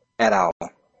at all.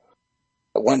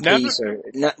 One Piece or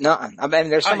nothing. I mean,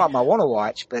 there's some of them I want to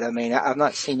watch, but I mean, I've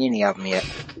not seen any of them yet.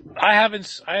 I haven't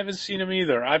seen them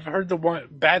either. I've heard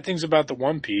bad things about the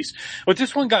One Piece, but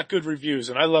this one got good reviews,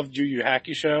 and I loved Yu Yu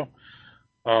Hakusho.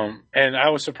 And I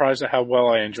was surprised at how well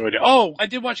I enjoyed it. Oh, I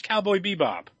did watch Cowboy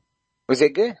Bebop. Was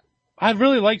it good? I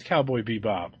really liked Cowboy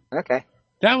Bebop. Okay.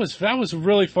 That was a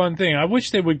really fun thing. I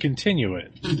wish they would continue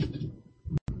it.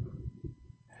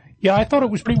 Yeah, I thought it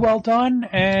was pretty well done,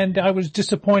 and I was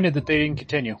disappointed that they didn't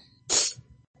continue.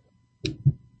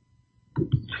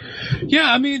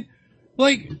 Yeah, I mean,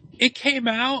 like, it came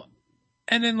out,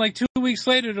 and then like 2 weeks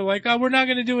later, they're like, oh, we're not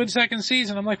going to do a second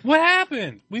season. I'm like, what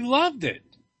happened? We loved it.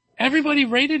 Everybody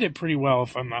rated it pretty well,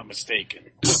 if I'm not mistaken.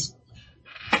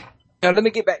 Now let me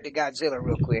get back to Godzilla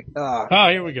real quick.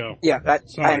 Here we go. Yeah,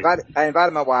 I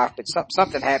invited my wife, but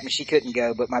something happened. She couldn't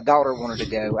go, but my daughter wanted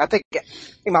to go. I think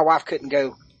my wife couldn't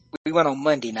go. We went on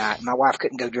Monday night. My wife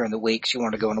couldn't go during the week. She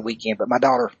wanted to go on the weekend, but my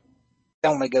daughter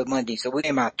only go Monday. So we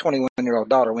and my 21-year-old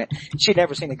daughter went. She'd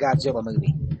never seen a Godzilla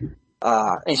movie.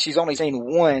 And she's only seen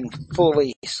one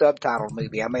fully subtitled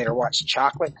movie. I made her watch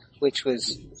Chocolate, which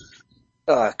was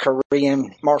a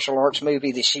Korean martial arts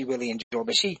movie that she really enjoyed,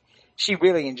 but she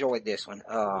really enjoyed this one.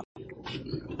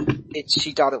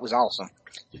 She thought it was awesome.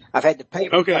 I've had to pay.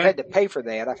 Okay. I've had to pay for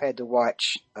that. I've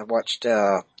watched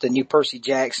the new Percy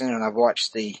Jackson, and I've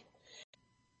watched the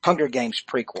Hunger Games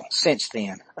prequel since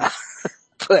then.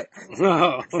 but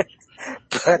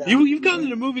You've gone to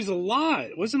the movies a lot.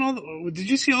 Did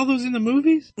you see all those in the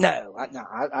movies? No,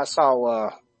 I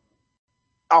saw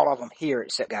all of them here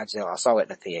except Godzilla. I saw it in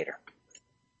the theater.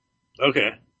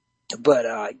 Okay. But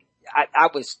I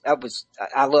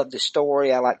loved the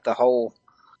story. I liked the whole,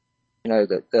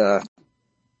 the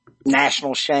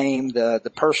national shame,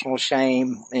 the personal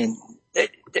shame, and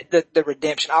the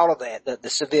redemption, all of that, the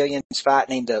civilians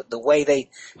fighting him, the way they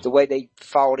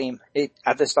fought him.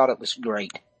 I just thought it was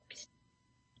great.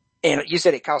 And you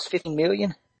said it cost $15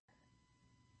 million? Is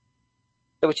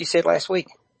that what you said last week?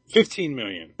 $15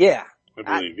 million. Yeah.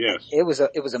 I believe, yes. It was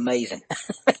amazing.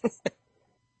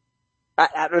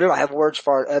 I really don't have words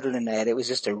for it other than that. It was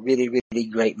just a really, really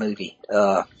great movie.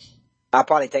 I'll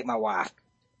probably take my wife.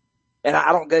 And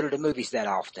I don't go to the movies that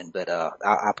often, but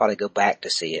I'll probably go back to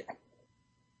see it.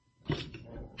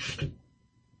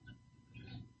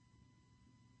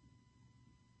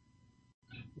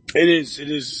 It is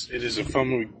a fun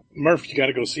movie. Murph, you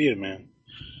gotta go see it, man.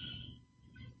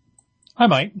 I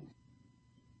might.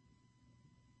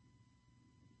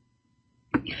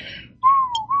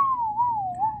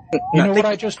 You know what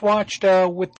I just watched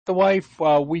with the wife?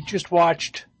 We just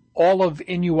watched all of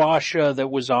Inuyasha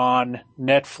that was on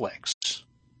Netflix.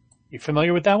 You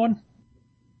familiar with that one?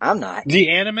 I'm not.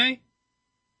 The anime?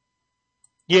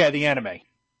 Yeah, the anime.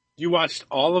 You watched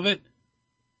all of it?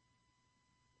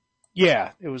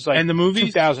 Yeah, it was like and the movies?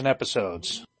 2,000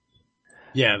 episodes.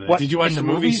 Yeah. Did you watch the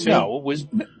movies too? No, it was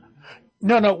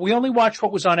no. We only watched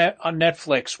what was on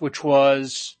Netflix, which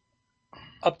was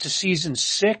up to season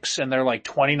 6, and they're like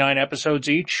 29 episodes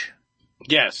each.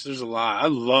 Yes, there's a lot. I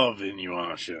love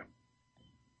Inuyasha.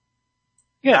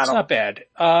 Yeah, it's not bad.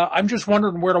 I'm just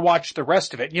wondering where to watch the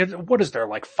rest of it. What is there,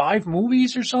 like 5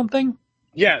 movies or something?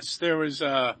 Yes, there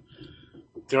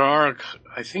are,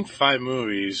 I think, 5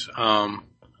 movies.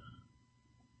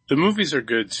 The movies are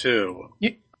good too.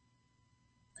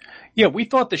 Yeah, we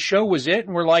thought the show was it,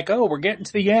 and we're like, oh, we're getting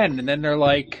to the end, and then they're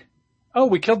like, oh,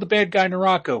 we killed the bad guy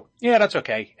Naraku. Yeah, that's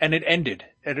okay. And it ended.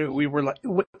 And we were like,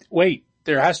 wait,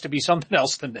 there has to be something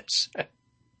else than this.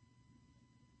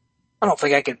 I don't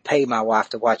think I could pay my wife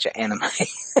to watch an anime.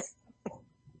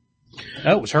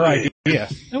 No, it was her idea.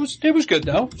 It was good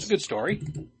though. It's a good story.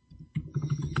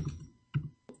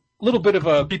 A little bit of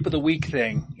a Beep of the Week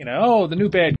thing. Oh, the new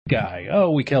bad guy.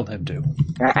 Oh, we killed him too.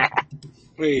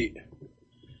 Wait.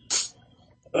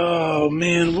 Oh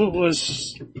man, what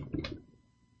was...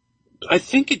 I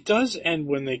think it does end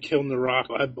when they kill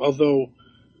Naraku, although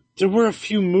there were a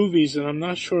few movies, and I'm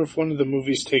not sure if one of the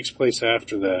movies takes place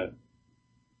after that.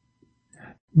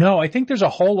 No, I think there's a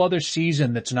whole other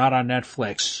season that's not on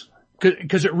Netflix.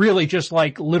 Because it really just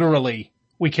literally,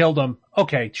 we killed him.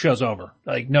 Okay, show's over.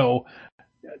 No,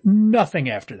 nothing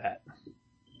after that.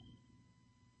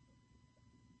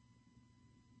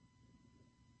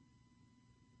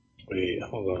 Wait,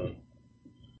 hold on.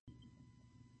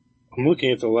 I'm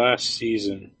looking at the last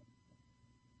season.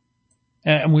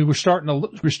 And we were starting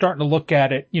to look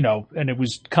at it, and it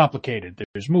was complicated.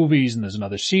 There's movies and there's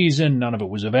another season. None of it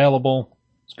was available.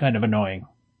 It's kind of annoying.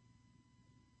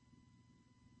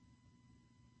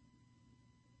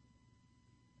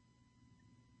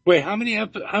 Wait, how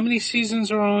many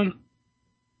seasons are on?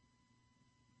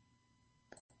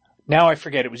 Now I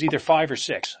forget. It was either 5 or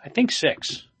 6. I think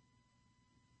 6.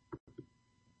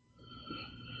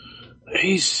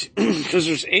 Because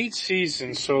there's 8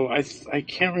 seasons, so I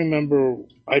can't remember.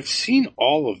 I've seen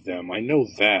all of them. I know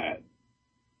that.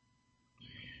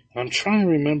 I'm trying to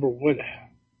remember what.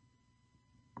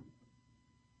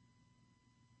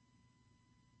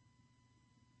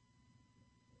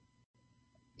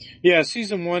 Yeah,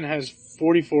 season 1 has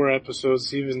 44 episodes,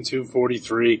 season 2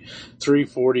 43,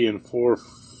 340 and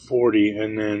 440,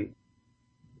 and then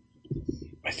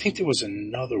I think there was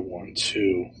another one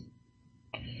too.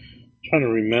 I'm trying to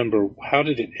remember, how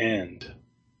did it end?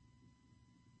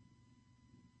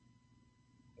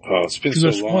 Oh, it's been so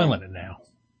long. You're spoiling it now.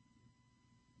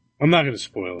 I'm not going to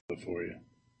spoil it for you.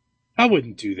 I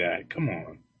wouldn't do that. Come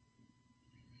on.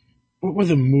 What were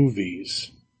the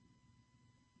movies?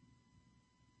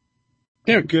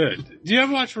 They're good. Do you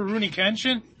ever watch Rurouni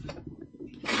Kenshin?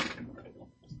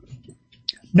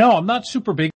 No, I'm not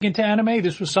super big into anime.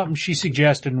 This was something she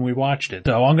suggested and we watched it.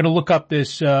 So I'm going to look up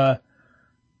this Yuku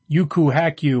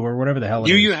Hakyu or whatever the hell it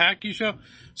is. Yu Yu Hakyu show.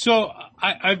 So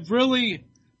I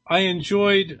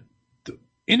enjoyed.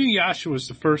 Inuyasha was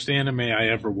the first anime I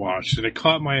ever watched, and it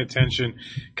caught my attention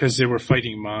because they were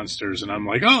fighting monsters, and I'm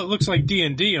like, oh, it looks like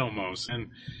D&D almost.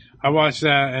 And I watched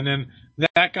that, and then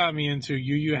that got me into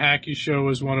Yu Yu Hakusho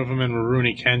was one of them, and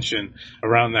Rurouni Kenshin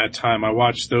around that time. I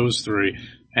watched those three,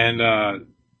 and I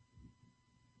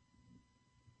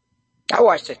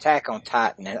watched Attack on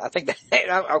Titan. I think that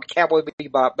Cowboy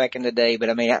Bebop back in the day, but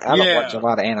I mean, I don't watch a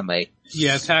lot of anime.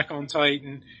 Yeah, Attack on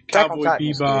Titan, Cowboy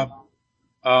Bebop.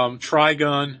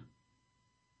 Trigun,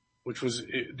 which was,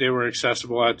 they were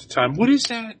accessible at the time. What is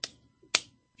that?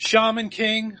 Shaman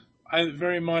King, I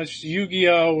very much.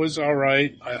 Yu-Gi-Oh! Was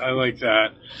alright. I like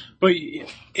that. But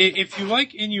if you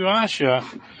like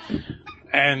Inuyasha,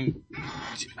 and,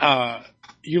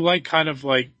 you like kind of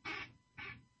like,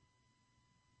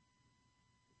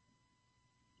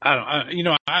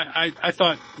 I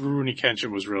thought Rurouni Kenshin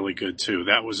was really good too.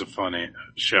 That was a fun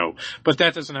show. But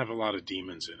that doesn't have a lot of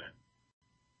demons in it.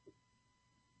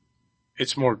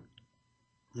 It's more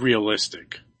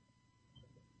realistic.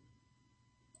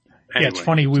 Anyway. Yeah, it's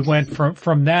funny. We went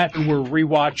from that. We're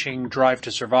rewatching Drive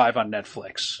to Survive on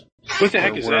Netflix. What the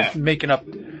heck is that? Making up.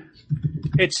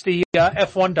 It's the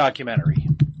F1 documentary.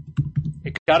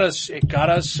 It got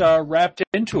us wrapped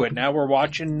into it. Now we're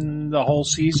watching the whole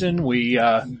season. We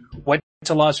went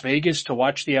to Las Vegas to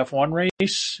watch the F1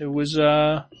 race. It was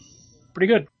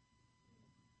pretty good.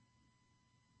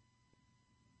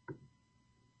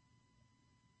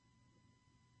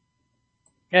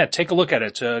 Yeah, take a look at it.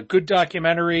 It's a good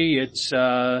documentary. It's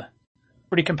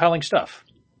pretty compelling stuff.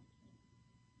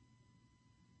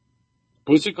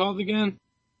 What's it called again?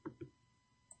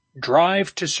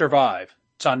 Drive to Survive.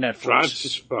 It's on Netflix. Drive to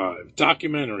Survive.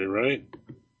 Documentary, right?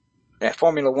 That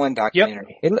Formula One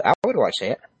documentary. Yep. I would watch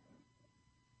that.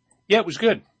 Yeah, it was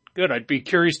good. Good. I'd be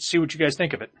curious to see what you guys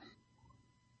think of it.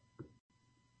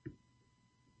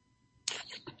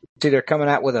 See, they're coming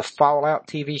out with a Fallout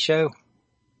TV show.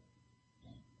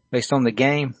 Based on the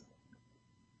game.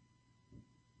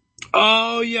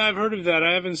 Oh, yeah, I've heard of that.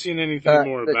 I haven't seen anything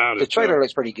more about it. The trailer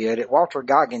looks pretty good. Walter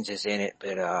Goggins is in it,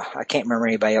 but I can't remember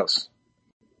anybody else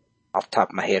off the top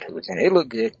of my head who was in it. It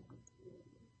looked good.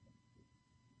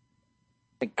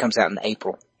 I think it comes out in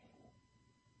April.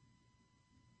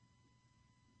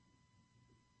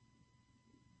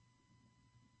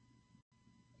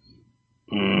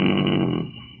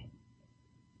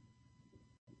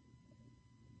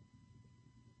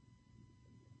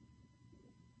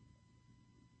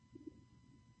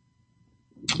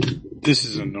 This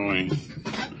is annoying.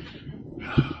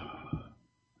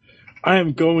 I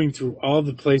am going through all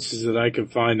the places that I can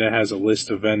find that has a list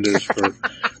of vendors for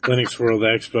Linux World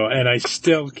Expo, and I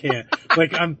still can't.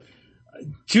 Like,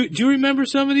 do you remember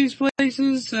some of these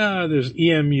places? There's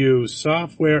EMU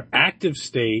Software. Active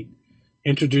State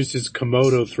introduces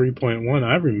Komodo 3.1.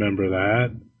 I remember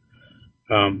that.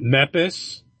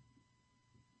 Mepis.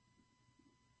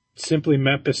 Simply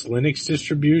Mepis Linux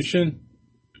distribution.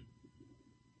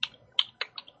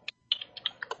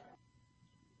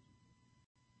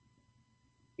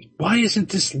 Why isn't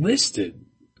this listed?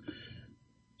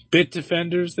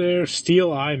 Bitdefender's there.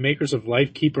 SteelEye, makers of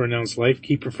LifeKeeper, announced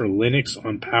LifeKeeper for Linux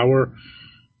on Power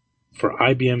for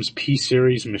IBM's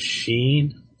P-Series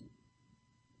machine.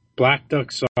 Black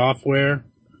Duck Software,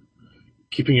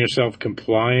 keeping yourself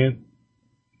compliant.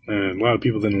 And a lot of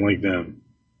people didn't like them.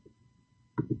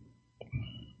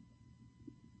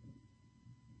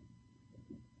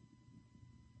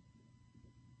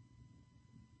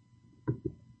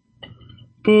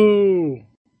 Boo!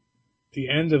 The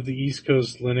end of the East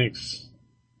Coast Linux.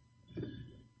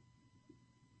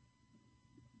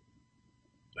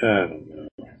 I don't know.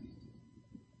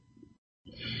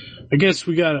 I guess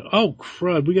we gotta, oh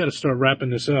crud, we gotta start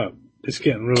wrapping this up. It's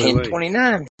getting really late.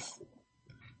 10:29.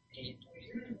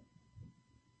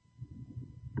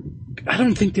 I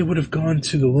don't think they would have gone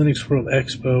to the Linux World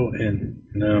Expo, and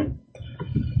no.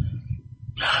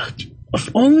 If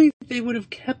only they would have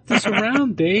kept this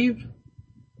around, Dave.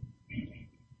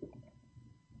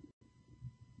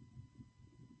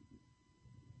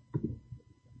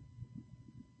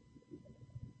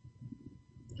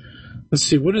 Let's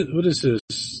see, what is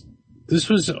this? This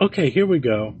was, okay, here we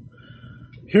go.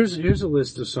 Here's a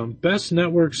list of some. Best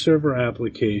network server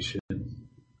application.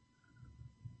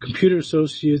 Computer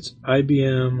Associates,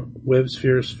 IBM,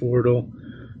 WebSphere, Sfortle,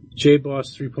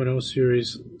 JBoss 3.0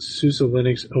 series, SUSE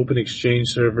Linux, Open Exchange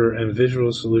Server, and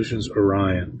Visual Solutions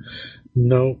Orion.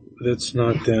 No, that's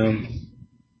not them.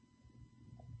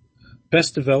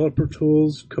 Best developer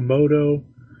tools, Komodo,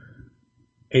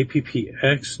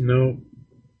 APPX, no.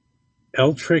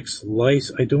 Eltrix,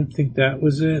 Lice, I don't think that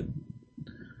was it.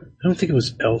 I don't think it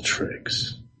was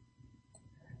Eltrix.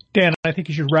 Dan, I think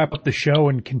you should wrap up the show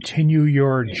and continue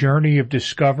your journey of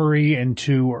discovery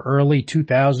into early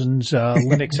 2000s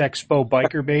Linux Expo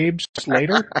biker babes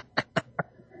later.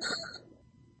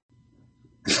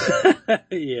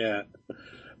 Yeah,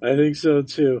 I think so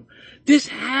too. This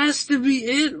has to be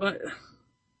it.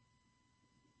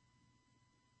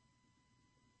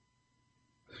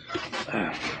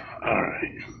 All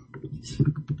right.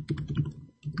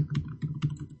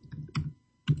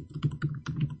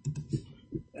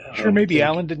 Sure, maybe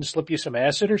Alan didn't slip you some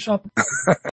acid or something?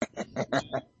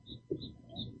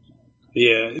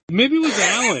 Yeah, maybe it was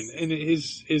Alan and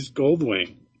his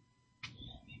Goldwing.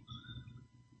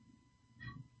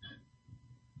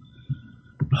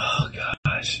 Oh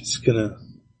gosh, it's gonna.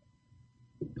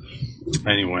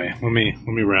 Anyway, let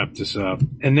me wrap this up,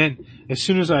 and then as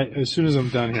soon as I'm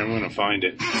done here, I'm gonna find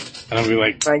it, and I'll be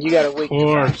like, Man, you got a week. Of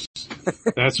course,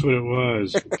 that's what it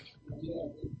was.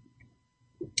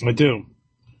 I do.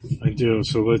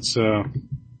 So let's. All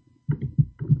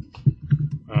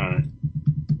right.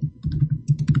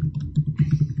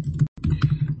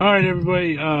 All right,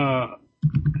 everybody.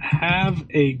 Have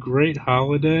a great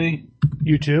holiday.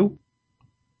 You too.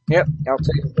 Yep, I'll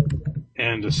take it.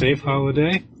 And a safe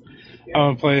holiday.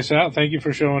 Play us out. Thank you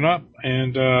for showing up,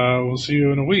 and we'll see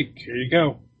you in a week. Here you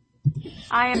go.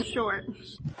 I am short.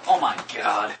 Oh my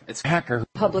god. It's Hacker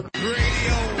Public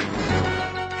Radio.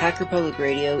 Hacker Public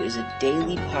Radio is a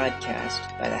daily podcast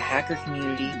by the hacker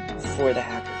community for the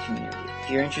hacker community. If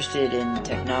you're interested in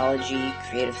technology,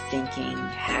 creative thinking,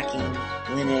 hacking,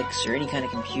 Linux, or any kind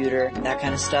of computer, and that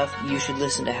kind of stuff, you should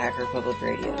listen to Hacker Public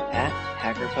Radio at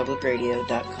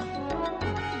hackerpublicradio.com.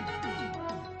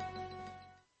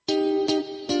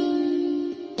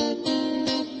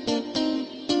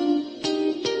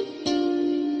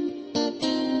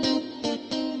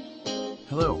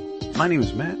 Hello, my name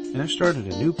is Matt, and I've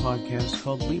started a new podcast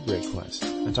called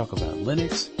LibreQuest. I talk about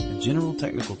Linux and general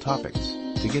technical topics.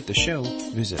 To get the show,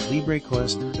 visit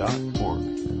LibreQuest.org.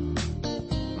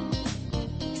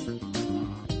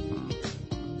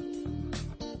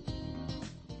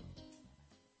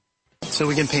 So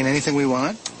we can paint anything we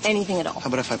want? Anything at all. How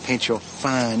about if I paint your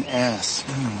fine ass?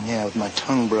 Yeah, with my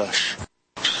tongue brush.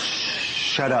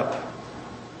 Shut up.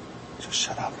 Just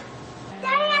shut up.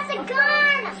 Daddy has a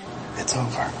gun! It's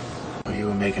over. Well, you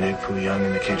were making egg foo young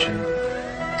in the kitchen.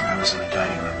 I was in the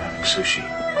dining room having sushi.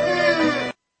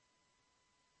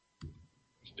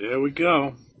 There we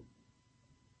go.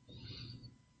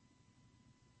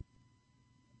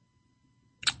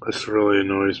 This really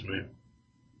annoys me.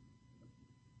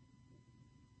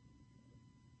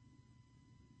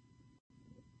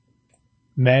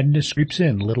 Madness creeps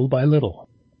in little by little.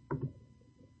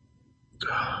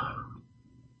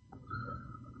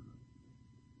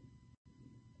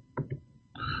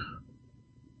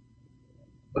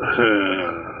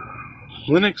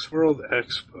 Linux World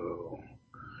Expo.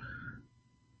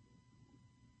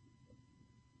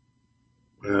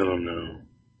 I don't know.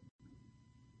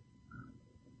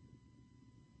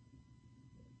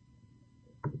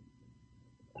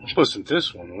 It wasn't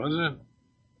this one, was it?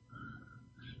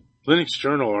 Linux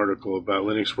Journal article about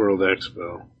Linux World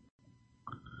Expo.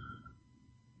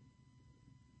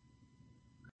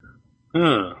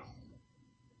 Huh.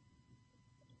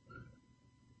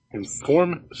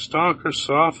 Stalker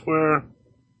software.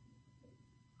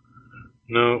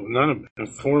 No, none of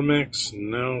Informix.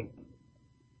 No.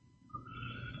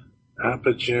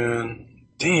 Apigen.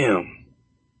 Damn.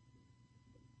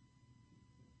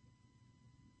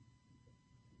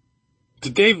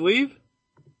 Did Dave leave?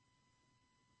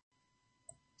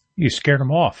 You scared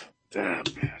him off. Damn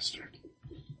bastard.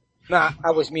 Nah,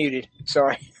 I was muted.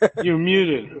 Sorry. You're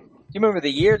muted. You remember the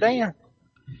year, Dan?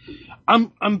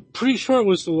 I'm pretty sure it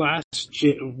was the last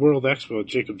World Expo at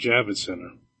Jacob Javits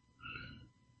Center.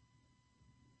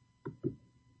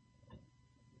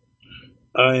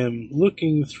 I am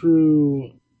looking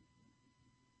through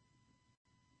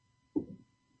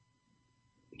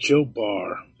Joe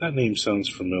Barr. That name sounds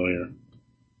familiar.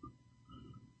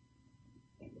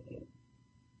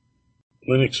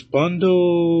 Linux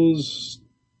bundles,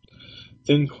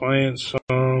 thin client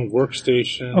song,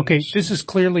 workstation. Okay, this is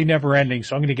clearly never ending,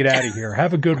 so I'm going to get out of here.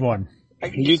 Have a good one.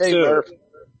 You too.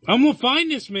 I'm gonna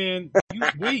find this, man. You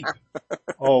wait.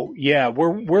 Oh yeah,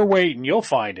 we're waiting. You'll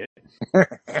find it.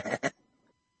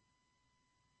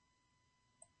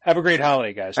 Have a great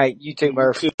holiday, guys. Hey, you too,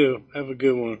 Murph. You too. Have a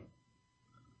good one.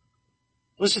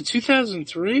 Was it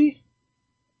 2003?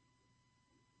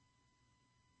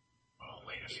 Oh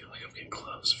wait, I feel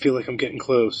like I'm getting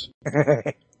close.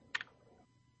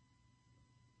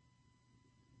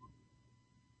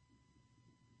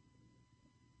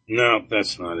 No,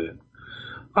 that's not it.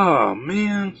 Oh,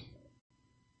 man.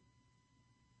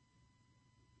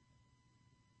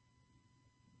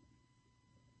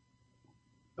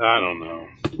 I don't know.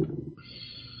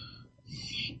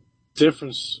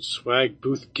 Different swag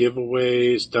booth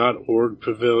giveaways.org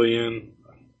pavilion.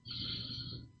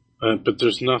 But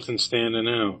there's nothing standing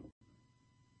out.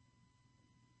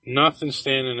 Nothing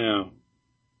standing out.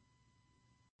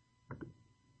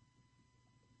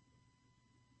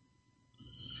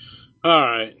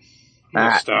 Alright. I'm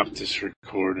going to stop this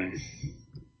recording.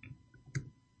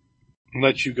 And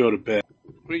let you go to bed.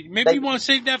 Maybe you want to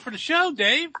save that for the show,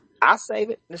 Dave? I'll save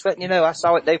it. Just letting you know, I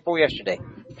saw it day before yesterday.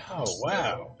 Oh,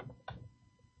 wow.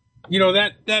 You know,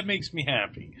 that makes me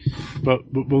happy. But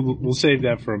we'll save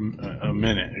that for a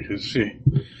minute. Because, see.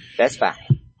 That's fine.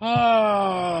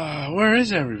 Where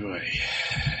is everybody?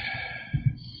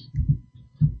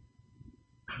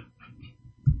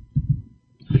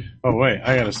 Oh, wait,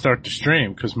 I gotta start the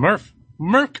stream, because Murph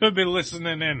could be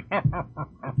listening in.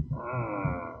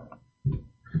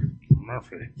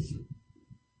 Murphy.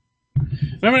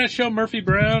 Remember that show, Murphy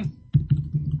Brown?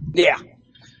 Yeah.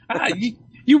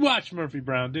 You watched Murphy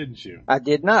Brown, didn't you? I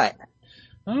did not.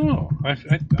 Oh, I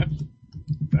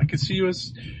could see you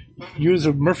as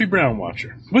a Murphy Brown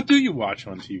watcher. What do you watch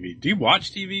on TV? Do you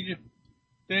watch TV,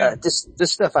 Dan? This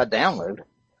stuff I download.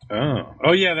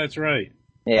 Oh yeah, that's right.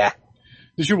 Yeah.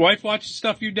 Does your wife watch the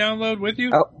stuff you download with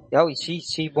you? Oh,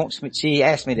 she wants me. She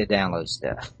asked me to download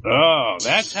stuff. Oh,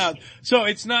 that's how. So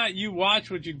it's not you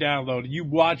watch what you download. You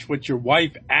watch what your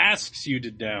wife asks you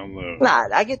to download. Nah,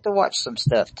 I get to watch some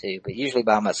stuff too, but usually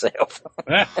by myself.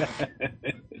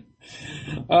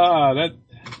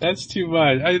 That's too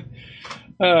much.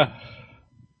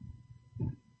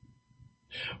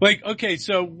 Okay,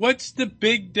 so what's the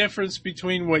big difference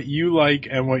between what you like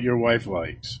and what your wife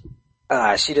likes?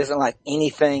 She doesn't like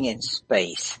anything in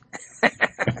space. All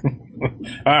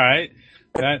right.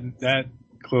 That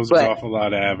closes off a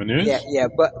lot of avenues. Yeah,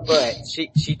 but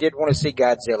she did want to see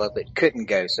Godzilla, but couldn't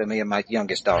go, so me and my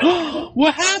youngest daughter.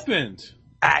 What happened?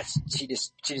 She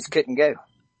just couldn't go.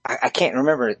 I can't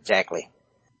remember exactly.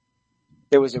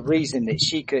 There was a reason that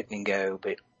she couldn't go,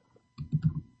 but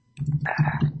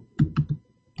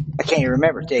I can't even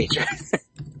remember, tell you the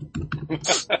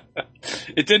truth.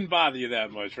 It didn't bother you that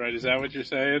much, right? Is that what you're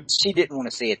saying? She didn't want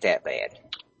to see it that bad.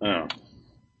 Oh.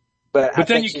 But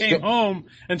then you came home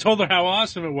and told her how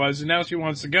awesome it was, and now she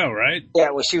wants to go, right?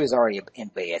 Yeah, well, she was already in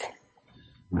bed.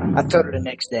 I told her the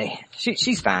next day.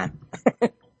 She's fine.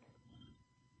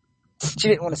 She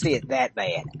didn't want to see it that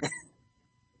bad.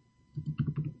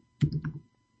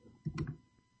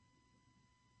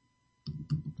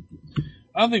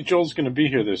 I don't think Joel's going to be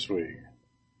here this week.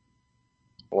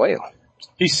 Well.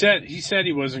 He said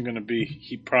he wasn't going to be.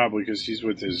 He probably, because he's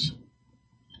with his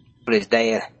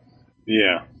dad.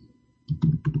 Yeah.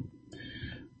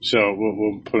 So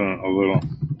we'll put on a little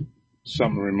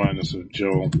something to remind us of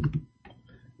Joel.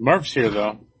 Murph's here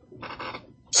though.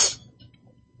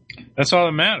 That's all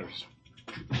that matters.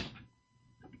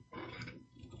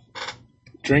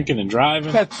 Drinking and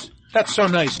driving. That's so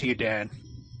nice of you, Dan.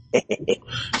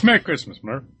 Merry Christmas,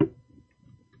 Murph.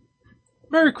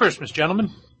 Merry Christmas,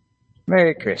 gentlemen.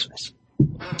 Merry Christmas.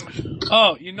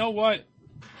 Oh, you know what?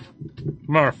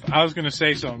 Murph, I was going to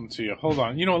say something to you. Hold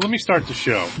on. You know what? Let me start the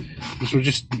show.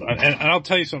 And I'll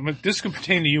tell you something. This could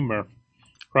pertain to you, Murph.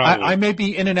 I may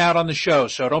be in and out on the show,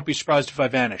 so don't be surprised if I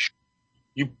vanish.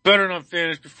 You better not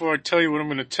vanish before I tell you what I'm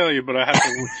going to tell you, but I have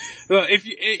to. If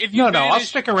you No, vanish, I'll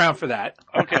stick around for that.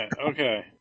 Okay.